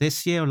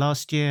this year or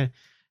last year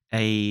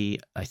I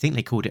think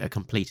they called it a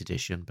complete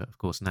edition, but of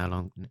course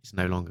it's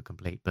no longer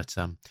complete, but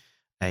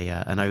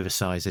an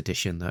oversized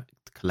edition that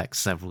collects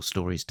several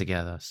stories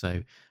together.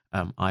 So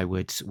I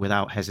would,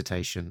 without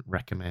hesitation,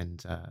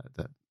 recommend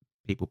that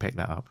people pick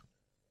that up.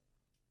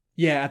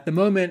 Yeah, at the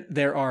moment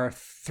there are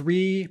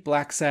 3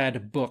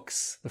 Blacksad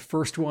books. The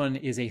first one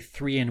is a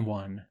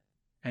 3-in-1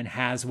 and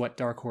has what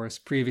Dark Horse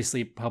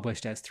previously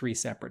published as 3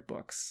 separate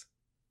books.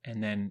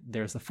 And then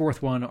there's the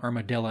 4th one,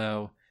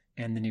 Armadillo,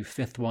 and the new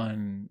 5th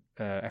one,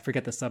 I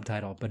forget the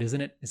subtitle, but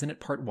isn't it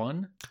part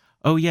 1?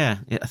 Oh yeah,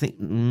 I think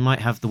it might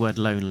have the word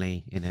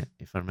lonely in it,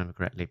 if I remember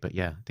correctly. But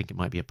yeah, I think it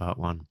might be a part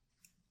 1. I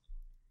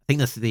think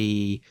that's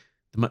the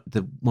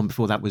one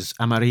before that was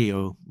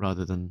Amarillo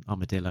rather than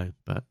Armadillo.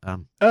 But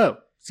oh,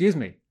 excuse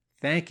me,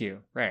 thank you.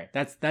 Right,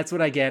 that's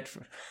what I get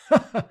for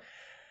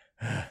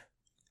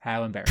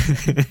how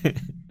embarrassing.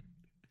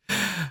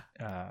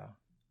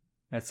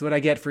 That's what I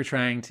get for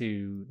trying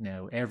to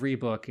know every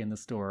book in the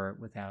store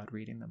without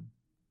reading them.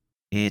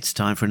 It's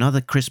time for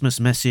another Christmas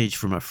message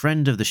from a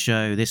friend of the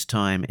show. This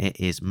time it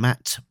is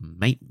Matt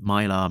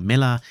Mylar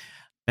Miller,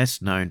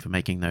 best known for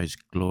making those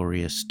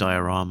glorious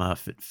diorama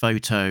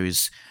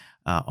photos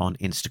on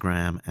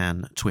Instagram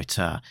and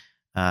Twitter.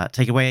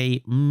 Take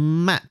away,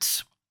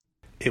 Matt.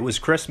 It was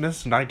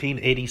Christmas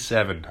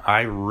 1987.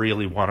 I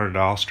really wanted an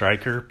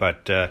All-Striker,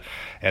 but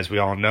as we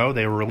all know,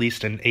 they were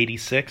released in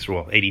 86,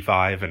 well,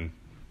 85 and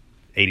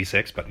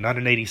 86, but not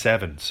in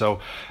 87.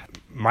 So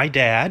my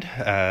dad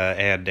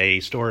and a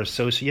store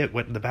associate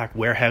went in the back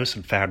warehouse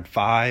and found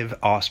 5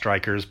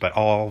 All-Strikers, but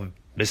all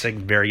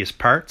missing various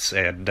parts.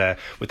 And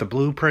with the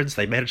blueprints,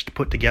 they managed to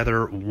put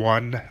together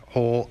one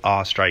whole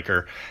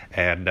All-Striker,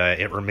 and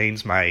it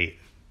remains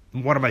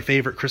one of my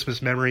favorite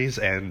Christmas memories,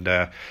 and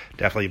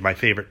definitely my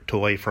favorite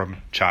toy from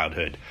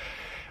childhood.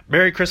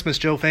 Merry Christmas,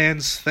 Joe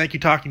fans. Thank you,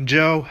 Talking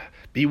Joe.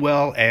 Be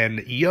well,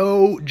 and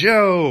yo,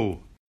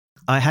 Joe!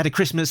 I had a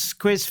Christmas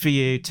quiz for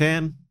you,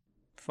 Tim.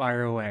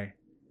 Fire away.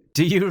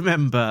 Do you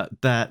remember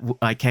that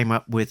I came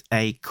up with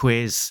a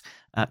quiz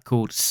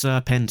called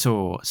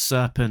Serpentor?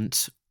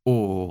 Serpent,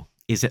 or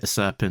is it a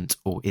serpent,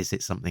 or is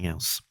it something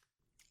else?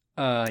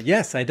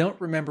 Yes, I don't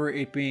remember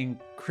it being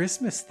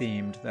Christmas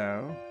themed,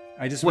 though.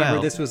 I just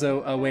remember this was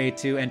a way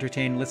to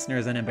entertain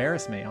listeners and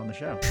embarrass me on the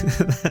show.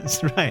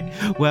 That's right.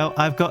 Well,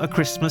 I've got a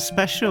Christmas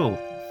special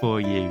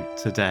for you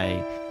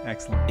today.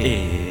 Excellent.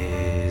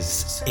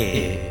 Is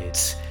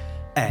it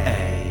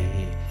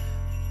a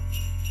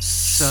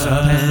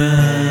serpent?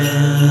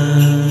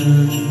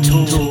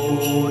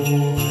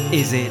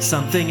 Is it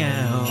something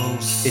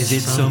else? Is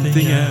it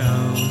something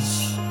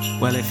else?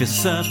 Well, if it's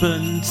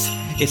serpent,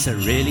 it's a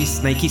really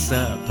snaky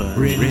serpent.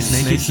 Really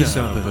snaky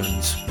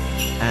serpent.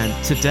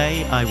 And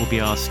today I will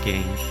be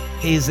asking,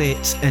 is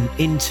it an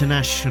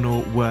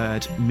international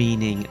word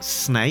meaning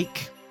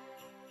snake?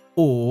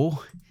 Or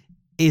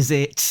is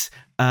it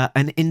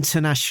an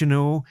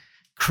international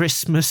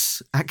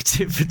Christmas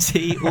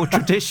activity or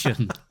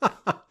tradition?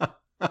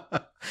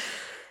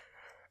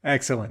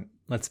 Excellent.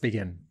 Let's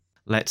begin.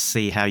 Let's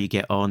see how you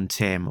get on,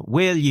 Tim.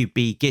 Will you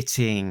be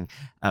getting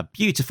a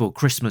beautiful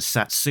Christmas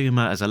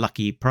Satsuma as a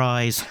lucky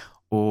prize,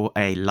 or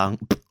a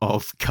lump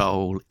of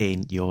coal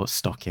in your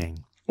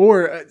stocking?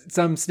 Or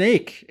some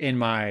snake in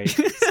my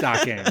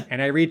stocking.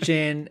 And I reach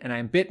in and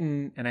I'm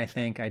bitten and I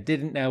think I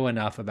didn't know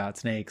enough about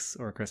snakes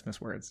or Christmas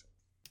words.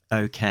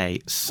 Okay,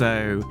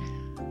 so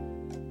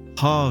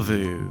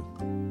Havu.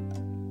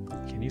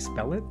 Can Can you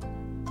spell it?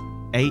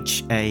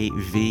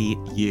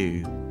 Havu.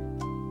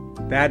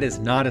 That is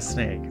not a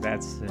snake.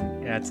 That's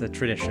a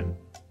tradition,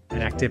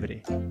 an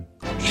activity.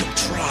 You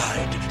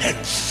tried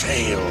and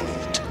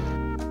failed.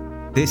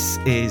 This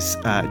is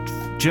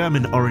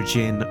German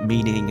origin,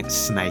 meaning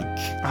snake.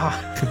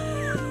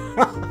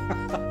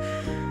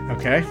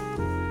 Okay.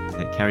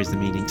 It carries the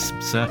meaning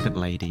serpent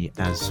lady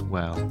as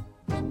well.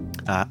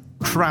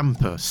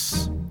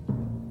 Krampus.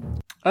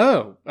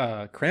 Oh,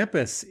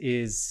 Krampus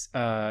is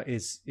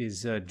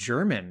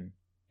German,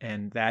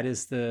 and that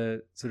is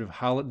the sort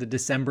of the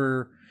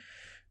December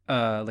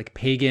like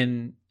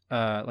pagan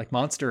like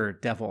monster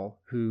devil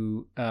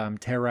who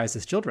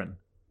terrorizes children.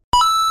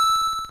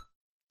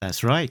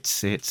 That's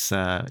right. It's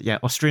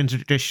Austrian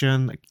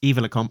tradition,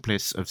 evil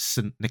accomplice of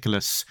St.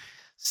 Nicholas,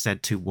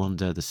 said to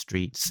wander the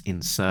streets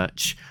in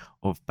search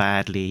of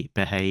badly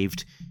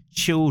behaved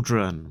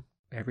children.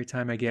 Every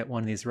time I get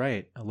one of these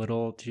right, a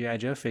little G.I.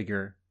 Joe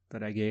figure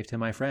that I gave to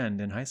my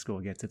friend in high school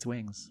gets its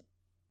wings.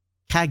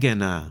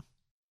 Kagana.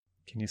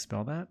 Can you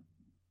spell that?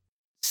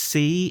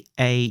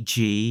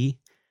 Caganer.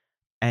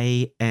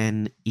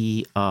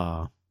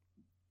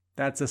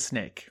 That's a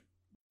snake.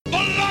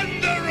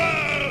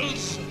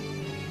 Blunderers!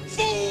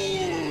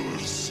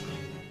 Fools!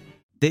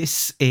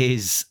 This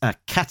is a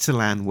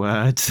Catalan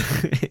word.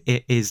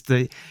 It is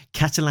the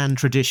Catalan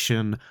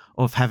tradition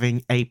of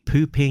having a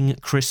pooping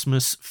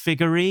Christmas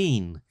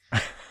figurine.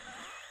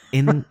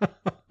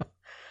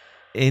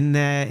 In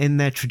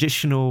their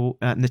traditional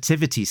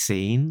nativity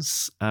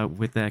scenes,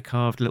 with their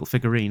carved little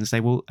figurines,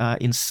 they will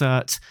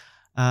insert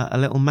a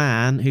little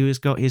man who has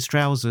got his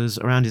trousers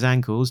around his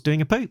ankles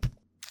doing a poop.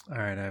 All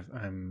right,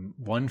 I'm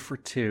 1 for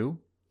 2.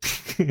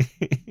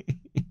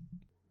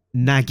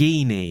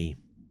 Nagini.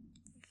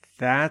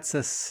 That's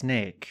a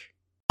snake.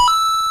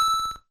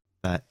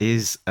 That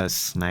is a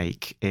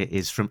snake. It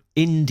is from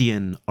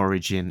Indian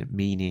origin,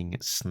 meaning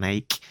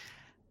snake.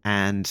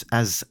 And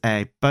as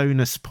a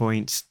bonus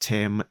point,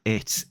 Tim,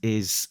 it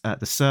is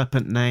the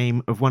serpent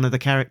name of one of the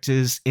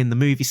characters in the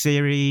movie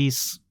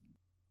series.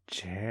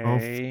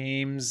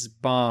 James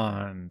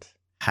Bond.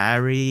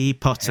 Harry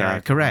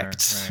Potter.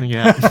 Correct. Right.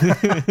 Yeah.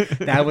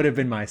 That would have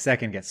been my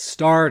second guess.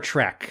 Star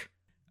Trek.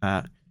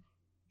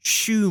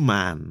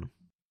 Schumann.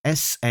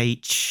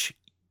 Schuman.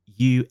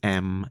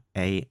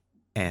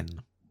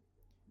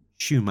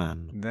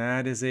 Schumann.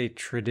 That is a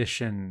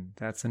tradition.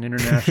 That's an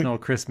international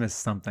Christmas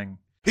something.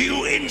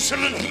 You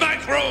insolent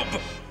microbe!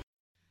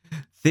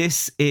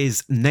 This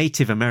is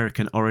Native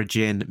American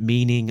origin,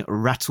 meaning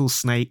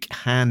rattlesnake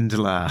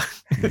handler.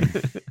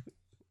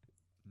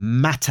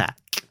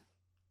 Mattak.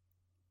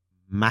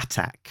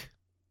 Mattak.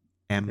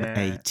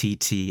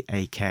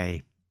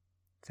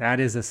 That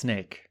is a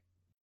snake.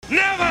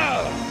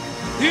 Never!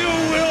 You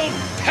will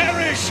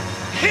perish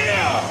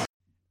here!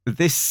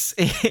 This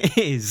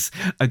is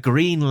a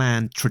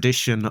Greenland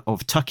tradition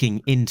of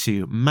tucking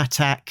into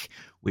mattak,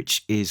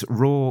 which is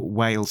raw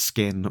whale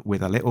skin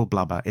with a little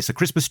blubber. It's a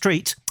Christmas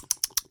treat.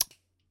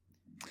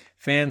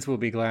 Fans will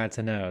be glad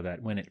to know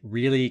that when it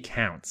really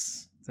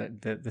counts,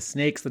 that the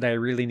snakes that I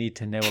really need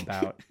to know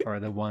about are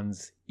the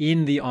ones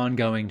in the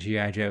ongoing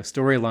G.I. Joe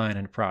storyline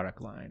and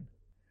product line.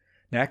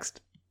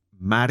 Next.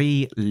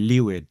 Mari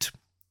Lwyd.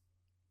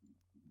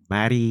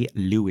 Mari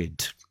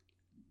Lwyd.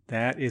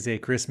 That is a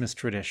Christmas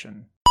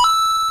tradition.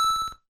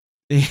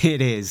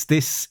 It is.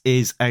 This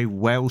is a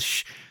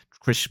Welsh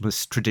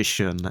Christmas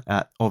tradition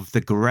of the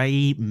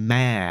Grey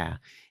Mare.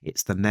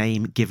 It's the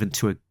name given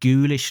to a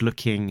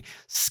ghoulish-looking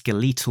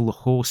skeletal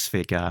horse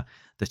figure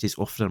that is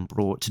often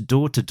brought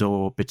door to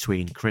door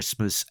between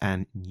Christmas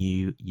and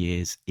New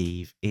Year's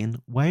Eve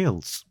in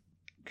Wales.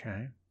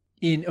 Okay.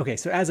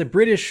 So as a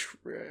British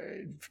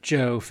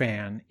Joe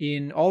fan,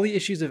 in all the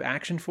issues of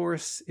Action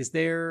Force,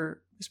 there's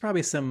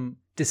probably some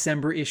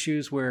December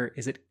issues where,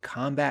 is it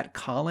Combat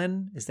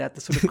Colin? Is that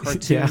the sort of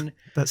cartoon? Yeah,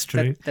 that's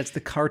true. That's the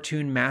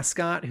cartoon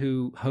mascot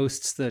who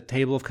hosts the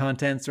table of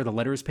contents or the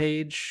letters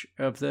page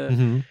of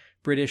the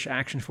British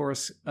Action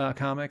Force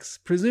comics.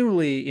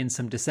 Presumably in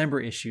some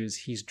December issues,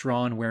 he's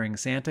drawn wearing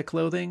Santa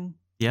clothing.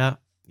 Yeah,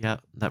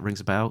 that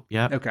rings a bell.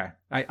 Yeah. Okay.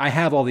 I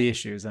have all the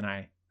issues and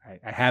I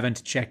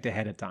haven't checked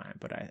ahead of time,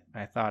 but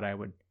I thought I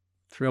would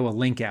throw a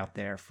link out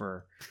there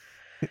for...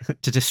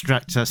 to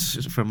distract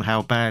us from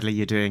how badly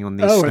you're doing on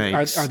these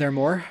snakes. Are there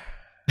more?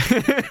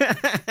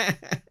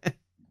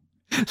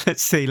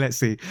 Let's see.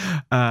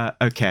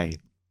 Okay.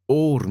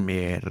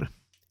 Ormr.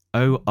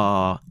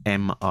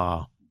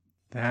 Ormr.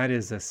 That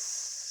is a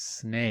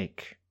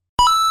snake.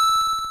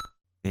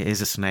 It is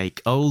a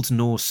snake. Old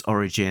Norse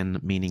origin,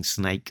 meaning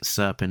snake,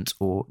 serpent,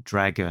 or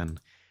dragon.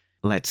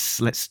 Let's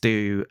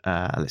do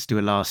a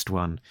last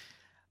one.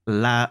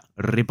 La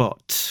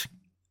Ribot.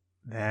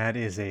 That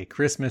is a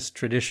Christmas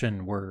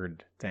tradition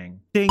word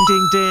thing. Ding,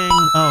 ding, ding.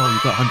 Oh, you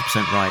got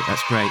 100% right.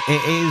 That's great.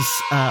 It is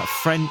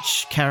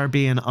French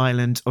Caribbean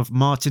island of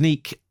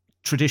Martinique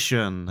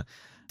tradition.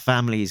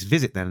 Families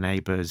visit their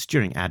neighbours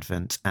during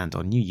Advent and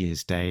on New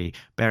Year's Day,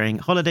 bearing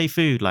holiday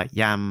food like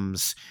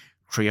yams,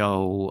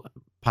 Creole,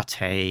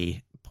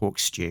 pâté, pork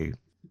stew.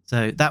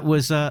 So that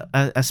was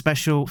a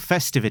special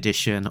festive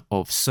edition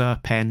of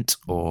Serpent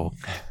or...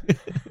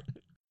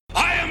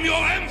 I am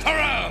your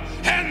emperor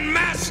and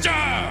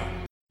master!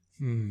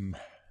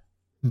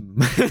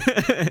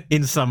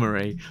 In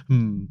summary.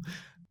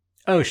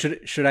 Oh,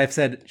 should I have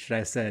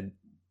said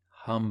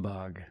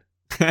humbug?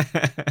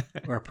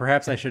 Or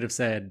perhaps I should have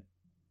said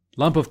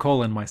lump of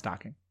coal in my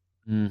stocking.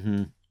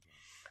 Mm-hmm.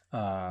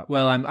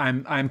 Well,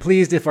 I'm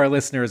pleased if our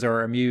listeners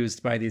are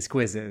amused by these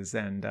quizzes,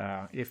 and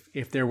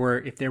if there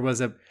was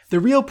the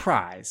real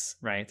prize,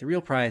 right? The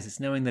real prize is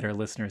knowing that our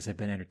listeners have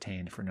been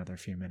entertained for another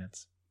few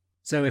minutes.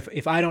 So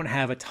if I don't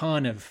have a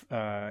ton of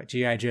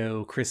G.I.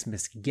 Joe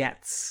Christmas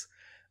gets,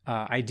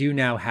 I do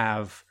now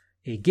have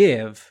a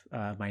give.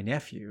 My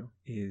nephew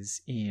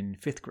is in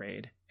 5th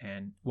grade,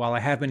 and while I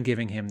have been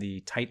giving him the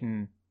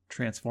Titan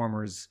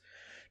Transformers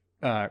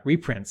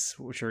reprints,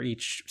 which are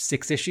each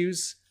 6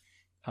 issues,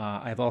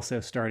 I've also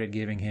started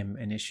giving him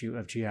an issue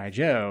of G.I.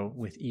 Joe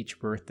with each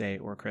birthday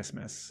or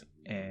Christmas.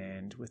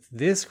 And with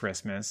this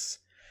Christmas,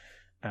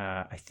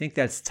 I think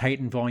that's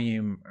Titan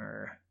Volume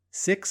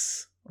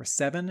 6 or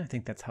 7. I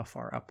think that's how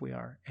far up we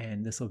are.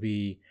 And this will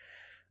be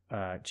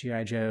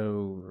G.I.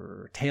 Joe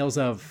or Tales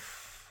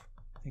of...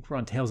 I think we're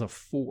on Tales of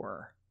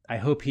 4. I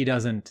hope he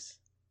doesn't...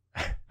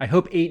 I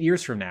hope 8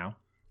 years from now,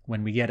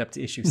 when we get up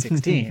to issue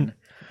 16,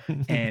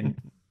 and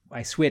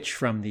I switch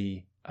from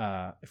the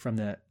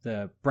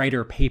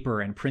brighter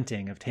paper and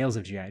printing of Tales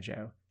of G.I.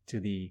 Joe to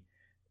the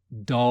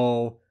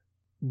dull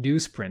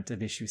newsprint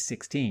of issue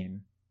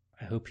 16.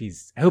 I hope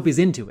he's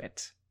into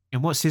it.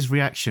 And what's his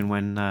reaction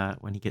when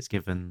he gets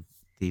given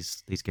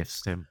these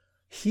gifts, Tim?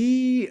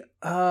 He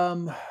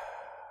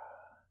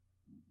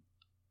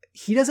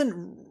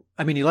doesn't.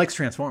 I mean, he likes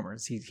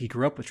Transformers. He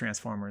grew up with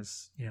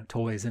Transformers,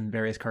 toys and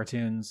various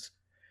cartoons.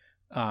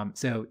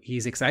 So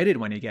he's excited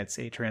when he gets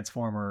a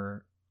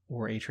Transformer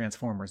or a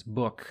Transformers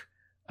book.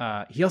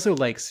 He also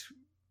likes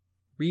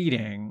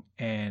reading,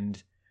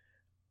 and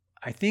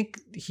I think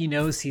he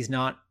knows he's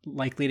not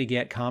likely to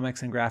get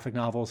comics and graphic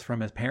novels from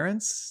his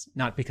parents,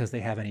 not because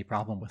they have any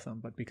problem with them,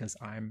 but because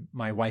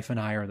my wife and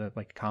I are the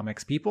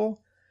comics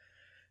people.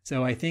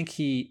 So I think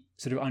he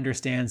sort of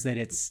understands that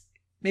it's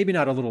maybe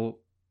not a little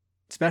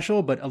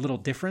special, but a little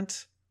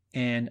different.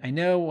 And I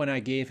know when I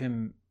gave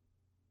him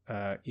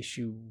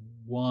issue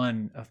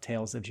 1 of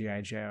Tales of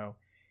G.I. Joe,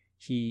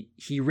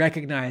 he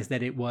recognized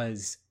that it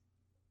was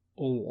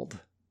old,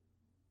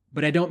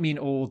 but I don't mean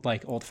old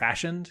like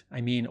old-fashioned.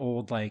 I mean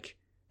old like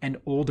an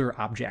older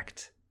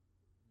object.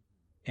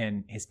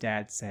 And his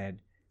dad said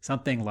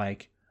something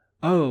like,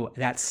 "Oh,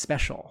 that's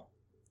special,"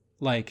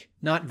 like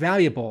not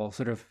valuable.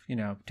 Sort of,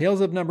 Tales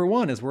of number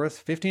 1 is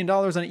worth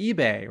 $15 on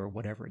eBay or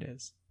whatever it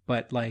is,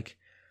 but like,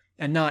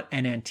 and not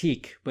an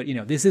antique. But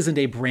this isn't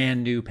a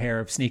brand new pair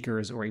of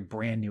sneakers or a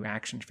brand new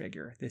action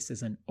figure. This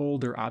is an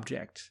older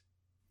object,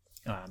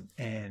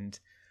 and.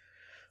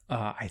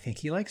 I think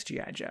he likes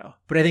G.I. Joe.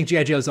 But I think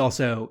G.I. Joe is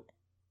also,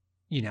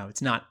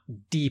 it's not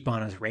deep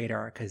on his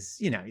radar because,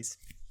 he's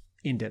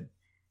into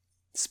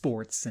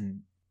sports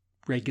and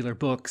regular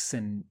books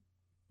and,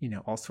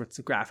 all sorts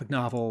of graphic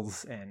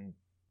novels. And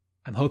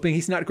I'm hoping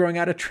he's not growing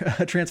out of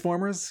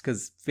Transformers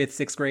because 5th,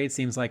 6th grade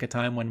seems like a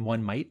time when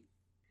one might.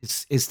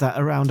 Is that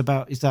around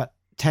about, is that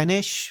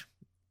 10-ish?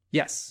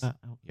 Yes. Yeah.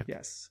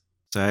 Yes.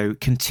 So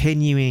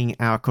continuing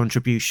our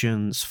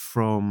contributions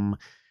from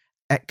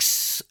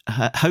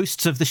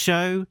ex-hosts of the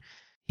show,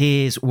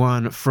 here's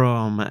one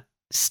from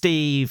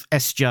Steve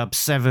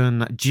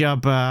SJub7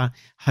 Jubba,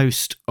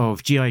 host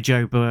of G.I.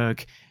 Joe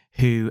Berg,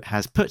 who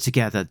has put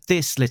together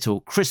this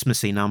little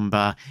Christmassy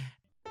number.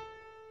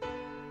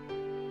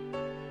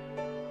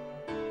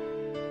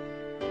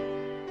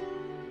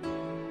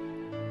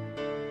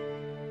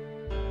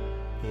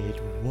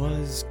 It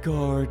was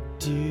guard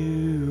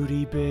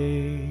duty,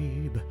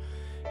 babe,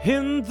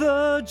 in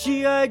the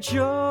G.I.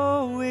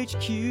 Joe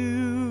HQ,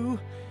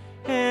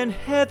 and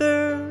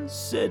Heather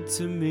said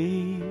to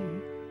me,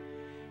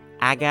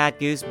 I got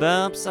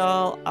goosebumps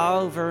all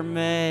over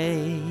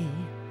me.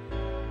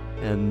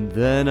 And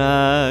then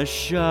I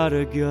shot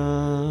a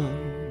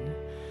gun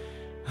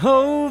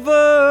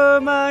over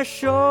my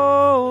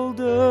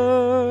shoulder.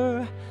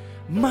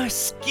 My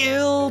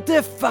skill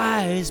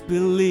defies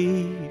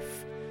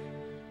belief,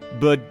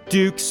 but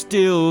Duke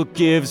still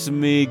gives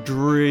me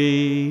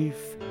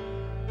grief.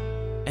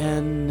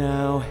 And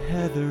now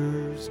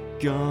Heather's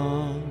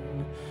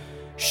gone.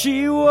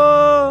 She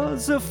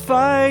was a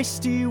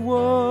feisty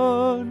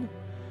one,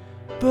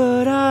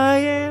 but I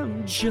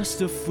am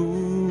just a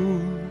fool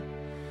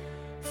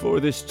for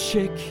this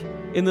chick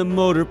in the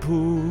motor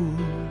pool.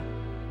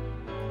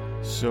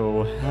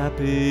 So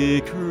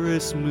happy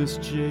Christmas,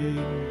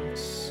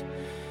 Jinx.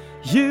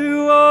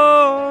 You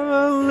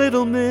are a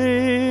little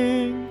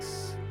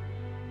minx.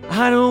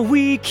 I know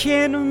we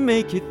can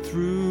make it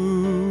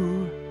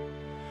through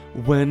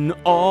when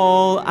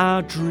all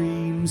our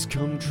dreams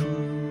come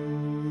true.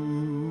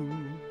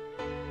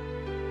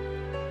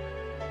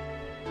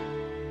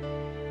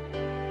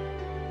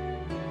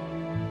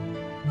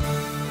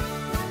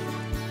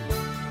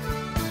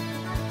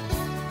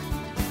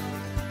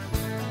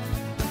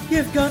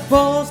 You've got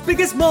balls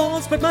big as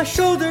malls, but my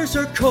shoulders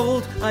are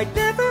cold. I'd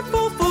never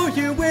fall for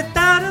you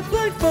without a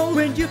blindfold.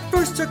 When you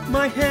first took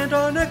my hand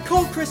on a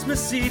cold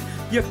Christmas Eve,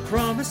 you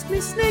promised me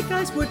Snake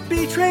Eyes would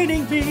be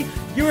training me.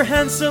 You were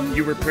handsome,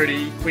 you were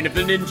pretty, queen of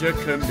the ninja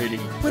committee.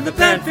 When the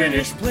band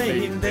finished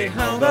playing, they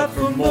howled out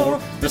for more.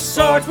 The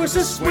Sarge was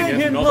a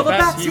swinging, while the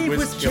backseat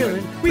was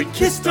chilling. We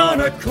kissed on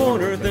a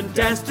corner, then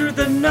danced through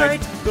the night.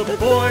 The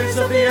boys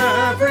of the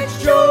Average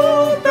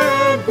Joe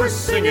Band were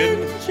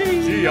singing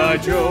G.I.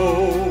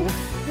 Joe.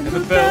 And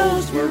the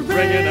bells were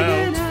ringing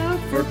out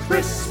for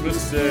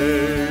Christmas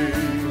Day.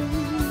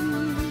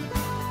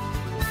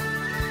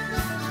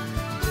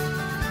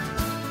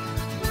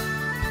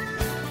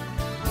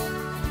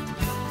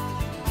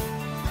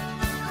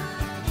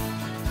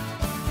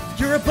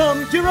 You're a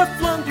bum, you're a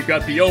flunk, you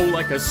got the O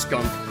like a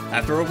skunk.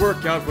 After a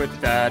workout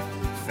with that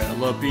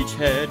fella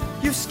beachhead.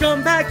 You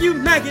scumbag, you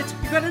maggot,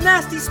 you got a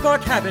nasty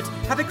spark habit.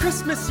 Happy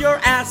Christmas,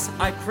 your ass,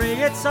 I pray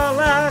it's our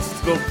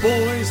last. The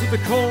boys of the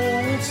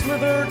Cold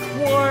Slither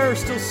Choir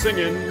still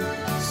singing,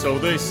 so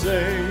they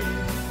say.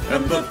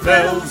 And the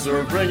bells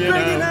are ringing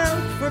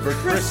out for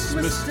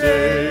Christmas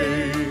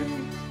Day.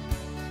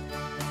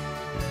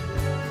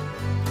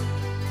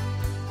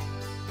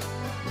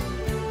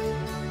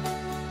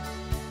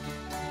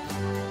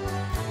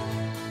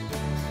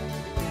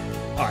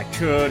 I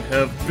could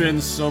have been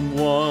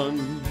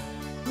someone,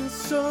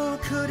 so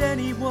could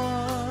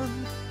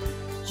anyone.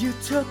 You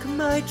took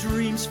my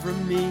dreams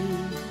from me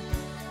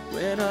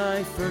when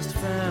I first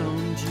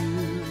found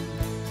you.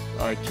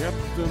 I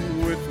kept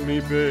them with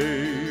me,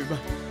 babe,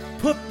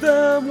 put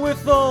them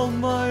with all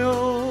my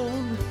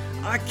own.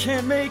 I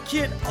can't make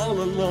it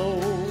all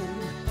alone.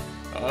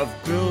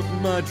 I've built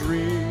my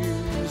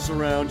dreams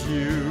around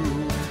you.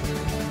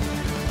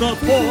 The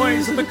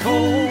boys of the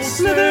Cold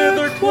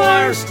Slither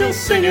Choir still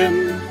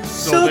singing,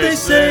 so they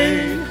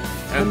say,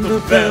 and the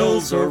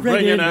bells are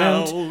ringing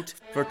out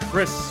for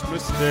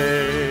Christmas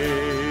Day.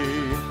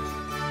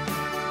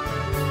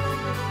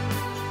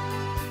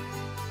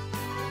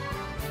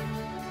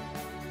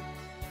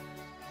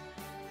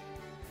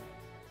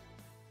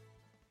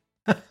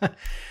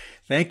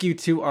 Thank you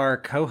to our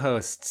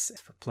co-hosts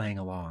for playing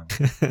along.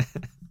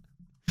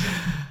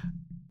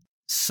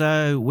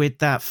 So with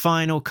that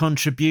final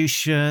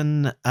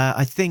contribution,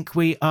 I think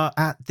we are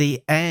at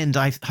the end.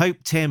 I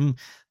hope, Tim,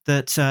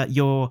 that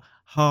your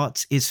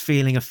heart is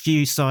feeling a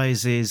few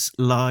sizes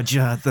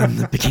larger than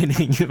the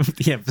beginning of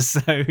the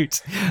episode,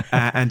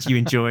 and you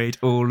enjoyed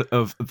all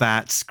of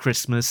that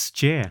Christmas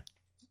cheer.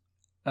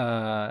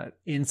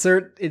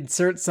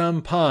 Insert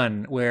some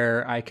pun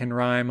where I can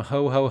rhyme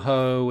ho ho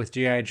ho with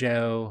G.I.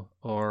 Joe,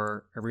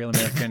 or a real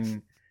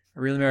American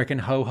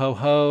ho ho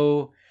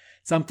ho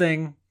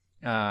something.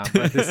 But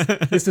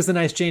this was a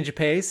nice change of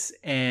pace,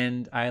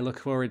 and I look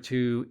forward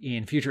to,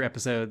 in future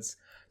episodes,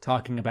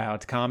 talking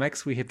about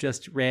comics we have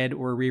just read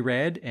or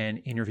reread and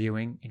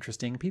interviewing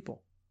interesting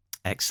people.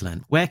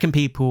 Excellent. Where can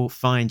people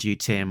find you,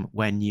 Tim,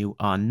 when you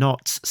are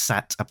not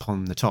sat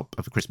upon the top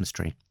of a Christmas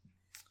tree?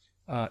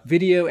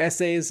 Video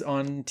essays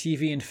on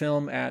TV and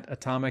film at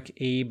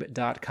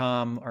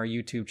atomicabe.com. Our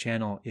YouTube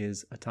channel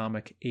is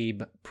Atomic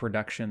Abe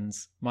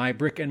Productions. My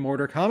brick and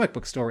mortar comic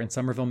book store in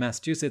Somerville,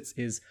 Massachusetts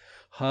is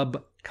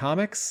Hub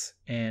Comics,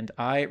 and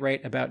I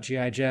write about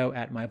G.I. Joe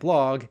at my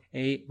blog,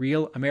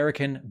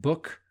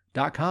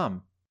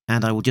 arealamericanbook.com.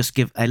 And I will just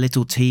give a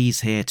little tease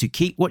here to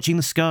keep watching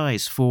the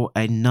skies for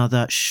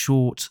another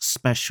short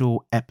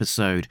special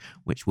episode,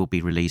 which will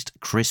be released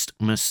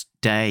Christmas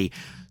Day.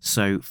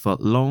 So for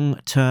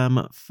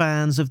long-term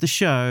fans of the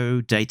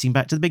show, dating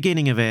back to the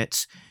beginning of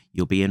it,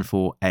 you'll be in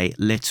for a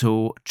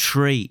little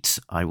treat.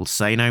 I will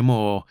say no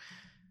more.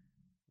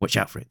 Watch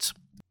out for it.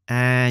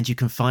 And you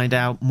can find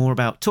out more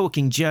about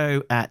Talking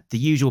Joe at the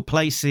usual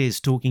places.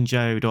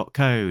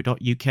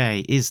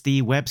 talkingjoe.co.uk is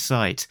the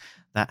website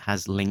that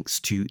has links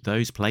to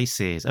those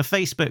places. A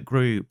Facebook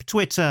group,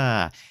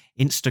 Twitter,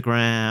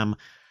 Instagram.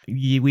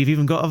 We've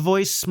even got a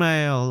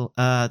voicemail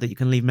that you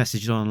can leave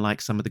messages on,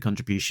 like some of the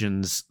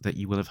contributions that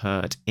you will have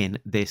heard in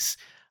this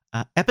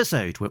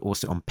episode. We're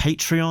also on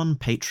Patreon,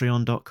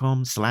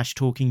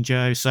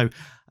 patreon.com/talkingjoe. So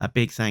a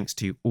big thanks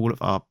to all of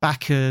our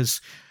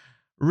backers.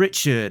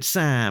 Richard,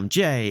 Sam,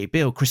 Jay,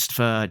 Bill,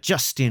 Christopher,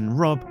 Justin,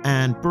 Rob,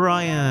 and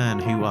Brian,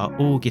 who are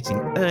all getting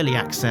early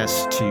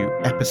access to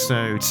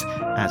episodes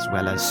as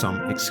well as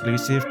some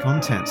exclusive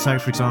content. So,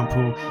 for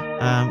example,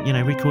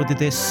 recorded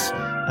this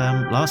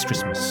last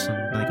Christmas,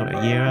 and they got it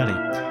a year early.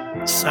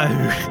 So,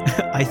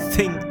 I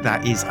think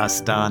that is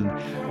us done.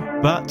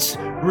 But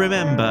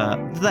remember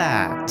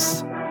that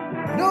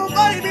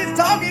Nobody Beats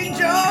Talking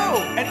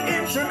Joe, an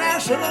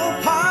international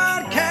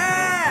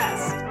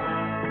podcast.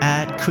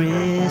 At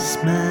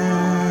Christmas.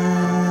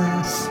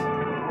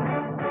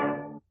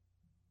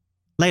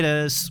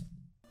 Laters.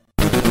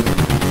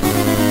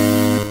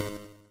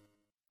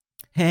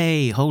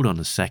 Hey, hold on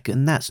a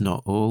second. That's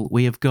not all.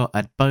 We have got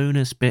a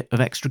bonus bit of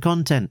extra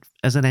content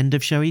as an end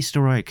of show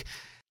Easter egg.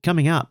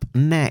 Coming up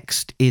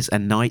next is A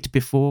Night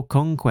Before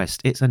Conquest.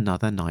 It's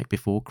another Night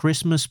Before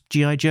Christmas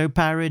G.I. Joe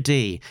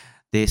parody.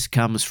 This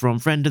comes from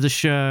friend of the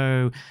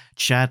show,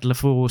 Chad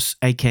LaForce,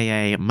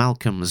 aka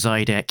Malcolm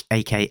Zydek,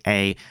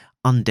 aka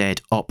Undead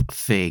Op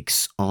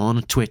Figs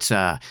on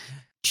Twitter.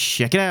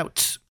 Check it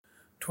out.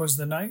 'Twas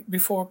the night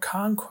before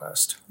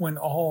conquest, when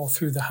all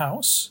through the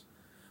house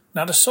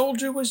not a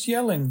soldier was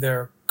yelling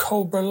their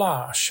Cobra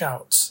La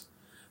shouts.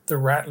 The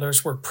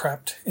rattlers were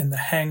prepped in the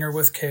hangar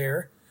with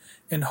care,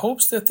 in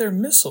hopes that their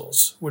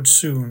missiles would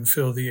soon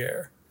fill the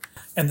air.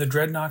 And the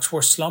dreadnoughts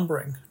were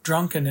slumbering,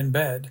 drunken in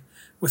bed,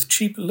 with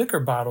cheap liquor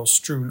bottles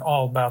strewn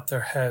all about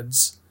their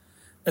heads.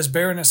 As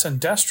Baroness and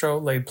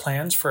Destro laid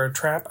plans for a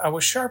trap, I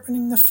was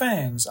sharpening the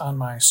fangs on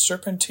my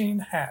serpentine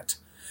hat,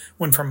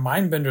 when from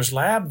Mindbender's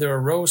lab there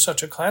arose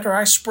such a clatter,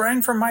 I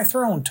sprang from my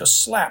throne to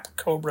slap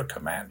Cobra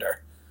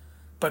Commander.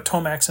 But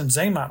Tomax and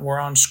Zaymont were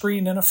on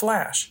screen in a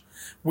flash.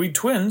 "We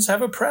twins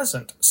have a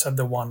present," said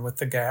the one with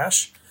the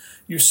gash.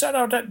 "You set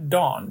out at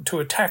dawn to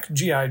attack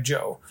G.I.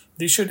 Joe.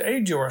 These should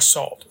aid your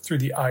assault through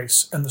the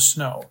ice and the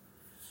snow."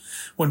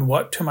 When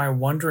what to my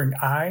wondering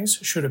eyes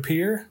should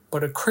appear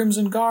but a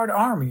Crimson Guard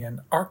army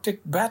in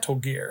Arctic battle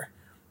gear.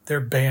 Their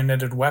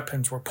bayoneted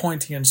weapons were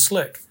pointy and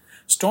slick.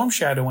 Storm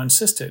Shadow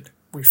insisted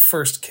we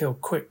first kill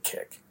Quick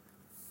Kick.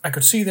 I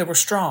could see they were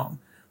strong.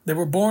 They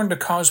were born to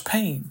cause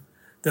pain.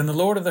 Then the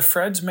Lord of the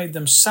Freds made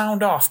them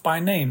sound off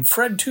by name.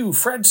 Fred 2,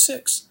 Fred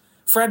 6,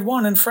 Fred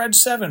 1 and Fred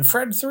 7,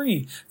 Fred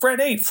 3, Fred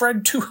 8,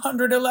 Fred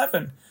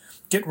 211.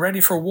 Get ready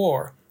for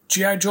war.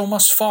 G.I. Joe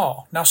must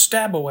fall. Now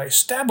stab away,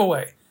 stab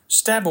away,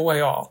 stab away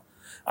all.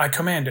 I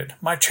commanded,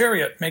 my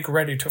chariot make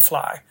ready to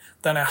fly.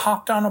 Then I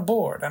hopped on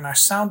aboard, and I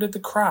sounded the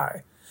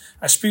cry.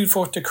 I spewed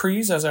forth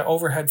decrees as I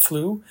overhead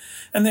flew,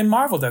 and they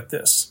marveled at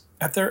this,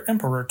 at their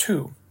emperor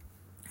too.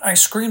 I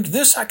screamed,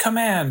 "This I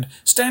command!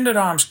 Stand at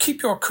arms,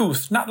 keep your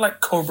couth, not like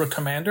Cobra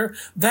Commander.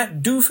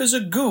 That doof is a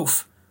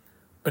goof."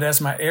 But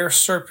as my air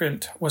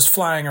serpent was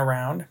flying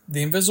around,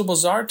 the invisible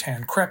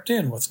Zartan crept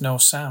in with no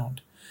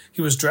sound.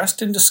 He was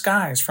dressed in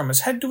disguise from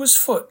his head to his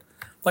foot,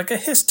 like a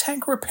Hiss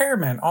tank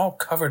repairman all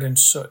covered in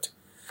soot.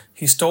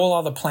 He stole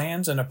all the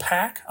plans in a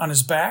pack on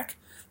his back,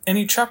 and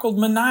he chuckled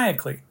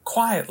maniacally,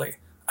 quietly.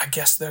 I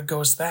guess there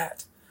goes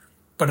that.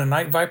 But a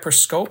Night Viper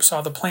scope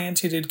saw the plans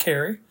he did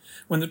carry.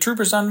 When the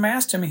troopers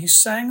unmasked him, he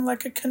sang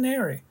like a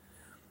canary.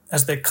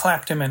 As they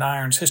clapped him in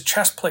irons, his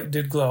chest plate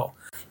did glow.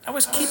 I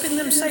was keeping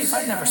them safe,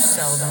 I'd never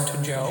sell them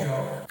to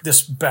Joe.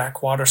 This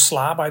backwater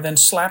slob I then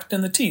slapped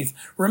in the teeth.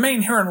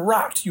 Remain here and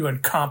rot, you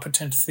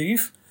incompetent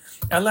thief.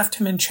 I left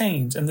him in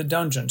chains in the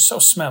dungeon, so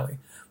smelly.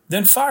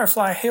 Then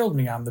Firefly hailed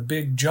me on the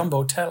big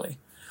jumbo telly.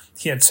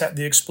 He had set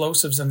the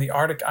explosives in the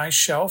Arctic ice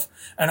shelf,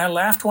 and I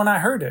laughed when I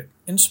heard it,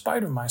 in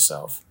spite of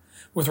myself.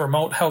 With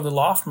remote held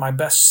aloft, my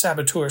best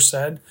saboteur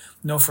said,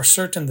 "Know for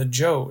certain the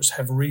Joes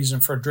have reason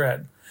for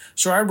dread."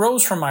 So I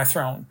rose from my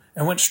throne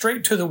and went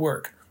straight to the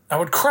work. I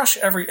would crush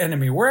every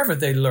enemy wherever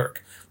they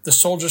lurk. The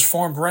soldiers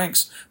formed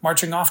ranks,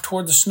 marching off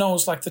toward the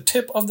snows. Like the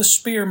tip of the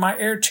spear, my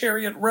air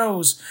chariot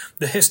rose.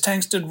 The Hiss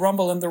tanks did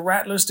rumble and the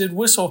rattlers did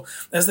whistle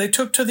as they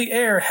took to the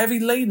air, heavy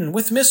laden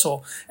with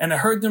missile. And I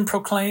heard them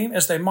proclaim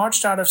as they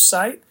marched out of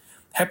sight,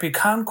 "Happy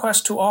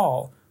conquest to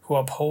all who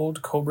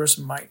uphold Cobra's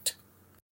might."